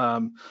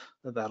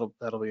 That'll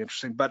be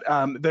interesting. But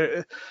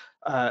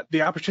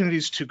the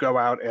opportunities to go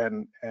out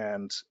and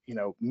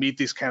meet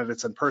these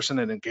candidates in person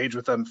and engage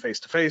with them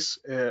face to face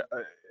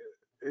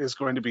is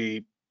going to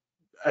be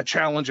a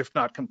challenge, if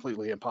not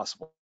completely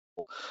impossible.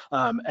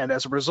 And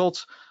as a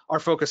result,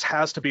 our focus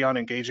has to be on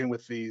engaging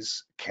with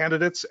these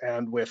candidates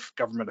and with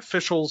government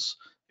officials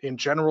in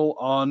general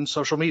on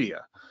social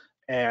media.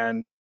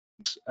 And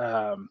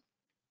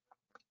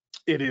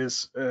it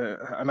is,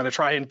 I'm going to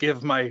try and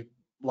give my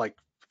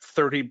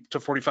 30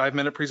 to 45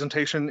 minute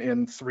presentation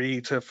in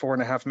 3 to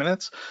 4.5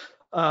 minutes.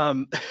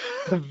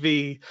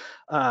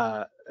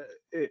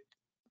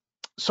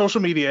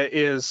 Social media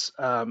is,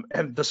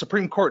 and the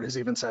Supreme Court has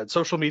even said,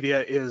 social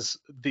media is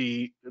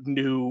the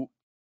new,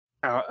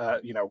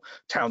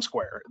 town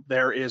square.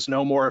 There is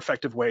no more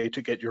effective way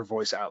to get your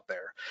voice out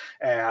there.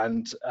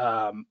 And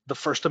the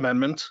First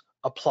Amendment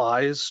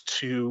applies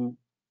to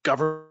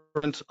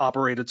government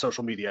operated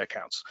social media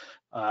accounts.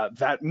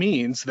 That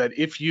means that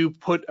if you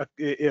put,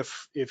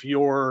 if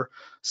your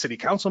city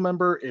council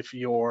member, if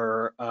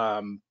your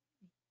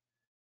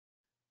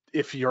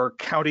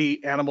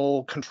county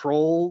animal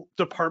control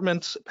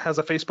department has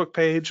a Facebook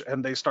page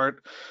and they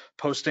start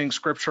posting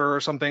scripture or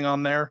something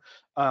on there,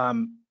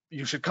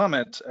 you should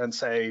comment and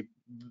say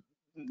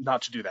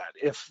not to do that.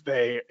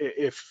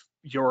 If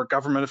your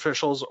government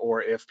officials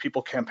or if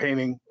people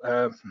campaigning,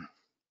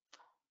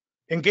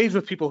 engage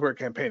with people who are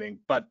campaigning,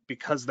 but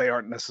because they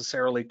aren't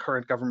necessarily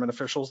current government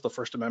officials, the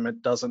First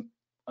Amendment doesn't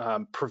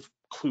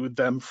preclude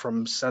them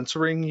from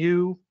censoring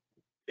you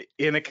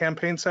in a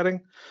campaign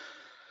setting,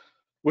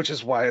 which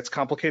is why it's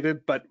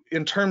complicated. But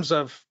in terms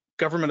of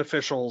government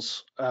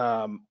officials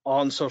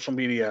on social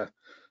media,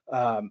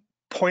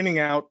 pointing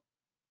out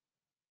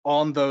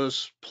on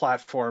those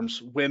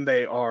platforms when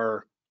they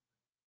are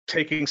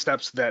taking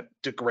steps that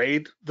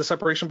degrade the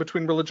separation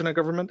between religion and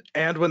government,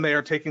 and when they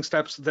are taking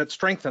steps that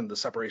strengthen the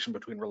separation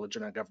between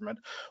religion and government,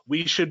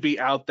 we should be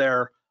out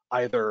there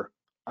either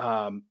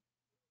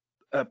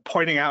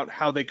pointing out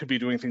how they could be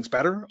doing things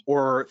better,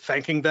 or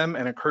thanking them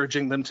and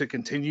encouraging them to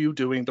continue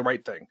doing the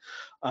right thing.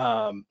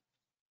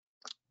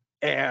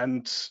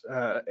 And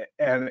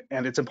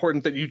it's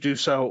important that you do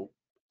so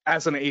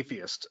as an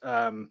atheist.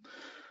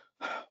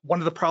 One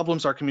of the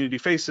problems our community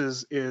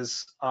faces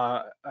is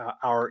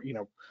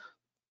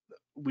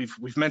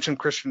we've mentioned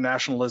Christian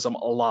nationalism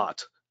a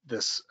lot,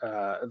 this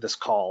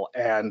call.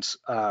 And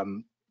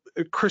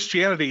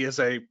Christianity is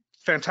a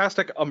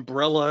fantastic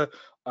umbrella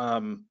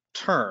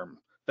term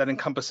that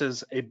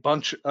encompasses a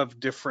bunch of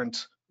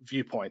different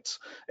viewpoints.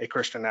 A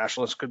Christian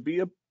nationalist could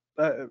be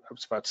I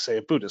was about to say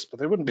a Buddhist, but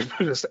they wouldn't be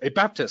Buddhist, a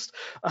Baptist,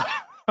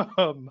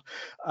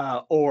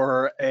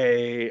 or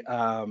a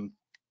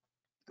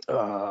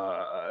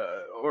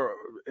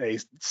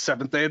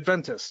Seventh-day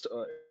Adventist,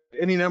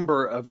 any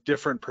number of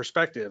different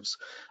perspectives,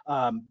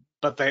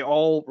 but they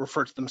all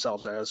refer to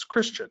themselves as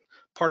Christian.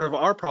 Part of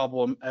our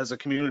problem as a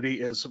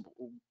community is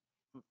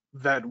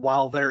that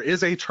while there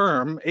is a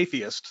term,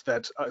 atheist,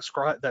 that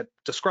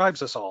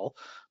describes us all,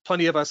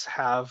 plenty of us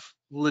have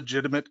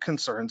legitimate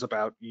concerns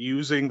about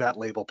using that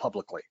label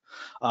publicly.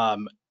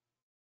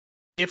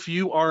 If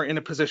you are in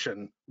a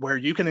position where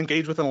you can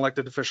engage with an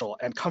elected official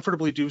and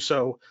comfortably do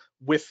so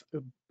with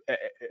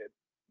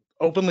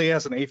openly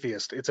as an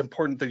atheist, it's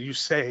important that you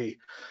say,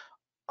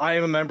 I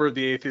am a member of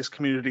the atheist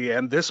community,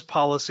 and this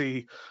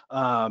policy,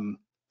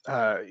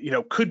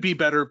 could be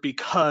better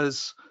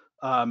because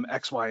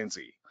X, Y, and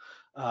Z,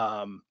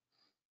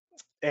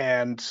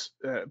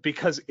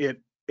 because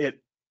it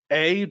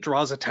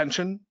draws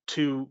attention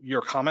to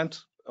your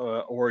comment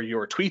or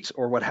your tweet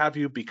or what have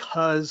you,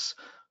 because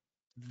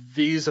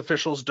these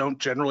officials don't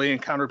generally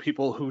encounter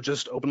people who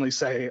just openly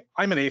say,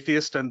 I'm an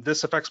atheist and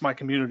this affects my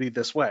community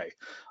this way.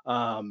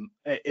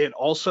 It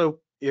also,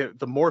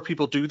 the more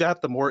people do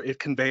that, the more it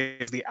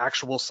conveys the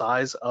actual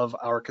size of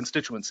our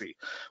constituency.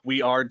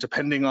 We are,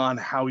 depending on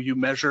how you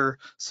measure,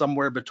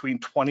 somewhere between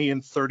 20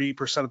 and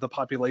 30% of the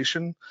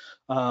population.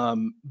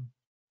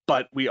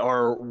 But we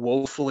are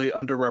woefully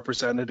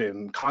underrepresented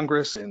in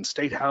Congress, in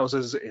state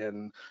houses,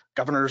 in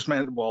governor's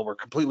mansions. Well, we're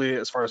completely,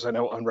 as far as I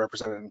know,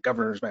 unrepresented in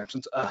governor's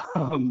mansions.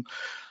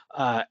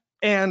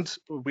 And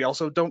we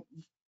also don't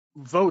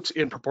vote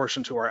in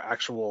proportion to our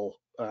actual,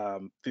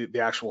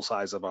 the actual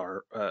size of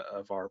our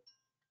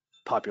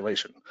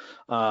population.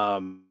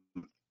 Sorry,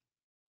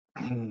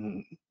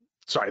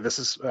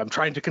 I'm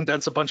trying to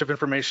condense a bunch of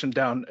information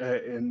down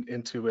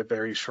into a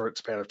very short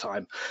span of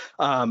time.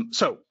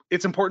 So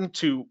it's important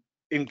to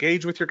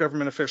engage with your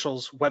government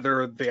officials,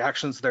 whether the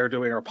actions they're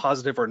doing are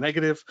positive or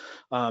negative.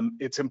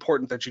 It's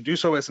important that you do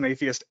so as an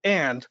atheist,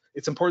 and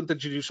it's important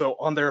that you do so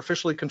on their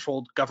officially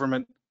controlled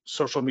government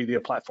social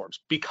media platforms,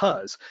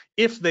 because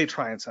if they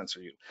try and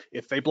censor you,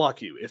 if they block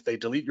you, if they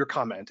delete your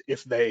comment,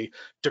 if they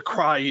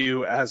decry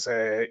you as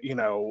a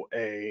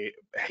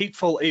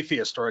hateful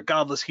atheist or a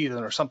godless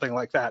heathen or something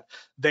like that,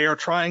 they are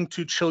trying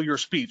to chill your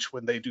speech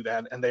when they do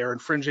that, and they are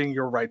infringing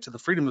your right to the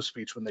freedom of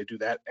speech when they do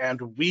that, and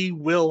we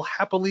will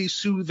happily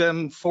sue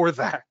them for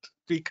that,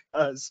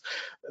 because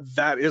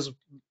that is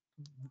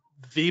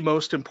the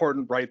most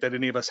important right that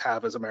any of us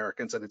have as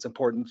Americans, and it's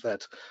important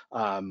that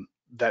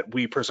that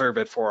we preserve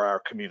it for our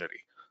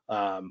community.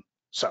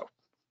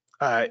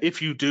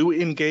 If you do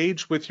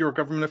engage with your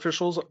government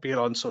officials, be it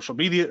on social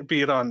media,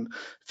 be it on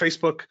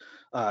Facebook,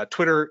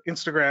 Twitter,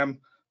 Instagram,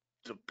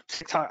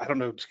 TikTok, I don't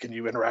know, can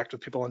you interact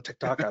with people on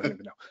TikTok? I don't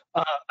even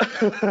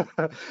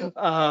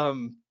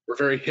know. We're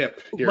very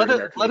hip here let at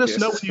American let us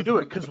Atheists. know when you do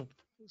it, because,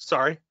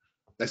 sorry?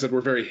 I said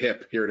we're very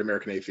hip here at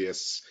American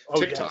Atheists. Oh,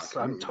 TikTok. yes,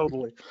 I'm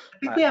totally. I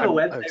think we have a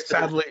website.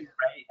 Sadly,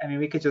 right? I mean,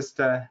 we could just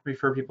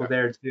refer people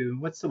there too.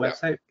 What's the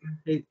website?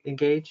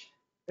 Engage?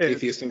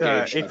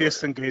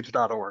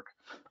 atheistengage.org.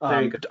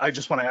 There you go. I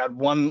just want to add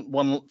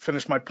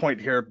finish my point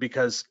here,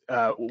 because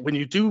when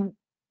you do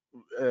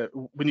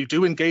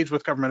engage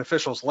with government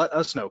officials, let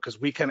us know,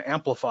 because we can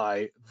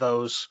amplify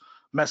those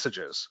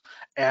messages,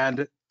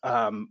 and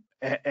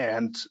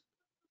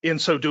in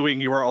so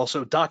doing, you are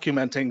also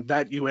documenting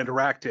that you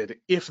interacted.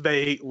 If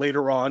they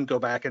later on go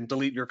back and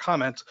delete your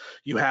comment,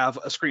 you have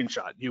a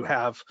screenshot. You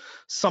have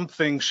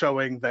something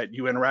showing that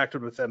you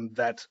interacted with them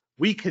that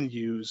we can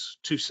use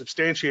to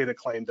substantiate a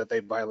claim that they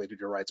violated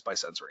your rights by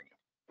censoring you.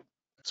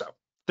 So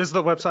this is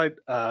the website.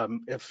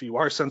 If you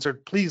are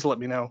censored, please let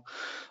me know.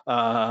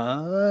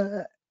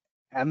 And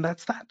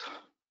that's that.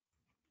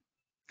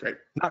 Great.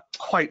 Not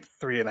quite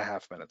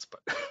 3.5 minutes,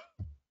 but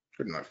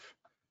Good enough.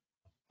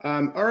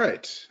 All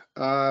right.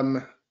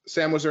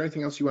 Sam, was there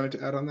anything else you wanted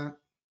to add on that?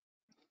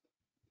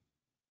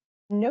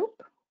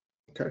 Nope.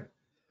 Okay.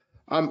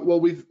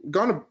 Well, we've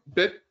gone a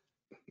bit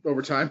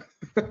over time.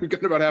 We've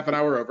gone about half an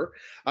hour over,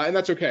 and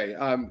that's okay.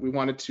 We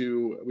had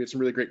some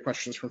really great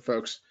questions from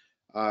folks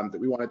that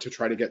we wanted to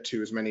try to get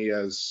to as many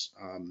as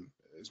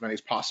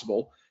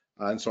possible.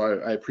 And so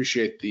I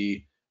appreciate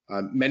the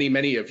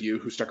many of you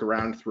who stuck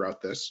around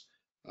throughout this.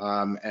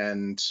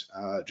 And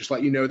just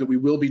let you know that we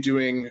will be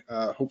doing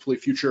hopefully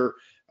future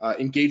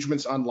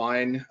engagements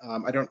online.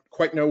 I don't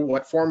quite know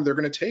what form they're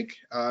going to take.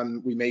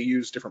 We may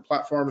use different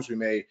platforms. We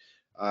may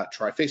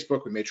try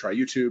Facebook. We may try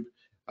YouTube.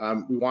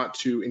 We want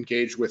to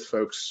engage with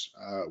folks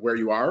where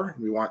you are.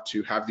 We want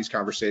to have these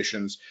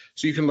conversations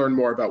so you can learn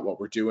more about what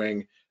we're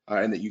doing,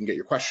 and that you can get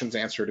your questions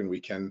answered, and we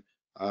can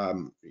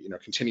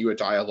continue a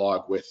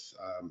dialogue with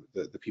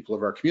the people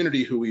of our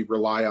community who we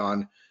rely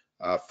on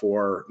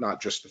for not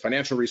just the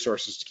financial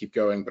resources to keep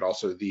going, but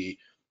also the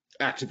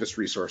activist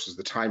resources,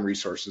 the time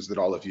resources that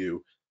all of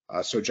you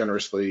so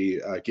generously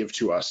give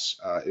to us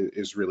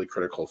is really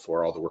critical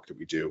for all the work that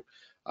we do.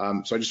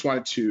 So I just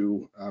wanted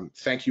to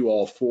thank you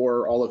all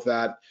for all of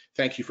that.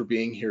 Thank you for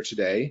being here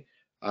today,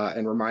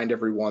 and remind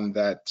everyone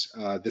that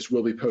this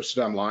will be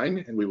posted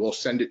online, and we will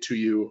send it to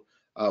you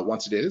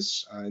once it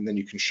is, and then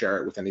you can share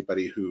it with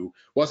anybody who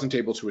wasn't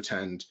able to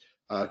attend,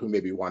 who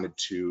maybe wanted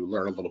to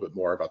learn a little bit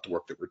more about the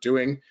work that we're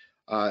doing.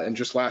 And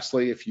just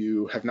lastly, if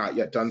you have not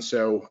yet done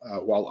so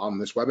while on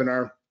this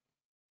webinar,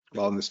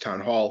 while in this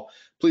town hall,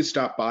 please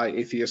stop by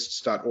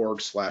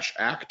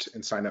atheists.org/act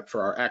and sign up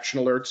for our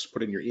action alerts.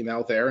 Put in your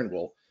email there, and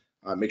we'll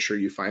make sure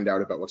you find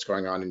out about what's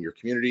going on in your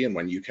community and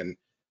when you can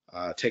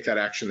take that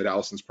action that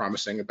Alison's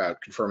promising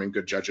about confirming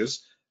good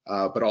judges,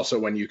 but also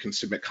when you can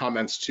submit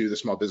comments to the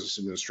Small Business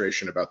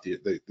Administration about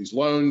these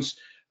loans,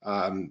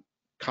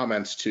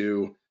 comments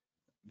to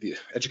the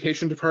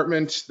Education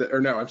Department,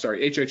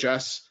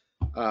 HHS,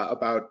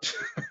 about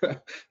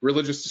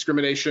religious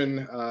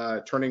discrimination,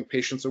 turning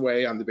patients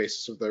away on the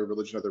basis of their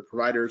religion of their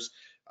providers,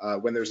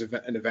 when there's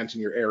an event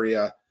in your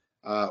area,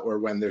 or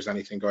when there's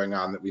anything going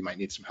on that we might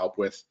need some help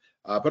with,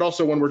 but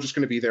also when we're just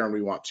going to be there and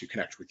we want to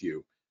connect with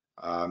you.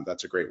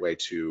 That's a great way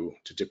to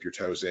dip your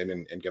toes in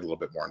and get a little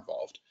bit more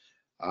involved.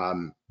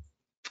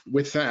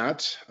 With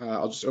that,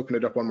 I'll just open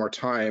it up one more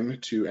time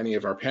to any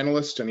of our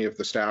panelists, any of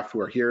the staff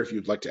who are here, if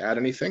you'd like to add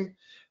anything.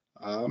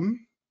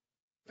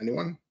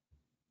 Anyone?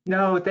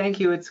 No,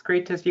 thank you. It's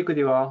great to speak with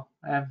you all.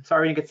 I'm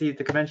sorry we didn't get to see you at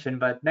the convention,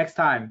 but next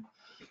time.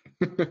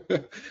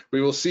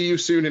 We will see you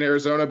soon in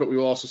Arizona, but we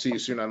will also see you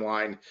soon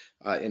online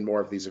in more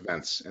of these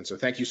events. And so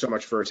thank you so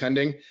much for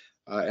attending.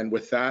 And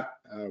with that,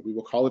 we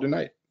will call it a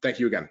night. Thank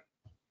you again.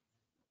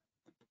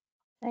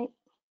 Night.